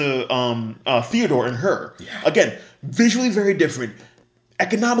from that to Theodore and Her. Yeah. Again, visually very different.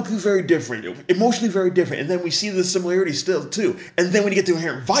 Economically very different, emotionally very different, and then we see the similarities still too. And then when you get to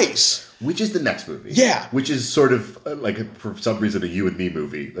Inherent Vice, which is the next movie, which is sort of like for some reason a you and me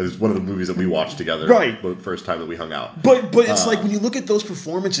movie. It's one of the movies that we watched together, the first time that we hung out. But it's like when you look at those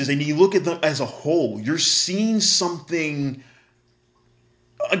performances and you look at them as a whole, you're seeing something.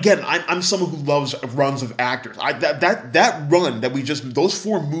 Again, I'm someone who loves runs of actors. That run that those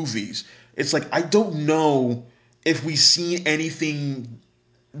 4 movies, it's like I don't know if we've seen anything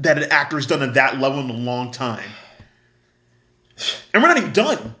that an actor has done at that level in a long time. And we're not even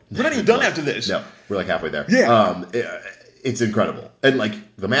done. We're not even done after this. No, we're like halfway there. Yeah. It's incredible. And like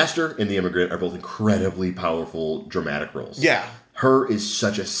The Master and The Immigrant are both incredibly powerful dramatic roles. Yeah. Her is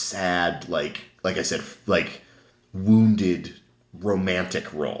such a sad, like I said, like wounded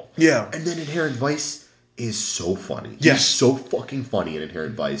romantic role. Yeah. And then Inherent Vice is so funny. Yes. He's so fucking funny in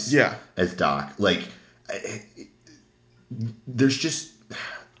Inherent Vice. Yeah. As Doc. Like, there's just...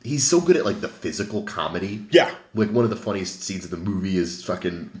 He's so good at, like, the physical comedy. Yeah. Like, one of the funniest scenes of the movie is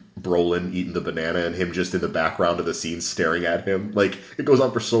fucking Brolin eating the banana and him just in the background of the scene staring at him. Like, it goes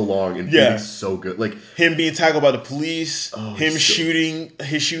on for so long and Phoenix is so good. Like, him being tackled by the police, him shooting,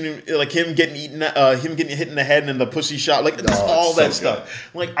 like him getting eaten, him getting hit in the head and then the pussy shot, like just all that stuff.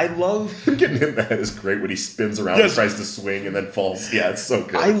 Like, I love... Him getting hit in the head is great when he spins around and tries to swing and then falls. Yeah, it's so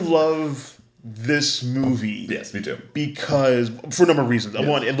good. I love... this movie. Yes, me too. Because, for a number of reasons.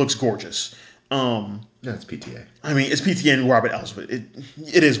 One, it looks gorgeous. No, it's PTA. I mean, it's PTA and Robert Elsbeth.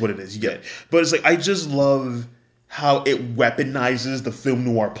 It is what it is. You get it. But it's like, I just love how it weaponizes the film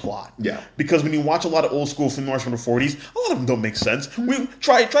noir plot. Yeah. Because when you watch a lot of old school film noirs from the 40s, a lot of them don't make sense. We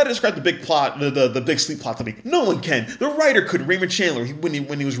try to describe the big plot, the big sleep plot to me. No one can. The writer couldn't. Raymond Chandler, when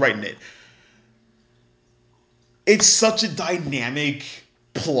he was writing it. It's such a dynamic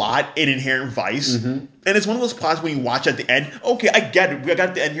plot in Inherent Vice. And it's one of those plots when you watch at the end, okay, I get it. We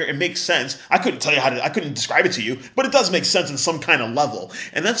got the end here. It makes sense. I couldn't tell you I couldn't describe it to you, but it does make sense in some kind of level.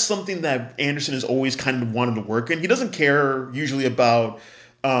 And that's something that Anderson has always kind of wanted to work in. He doesn't care usually about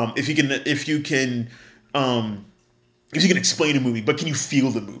if you can explain a movie, but can you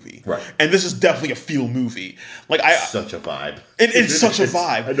feel the movie? Right. And this is definitely a feel movie. Like such a vibe. It's such a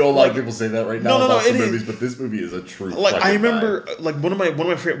vibe. I know a lot of people say that right now about some movies, is. But this movie is a true. Like I remember, vibe. like one of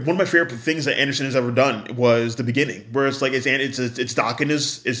my favorite things that Anderson has ever done was the beginning, where it's like it's Doc in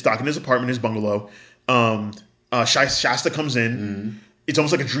his apartment, his bungalow. Shasta comes in. It's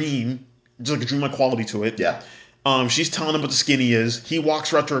almost like a dream, just like a dreamlike quality to it. Yeah. She's telling him what the skinny is. He walks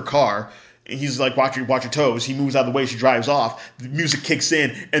her up to her car. And he's like, watch your toes. He moves out of the way. She drives off. The music kicks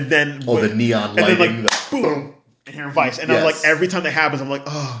in, and then the neon lighting, and then boom, Inherent Vice. And I'm like, every time that happens, I'm like,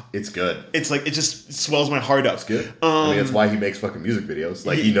 oh, it's good. It's like it just swells my heart up. It's good. I mean, that's why he makes fucking music videos.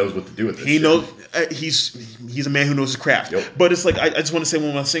 Like he knows what to do with this. He knows. He's a man who knows his craft. Yep. But it's like I just want to say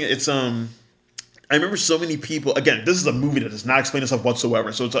one more thing. It's I remember so many people. Again, this is a movie that does not explain itself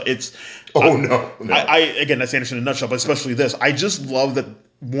whatsoever. So it's. No. Again, that's Anderson in a nutshell. But especially this, I just love that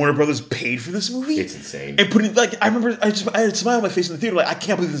Warner Brothers paid for this movie. It's insane. And putting I remember I had a smile on my face in the theater. Like I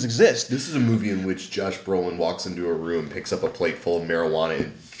can't believe this exists. This is a movie in which Josh Brolin walks into a room, picks up a plate full of marijuana,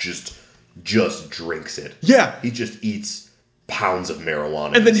 and just drinks it. Yeah, he just eats pounds of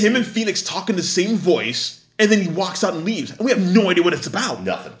marijuana. And then him and Phoenix talk in the same voice. And then he walks out and leaves, and we have no idea what it's about.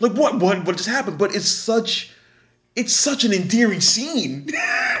 Nothing. Like what just happened? But it's such an endearing scene.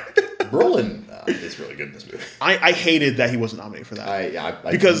 Brolin is really good in this movie. I hated that he wasn't nominated for that. I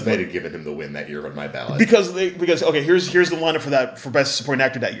might have given him the win that year on my ballot. Because okay, here's the lineup for best supporting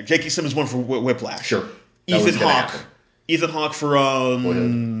actor that year. J.K. Simmons won for Whiplash. Sure. Ethan Hawke for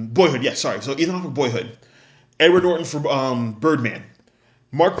Boyhood. Yeah, sorry. So Ethan Hawke for Boyhood. Edward Norton for Birdman.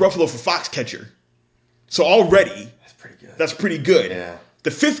 Mark Ruffalo for Foxcatcher. So already, that's pretty good. Yeah.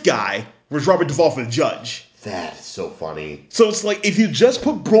 The fifth guy was Robert Duvall for The Judge. That is so funny. So it's like, if you just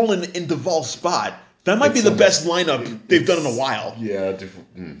put Brolin in Duvall's spot, That might It's be the almost- best lineup they've done in a while. Yeah,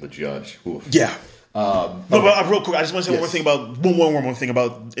 the Judge. Oof. Yeah. Okay. No, but real quick, I just want to say Yes. one more thing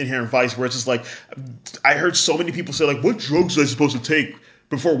about Inherent Vice, where it's just like, I heard so many people say like, what drugs was I supposed to take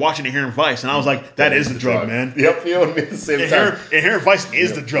before watching Inherent Vice? And I was like, that is the drug, man. Yep, you and me at the same time. Inherent Vice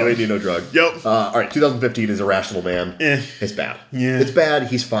is the drug. You ain't need no drug. Yep. All right, 2015 is Irrational Man. It's bad. Yeah. It's bad.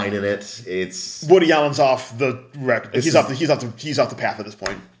 He's fine in it. It's Woody Allen's off the record. This He's is- off the path at this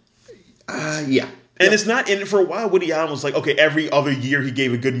point. yeah. And it's not in for a while. Woody Allen was like, okay, every other year he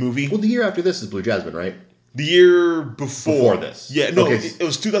gave a good movie. Well, the year after this is Blue Jasmine, right? The year before this. yeah, no, Okay. it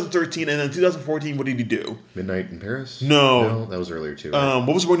was 2013, and then 2014. What did he do? Midnight in Paris? No. that was earlier too. Right?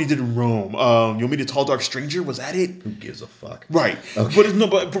 What was the one he did in Rome? You want me to Tall Dark Stranger? Was that it? Who gives a fuck? Right. Okay.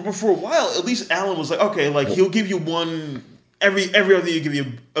 But for a while, at least Allen was like, okay, like he'll give you one every other year, give you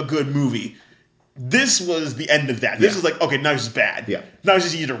a good movie. This was the end of that. This was like, okay, now he's just bad. Yeah. Now he's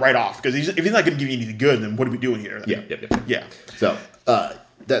just easy to write off because if he's not going to give you anything good, then what are we doing here? Yeah. Yeah. So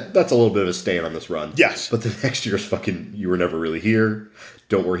that's a little bit of a stain on this run. Yes. But the next year's fucking You Were Never Really Here.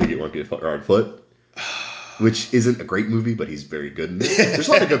 Don't Worry, He Won't Get on Foot. Which isn't a great movie, but he's very good in it. There's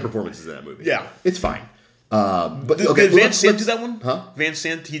a lot of good performances in that movie. Yeah. It's fine. But Did okay, Van Sant do that one? Huh? Van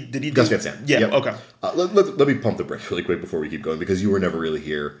Sant, did he do Gus Van Sant. Yeah, Yep. okay. Let me pump the brakes really quick before we keep going, because You Were Never Really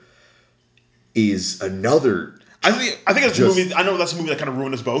Here is another... I think that's a Just- movie. I know that's a movie that kind of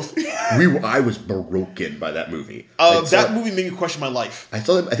ruined us both. I was broken by that movie. That movie made me question my life. I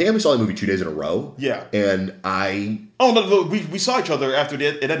think I saw that movie 2 days in a row. Yeah. And I... Oh no, we saw each other after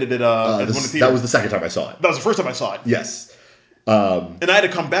it ended at one of the theaters. that was the second time I saw it. That was the first time I saw it. Yes. And I had to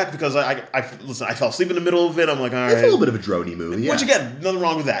come back because I fell asleep in the middle of it. I'm like, all right. It's a little bit of a droney movie, yeah. Which again, nothing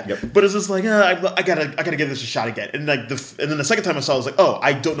wrong with that. Yep. But it's just like I gotta give this a shot again. And like and then the second time I saw it, I was like, oh,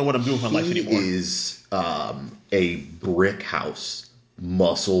 I don't know what I'm doing with my life anymore. He is a brick house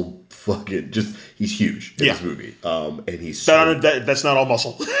muscle fucking just he's huge in this movie. And he's That's not all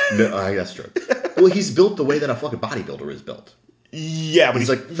muscle. no, that's true. Well, he's built the way that a fucking bodybuilder is built. Yeah, but He's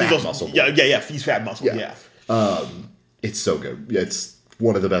like fat also- muscle. Yeah. He's fat muscle. Yeah. It's so good. It's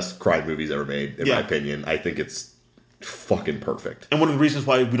one of the best crime movies ever made, in my opinion. I think it's fucking perfect. And one of the reasons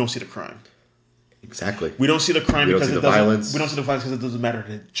why we don't see the crime. Exactly. We don't see the crime We don't because see it the doesn't. violence. We don't see the violence because it doesn't matter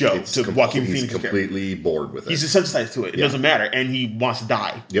to Joe, to Joaquin He's Phoenix. completely bored with it. He's desensitized to it. It doesn't matter, and he wants to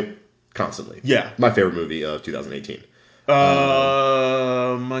die. Yep. Constantly. Yeah. My favorite movie of 2018.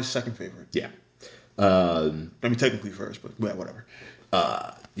 My second favorite. Yeah. I mean, technically first, but yeah, whatever.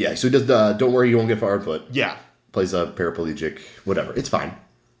 Yeah, so he does Don't Worry, You Won't Get Far on Foot. Yeah. Plays a paraplegic, whatever. It's fine.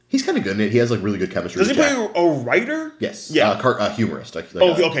 He's kind of good in it. He has like really good chemistry Does he with play Jack. a writer? Yes. Yeah. Humorist.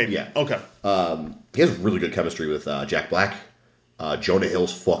 Okay. Yeah. Okay. He has really good chemistry with Jack Black. Jonah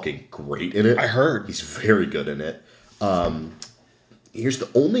Hill's fucking great in it. I heard. He's very good in it. Here's the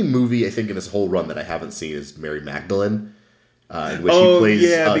only movie I think in his whole run that I haven't seen is Mary Magdalene, in which he plays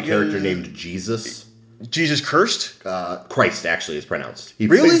a character named Jesus. Jesus Cursed? Christ actually is pronounced. He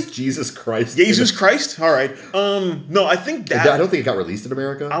Really? plays Jesus Christ. Jesus Christ? All right. No, I think that. I don't think it got released in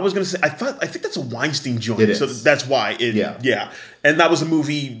America. I was gonna say I think that's a Weinstein joint. It So is. that's why it. Yeah. And that was a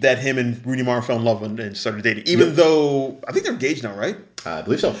movie that him and Rooney Mara fell in love with and started dating. Even though I think they're engaged now, right? I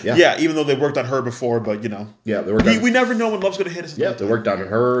believe so. Yeah. Yeah. Even though they worked on her before, but you know. Yeah, they worked We never know when love's gonna hit us. Yeah, they worked on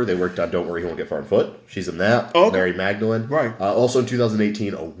her. They worked on Don't Worry, He Won't Get Far on Foot. She's in that. Oh, okay. Mary Magdalene. Right. Also in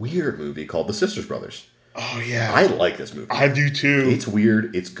 2018, a weird movie called The Sisters Brothers. Oh yeah. I like this movie. I do too. It's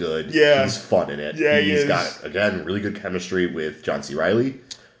weird. It's good. Yeah. He's fun in it. Yeah, he He's is. got, again, really good chemistry with John C. Reilly.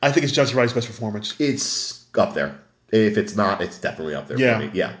 I think it's John C. Reilly's best performance. It's up there. If it's not, it's definitely up there Yeah. for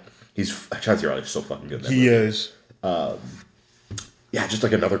me. Yeah. John C. Reilly's so fucking good in that He movie. is. Yeah, just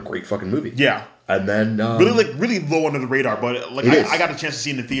like another great fucking movie. Yeah. And then... Really low under the radar, but like It is. I got a chance to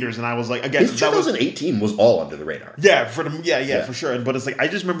see it in the theaters, and I was like, again, his that was 2018 was all under the radar. yeah for sure. But it's like I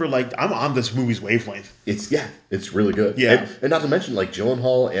just remember like I'm on this movie's wavelength. It's really good. Yeah. And not to mention, like,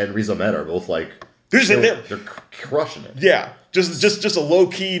 Gyllenhaal and Riz Ahmed are both, like... They're just in there. They're crushing it. Yeah, just a low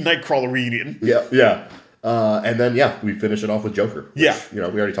key Nightcrawler reunion. Yeah. And then, we finish it off with Joker. Which, Yeah. we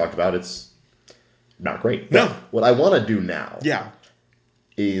already talked about. It's not great. No. But what I want to do now Yeah,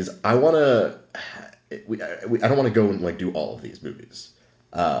 is I want to... I don't want to go and, like, do all of these movies.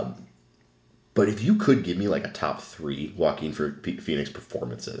 But if you could give me, like, a top 3 Joaquin Phoenix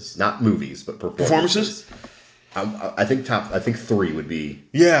performances. Not movies, but performances. I think 3 would be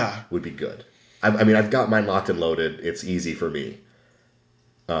good. I mean, I've got mine locked and loaded. It's easy for me.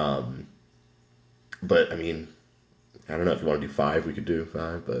 But I mean, I don't know if you want to do 5. We could do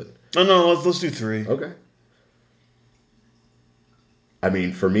 5, but no, let's do 3. okay. I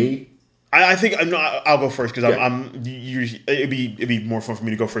mean, for me, I think I'll go first because Yeah. it'd be more fun for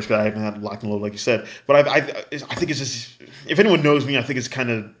me to go first because I haven't had locked and loaded like you said. But I think it's just, if anyone knows me, I think it's kind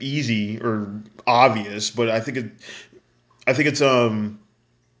of easy or obvious. But I think it's you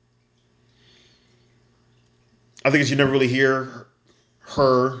never really hear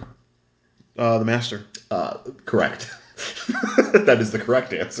her, the master. Correct. That is the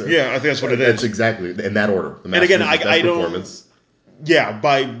correct answer. Yeah, I think that's what it That's is. exactly in that order. The And again, Master is his best I don't. performance. Yeah,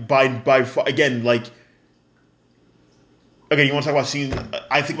 again, like, again, you want to talk about scenes.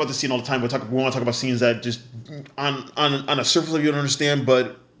 I think about this scene all the time. We want to talk about scenes that just on a surface level you don't understand,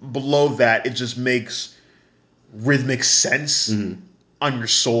 but below that it just makes rhythmic sense on your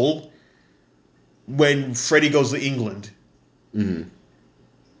soul. When Freddy goes to England,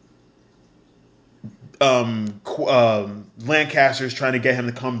 Lancaster's trying to get him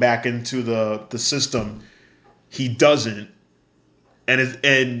to come back into the system. He doesn't,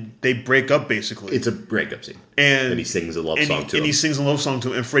 and they break up basically. It's a breakup scene, and he sings a love song to him. And he sings a love song to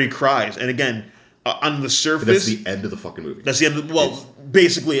him, and Freddy cries. And again, on the surface, That's the end of the fucking movie. That's the end.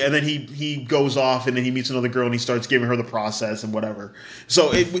 Basically, and then he goes off, and then he meets another girl, and he starts giving her the process and whatever.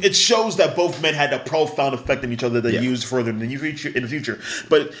 So it shows that both men had a profound effect on each other that used further in the future.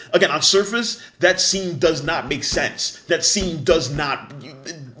 But again, on surface, that scene does not make sense. That scene does not.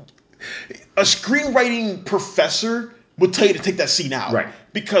 A screenwriting professor would tell you to take that scene out, right?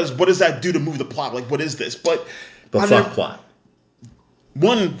 Because what does that do to move the plot? Like, what is this? But fuck plot.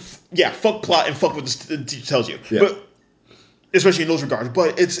 Fuck plot and fuck what the teacher tells you. Yeah. But especially in those regards.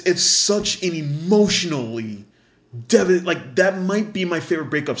 But it's such an emotionally devastating. Like, that might be my favorite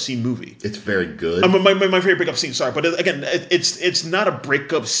breakup scene movie. It's very good. My favorite breakup scene. Sorry, but again, it's not a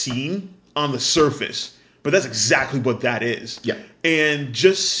breakup scene on the surface, but that's exactly what that is. Yeah. And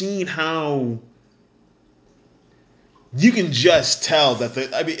just seeing how you can just tell that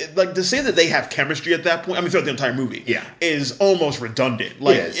to say that they have chemistry at that point, throughout the entire movie, is almost redundant.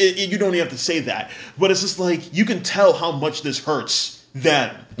 Like, you don't even have to say that, but it's just like you can tell how much this hurts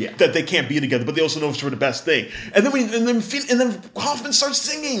them that they can't be together, but they also know it's for the best thing. And then Hoffman starts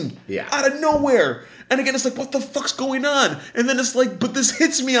singing out of nowhere. And again, it's like, what the fuck's going on? And then it's like, but this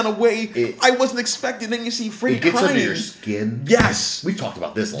hits me on a way I wasn't expecting. And then you see Freddy crying. It gets under your skin. Yes. We've talked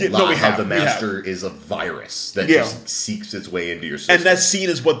about this a lot, how the Master is a virus that just seeks its way into your system. And that scene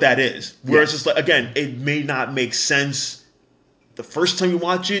is what that is. Where it's just like, again, it may not make sense the first time you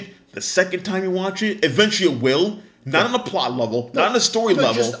watch it, the second time you watch it. Eventually it will. Not on a plot level, not on a story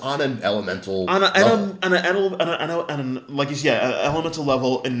level, just on an elemental level. On like you said, an elemental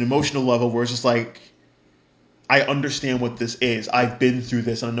level and an emotional level, where it's just like, I understand what this is. I've been through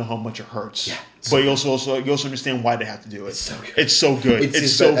this. I know how much it hurts. Yeah, but you also understand why they have to do it. It's so good. It's so good.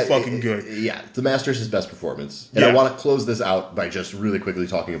 It's so fucking good. Yeah, The Master's his best performance. And I want to close this out by just really quickly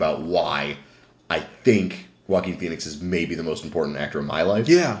talking about why I think Joaquin Phoenix is maybe the most important actor in my life.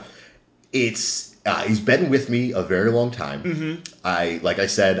 Yeah. It's he's been with me a very long time. Mm-hmm. Like I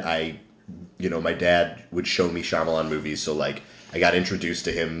said, my dad would show me Shyamalan movies, so like I got introduced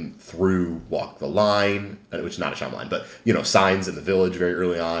to him through Walk the Line, which is not a Shyamalan, but Signs in the Village very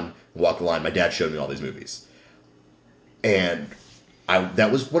early on. Walk the Line. My dad showed me all these movies, and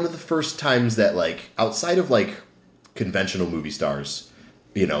that was one of the first times that, like, outside of like conventional movie stars,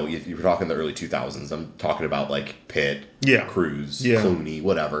 if you were talking the early 2000s, I'm talking about like Pitt, Cruise, Clooney,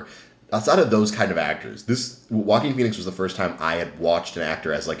 whatever. Outside of those kind of actors, Joaquin Phoenix was the first time I had watched an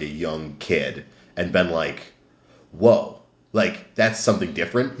actor as like a young kid and been like, whoa, like that's something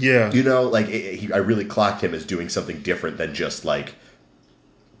different. Yeah. I really clocked him as doing something different than just like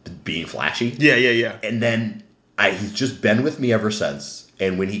being flashy. Yeah. And then he's just been with me ever since.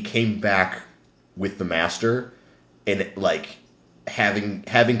 And when he came back with The Master and like having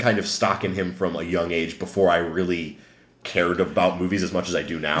kind of stock in him from a young age before I really cared about movies as much as I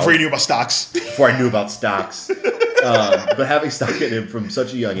do now. Before you knew about stocks. But having stock in him from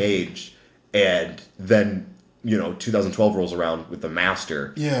such a young age, and then 2012 rolls around with The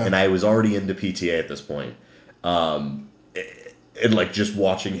Master, and I was already into PTA at this point, and like just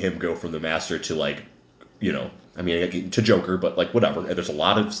watching him go from The Master to like, to Joker, but like whatever. And there's a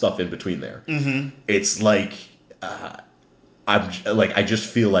lot of stuff in between there. Mm-hmm. It's like I just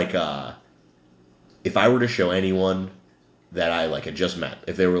feel like if I were to show anyone that I like had just met,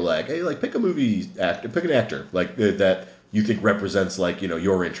 if they were like, hey, like pick an actor like that you think represents like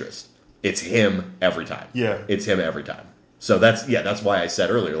your interest, it's him every time. Yeah, it's him every time. So that's why I said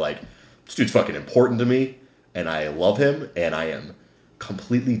earlier, like, this dude's fucking important to me, and I love him, and I am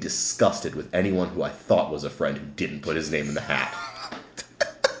completely disgusted with anyone who I thought was a friend who didn't put his name in the hat.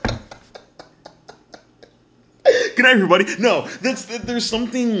 Good night, everybody. No, there's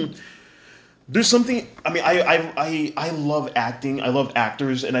something. There's something. I mean, I love acting. I love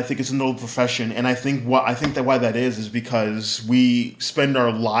actors, and I think it's a noble profession. And I think why that is because we spend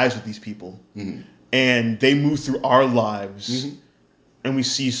our lives with these people, and they move through our lives, and we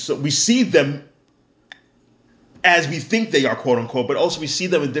see them as we think they are, quote unquote, but also we see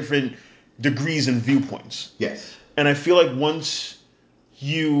them in different degrees and viewpoints. Yes. And I feel like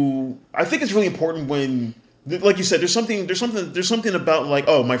I think it's really important when, like you said, there's something about like,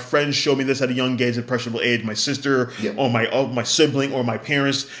 oh, my friends showed me this at a young age, impressionable age, my sister or my sibling or my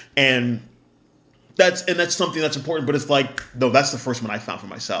parents, and that's something that's important. But it's like, no, that's the first one I found for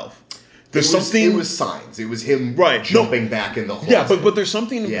myself. It was signs. It was him jumping back in the hole. Yeah, but there's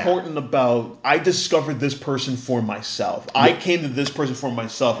something important about I discovered this person for myself. Yeah. I came to this person for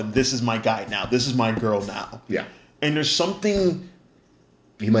myself, and this is my guy now. This is my girl now. Yeah. And there's something...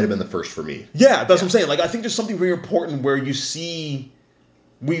 He might have been the first for me. Yeah, that's what I'm saying. Like, I think there's something very important where you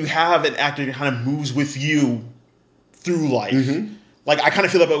have an actor that kind of moves with you through life. Mm-hmm. Like, I kind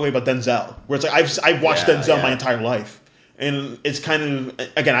of feel that way about Denzel, where it's like I've watched Denzel my entire life. And it's kind of,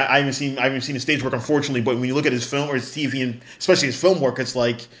 again, I haven't seen his stage work, unfortunately, but when you look at his film or his TV, and especially his film work, it's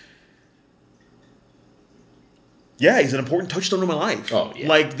like, yeah, he's an important touchstone in my life. Oh, yeah.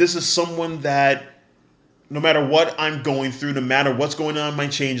 Like, this is someone that, no matter what I'm going through, no matter what's going on, my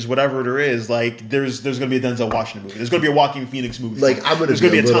changes, whatever there is, like, there's going to be a Denzel Washington movie. There's going to be a Joaquin Phoenix movie. Like, there's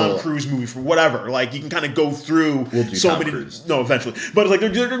going to be a Tom Cruise movie for whatever. Like, you can kind of go through Cruise. No, eventually. But, like,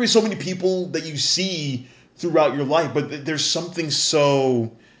 there's going to be so many people that you see throughout your life, but there's something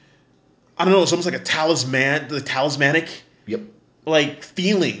so, I don't know, it's almost like the talismanic like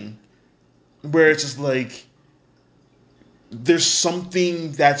feeling where it's just like there's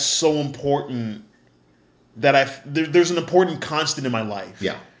something that's so important that there's an important constant in my life.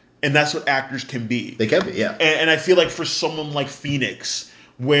 Yeah. And that's what actors can be. They can be, yeah. And I feel like for someone like Phoenix,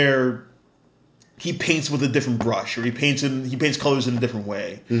 where he paints with a different brush, or he paints colors in a different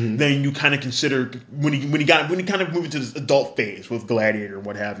way. Mm-hmm. Then you kind of consider when he kind of moved into this adult phase with Gladiator and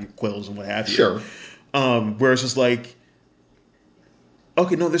what have you, Quills and what have you. Sure. Where it's just like,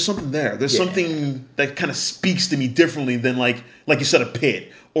 okay, no, there's something there. There's something that kind of speaks to me differently than like you said, a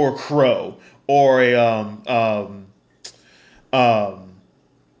Pitt or a Crow or a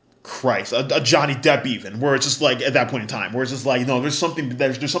Johnny Depp even, where it's just like at that point in time, where it's just like, no, there's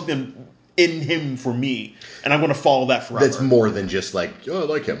something in him for me, and I'm going to follow that forever. That's more than just like, oh, I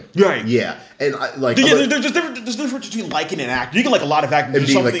like him. Right. Yeah. And I like... There's difference between liking an actor. You can like a lot of actors. And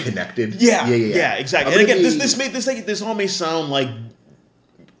being like connected. Yeah, exactly. And again, this all may sound like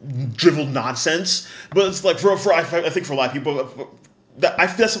driveled nonsense, but it's like I think for a lot of people,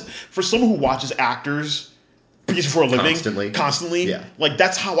 that's for someone who watches actors for a living constantly, like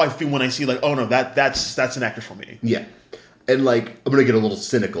that's how I feel when I see like, oh no, that's an actor for me. Yeah. And, like, I'm going to get a little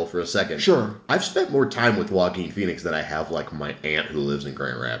cynical for a second. Sure. I've spent more time with Joaquin Phoenix than I have, like, my aunt who lives in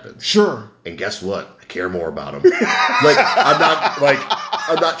Grand Rapids. Sure. And guess what? I care more about him. I'm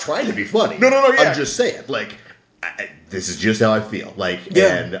not trying to be funny. No, yeah. I'm just saying, like, this is just how I feel. Like,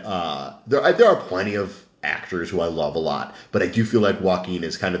 and there are plenty of actors who I love a lot, but I do feel like Joaquin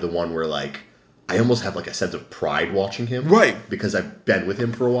is kind of the one where, like, I almost have, like, a sense of pride watching him. Right. Because I've been with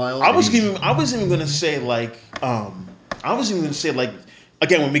him for a while. I wasn't even going to say, like,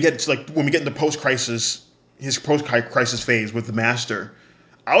 again, when we get into post-crisis phase with the Master,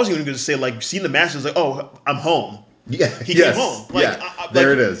 I was even going to say, like, seeing the Master is like, oh, I'm home. Yeah, he came home. Like,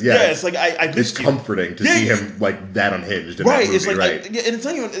 there it is. Yeah, it's like I missed you. It's comforting to see him like that unhinged in right. that movie. It's like, right, and it's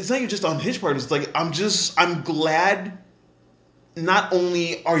not even just unhinged part. It's like I'm glad. Not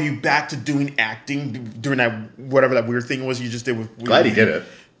only are you back to doing acting during that whatever that weird thing was you just did with. Glad he did it.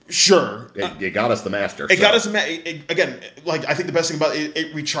 Sure. It got us the Master. Got us again, like, I think the best thing about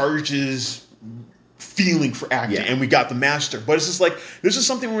it recharges feeling for acting, and we got the Master. But it's just like, there's just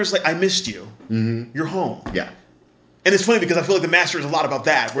something where it's like, I missed you. Mm-hmm. You're home. Yeah. And it's funny because I feel like the Master is a lot about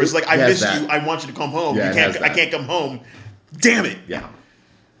that, where it's like, I missed you, I want you to come home. Yeah, I can't come home. Damn it. Yeah.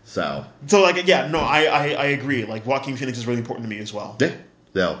 So like, yeah, no, I agree. Like, Joaquin Phoenix is really important to me as well.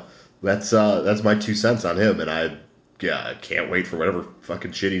 Yeah. So that's my 2 cents on him, and I can't wait for whatever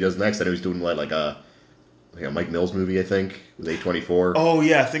fucking shit he does next. I know he's doing like a Mike Mills movie, I think, with A24. Oh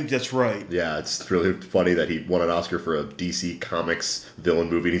yeah, I think that's right. Yeah, it's really funny that he won an Oscar for a DC Comics villain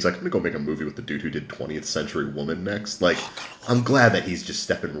movie, and he's like, I'm gonna go make a movie with the dude who did 20th Century Woman next. Like, I'm glad that he's just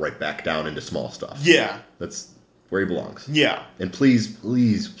stepping right back down into small stuff. Yeah. That's where he belongs. Yeah. And please,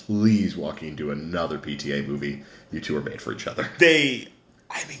 please, please, Joaquin, do another PTA movie. You two are made for each other.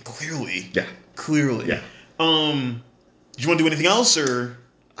 Clearly. Yeah. Clearly. Yeah. Do you want to do anything else, or?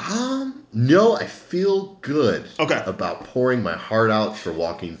 No, I feel good about pouring my heart out for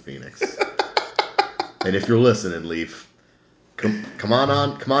Joaquin Phoenix. And if you're listening, Leaf, come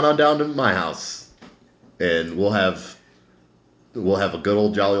on down to my house, and we'll have a good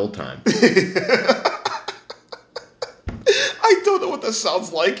old jolly old time. I don't know what that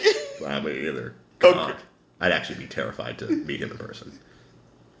sounds like. I mean, either. Okay. I'd actually be terrified to meet him in person.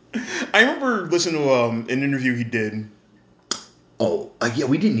 I remember listening to an interview he did. Oh, yeah,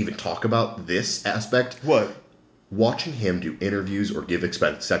 we didn't even talk about this aspect. What? Watching him do interviews or give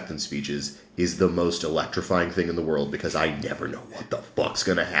acceptance speeches is the most electrifying thing in the world because I never know what the fuck's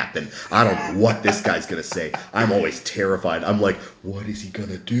gonna happen. I don't know what this guy's gonna say. I'm always terrified. I'm like, what is he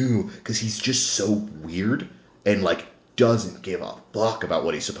gonna do? Because he's just so weird and, like, doesn't give a fuck about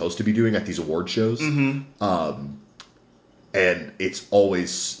what he's supposed to be doing at these award shows. Mm-hmm. And it's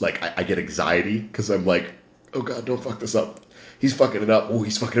always, like, I get anxiety because I'm like, oh god, don't fuck this up. He's fucking it up. Oh,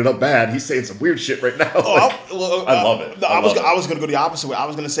 he's fucking it up bad. He's saying some weird shit right now. I love it. I was going to go the opposite way. I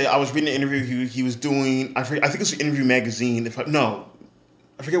was going to say I was reading an interview he was doing. I think it was Interview Magazine. I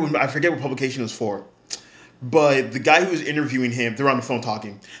forget what publication it was for. But the guy who was interviewing him, they were on the phone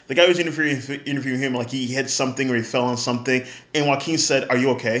talking. The guy who was interviewing him, like he hit something or he fell on something, and Joaquin said, "Are you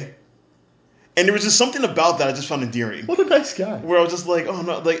okay?" And there was just something about that I just found endearing. What a nice guy. Where I was just like, oh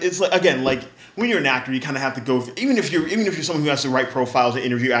no, like it's like again, like when you're an actor, you kind of have to go. Even if you're someone who has the right profiles to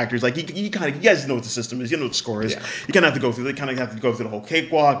interview actors, like you guys know what the system is, you know what the score is. Yeah. You kind of have to go through. They kind of have to go through the whole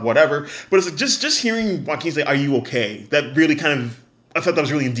cakewalk, whatever. But it's like just hearing Joaquin say, "Are you okay?" That really kind of I thought that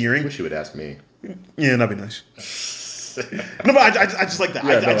was really endearing. I wish you would ask me. Yeah, that'd be nice. No, but I just like that.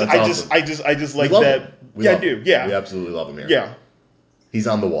 Yeah, I just like that. Yeah, I do. Yeah, we absolutely love him here. Yeah, he's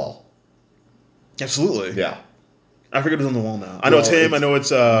on the wall. Absolutely. Yeah. I forget who's on the wall now. I know it's him. I know it's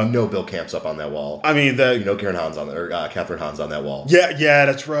Bill Camp's up on that wall. I mean Catherine Hahn's on that wall. Yeah,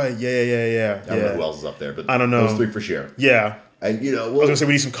 that's right. Yeah. I don't know who else is up there, but I don't know. Those three for sure. Yeah. And I was gonna say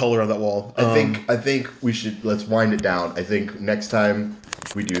we need some color on that wall. I think we should let's wind it down. I think next time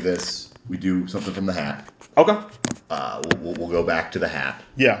we do this, we do something from the hat. Okay. We'll go back to the hat.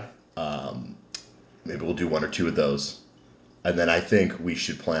 Yeah. Maybe we'll do one or two of those, and then I think we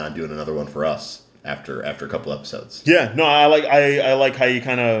should plan on doing another one for us after a couple episodes. Yeah. No, I like how you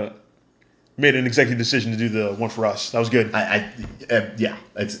kind of made an executive decision to do the one for us. That was good. Yeah,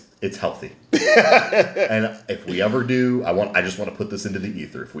 it's healthy. And if we ever do, I just want to put this into the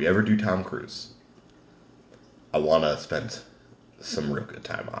ether. If we ever do Tom Cruise, I want to spend some real good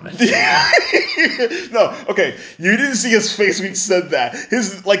time on it. No, okay. You didn't see his face when he said that.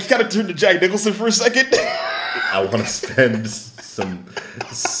 He kind of turned to Jack Nicholson for a second. I want to spend some.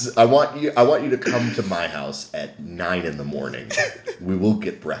 I want you to come to my house at 9 a.m. We will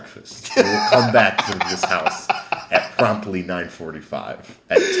get breakfast. We will come back to this house at promptly 9:45.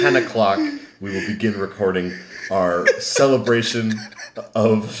 At 10 o'clock, we will begin recording our celebration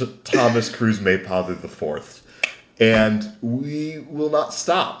of Thomas Cruise Maypother IV. And we will not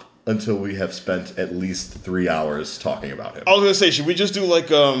stop until we have spent at least 3 hours talking about him. I was gonna say, should we just do like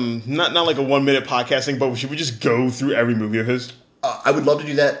not like a 1 minute podcasting, but should we just go through every movie of his? I would love to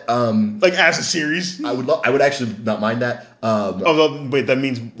do that. Like as a series. I would actually not mind that. Wait, that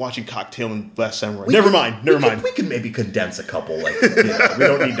means watching Cocktail and Last Samurai. Never mind. We can maybe condense a couple. Like, we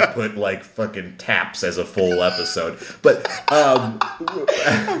don't need to put like fucking Taps as a full episode. But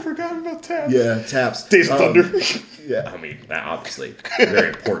I forgot about Taps. Yeah, Taps. Days of Thunder. Yeah, I mean, obviously, a very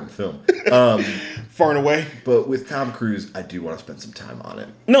important film. Far and away. But with Tom Cruise, I do want to spend some time on it.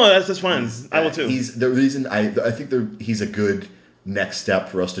 No, that's fine. I will too. He's the reason I think he's a good next step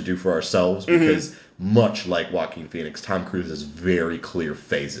for us to do for ourselves because much like Joaquin Phoenix, Tom Cruise has very clear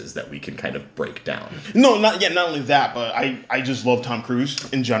phases that we can kind of break down. No, not only that, but I just love Tom Cruise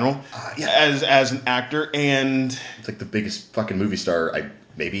in general as an actor, and it's like the biggest fucking movie star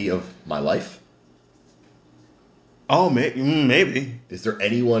maybe of my life. Oh, maybe. Is there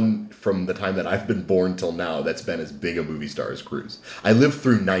anyone from the time that I've been born till now that's been as big a movie star as Cruise? I lived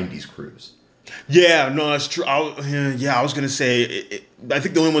through 90s Cruise. Yeah, no, that's true. I was going to say, I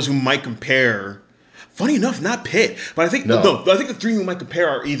think the only ones who might compare, funny enough, not Pitt, but I think I think the three who might compare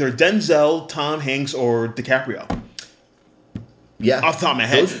are either Denzel, Tom Hanks, or DiCaprio. Yeah. Off the top of my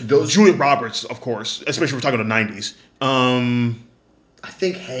head. Those Julia Roberts, of course, especially if we're talking about the 90s. I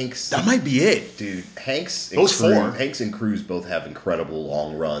think Hanks... That might be it. Dude, Hanks and Cruise both have incredible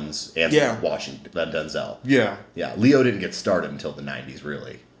long runs. And Washington, Denzel. Yeah. Yeah, Leo didn't get started until the 90s,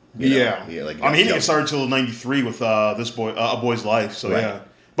 really. He didn't get started until 93 with A Boy's Life, so right. Yeah.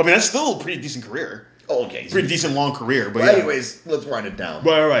 But I mean, that's still a pretty decent career. Oh, okay. Pretty decent long career, but anyways, let's wind it down.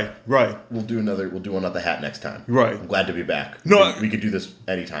 Right. We'll do one on the hat next time. Right. I'm glad to be back. No, we could do this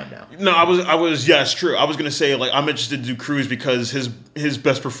anytime now. No, I was yeah, it's true. I was gonna say, like, I'm interested to do Cruise because his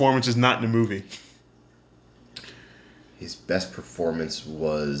best performance is not in the movie. His best performance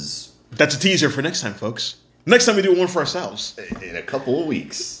was That's a teaser for next time, folks. Next time we do one for ourselves. in a couple of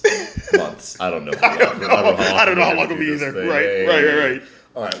weeks, months. I don't know. I don't know how long it'll be either. Right.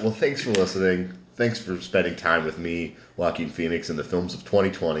 All right. Well, thanks for listening. Thanks for spending time with me, Joaquin Phoenix, in the films of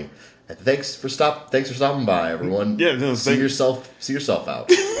 2020. And thanks for stopping by, everyone. Yeah. No, see yourself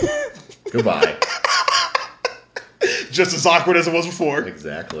out. Goodbye. Just as awkward as it was before.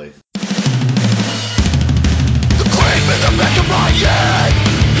 Exactly. The creep in the back of my head,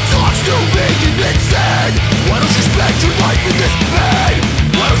 it talks to me and it said, why don't you spend your life in this bed?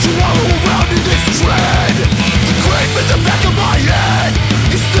 Why don't you wallow around in this dread? The creep in the back of my head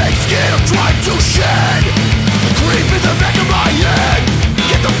is thick skin I'm trying to shed. The creep in the back of my head,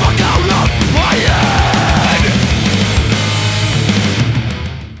 get the fuck out of my head.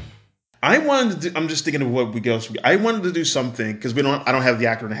 I wanted to do, I'm just thinking of what we go. I wanted to do something because I don't have the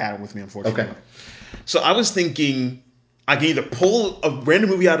actor in the hat with me, unfortunately. Okay. So I was thinking I can either pull a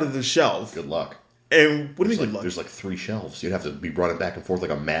random movie out of the shelf. Good luck. And what do you mean good luck? There's like 3 shelves. You'd have to be running back and forth like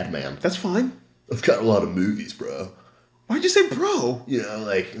a madman. That's fine. I've got a lot of movies, bro. Why'd you say bro? You know,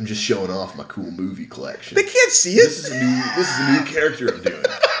 like I'm just showing off my cool movie collection. They can't see it. This is a new character I'm doing.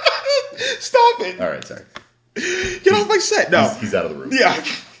 Stop it. All right, sorry. Get off my set. No. He's out of the room. Yeah.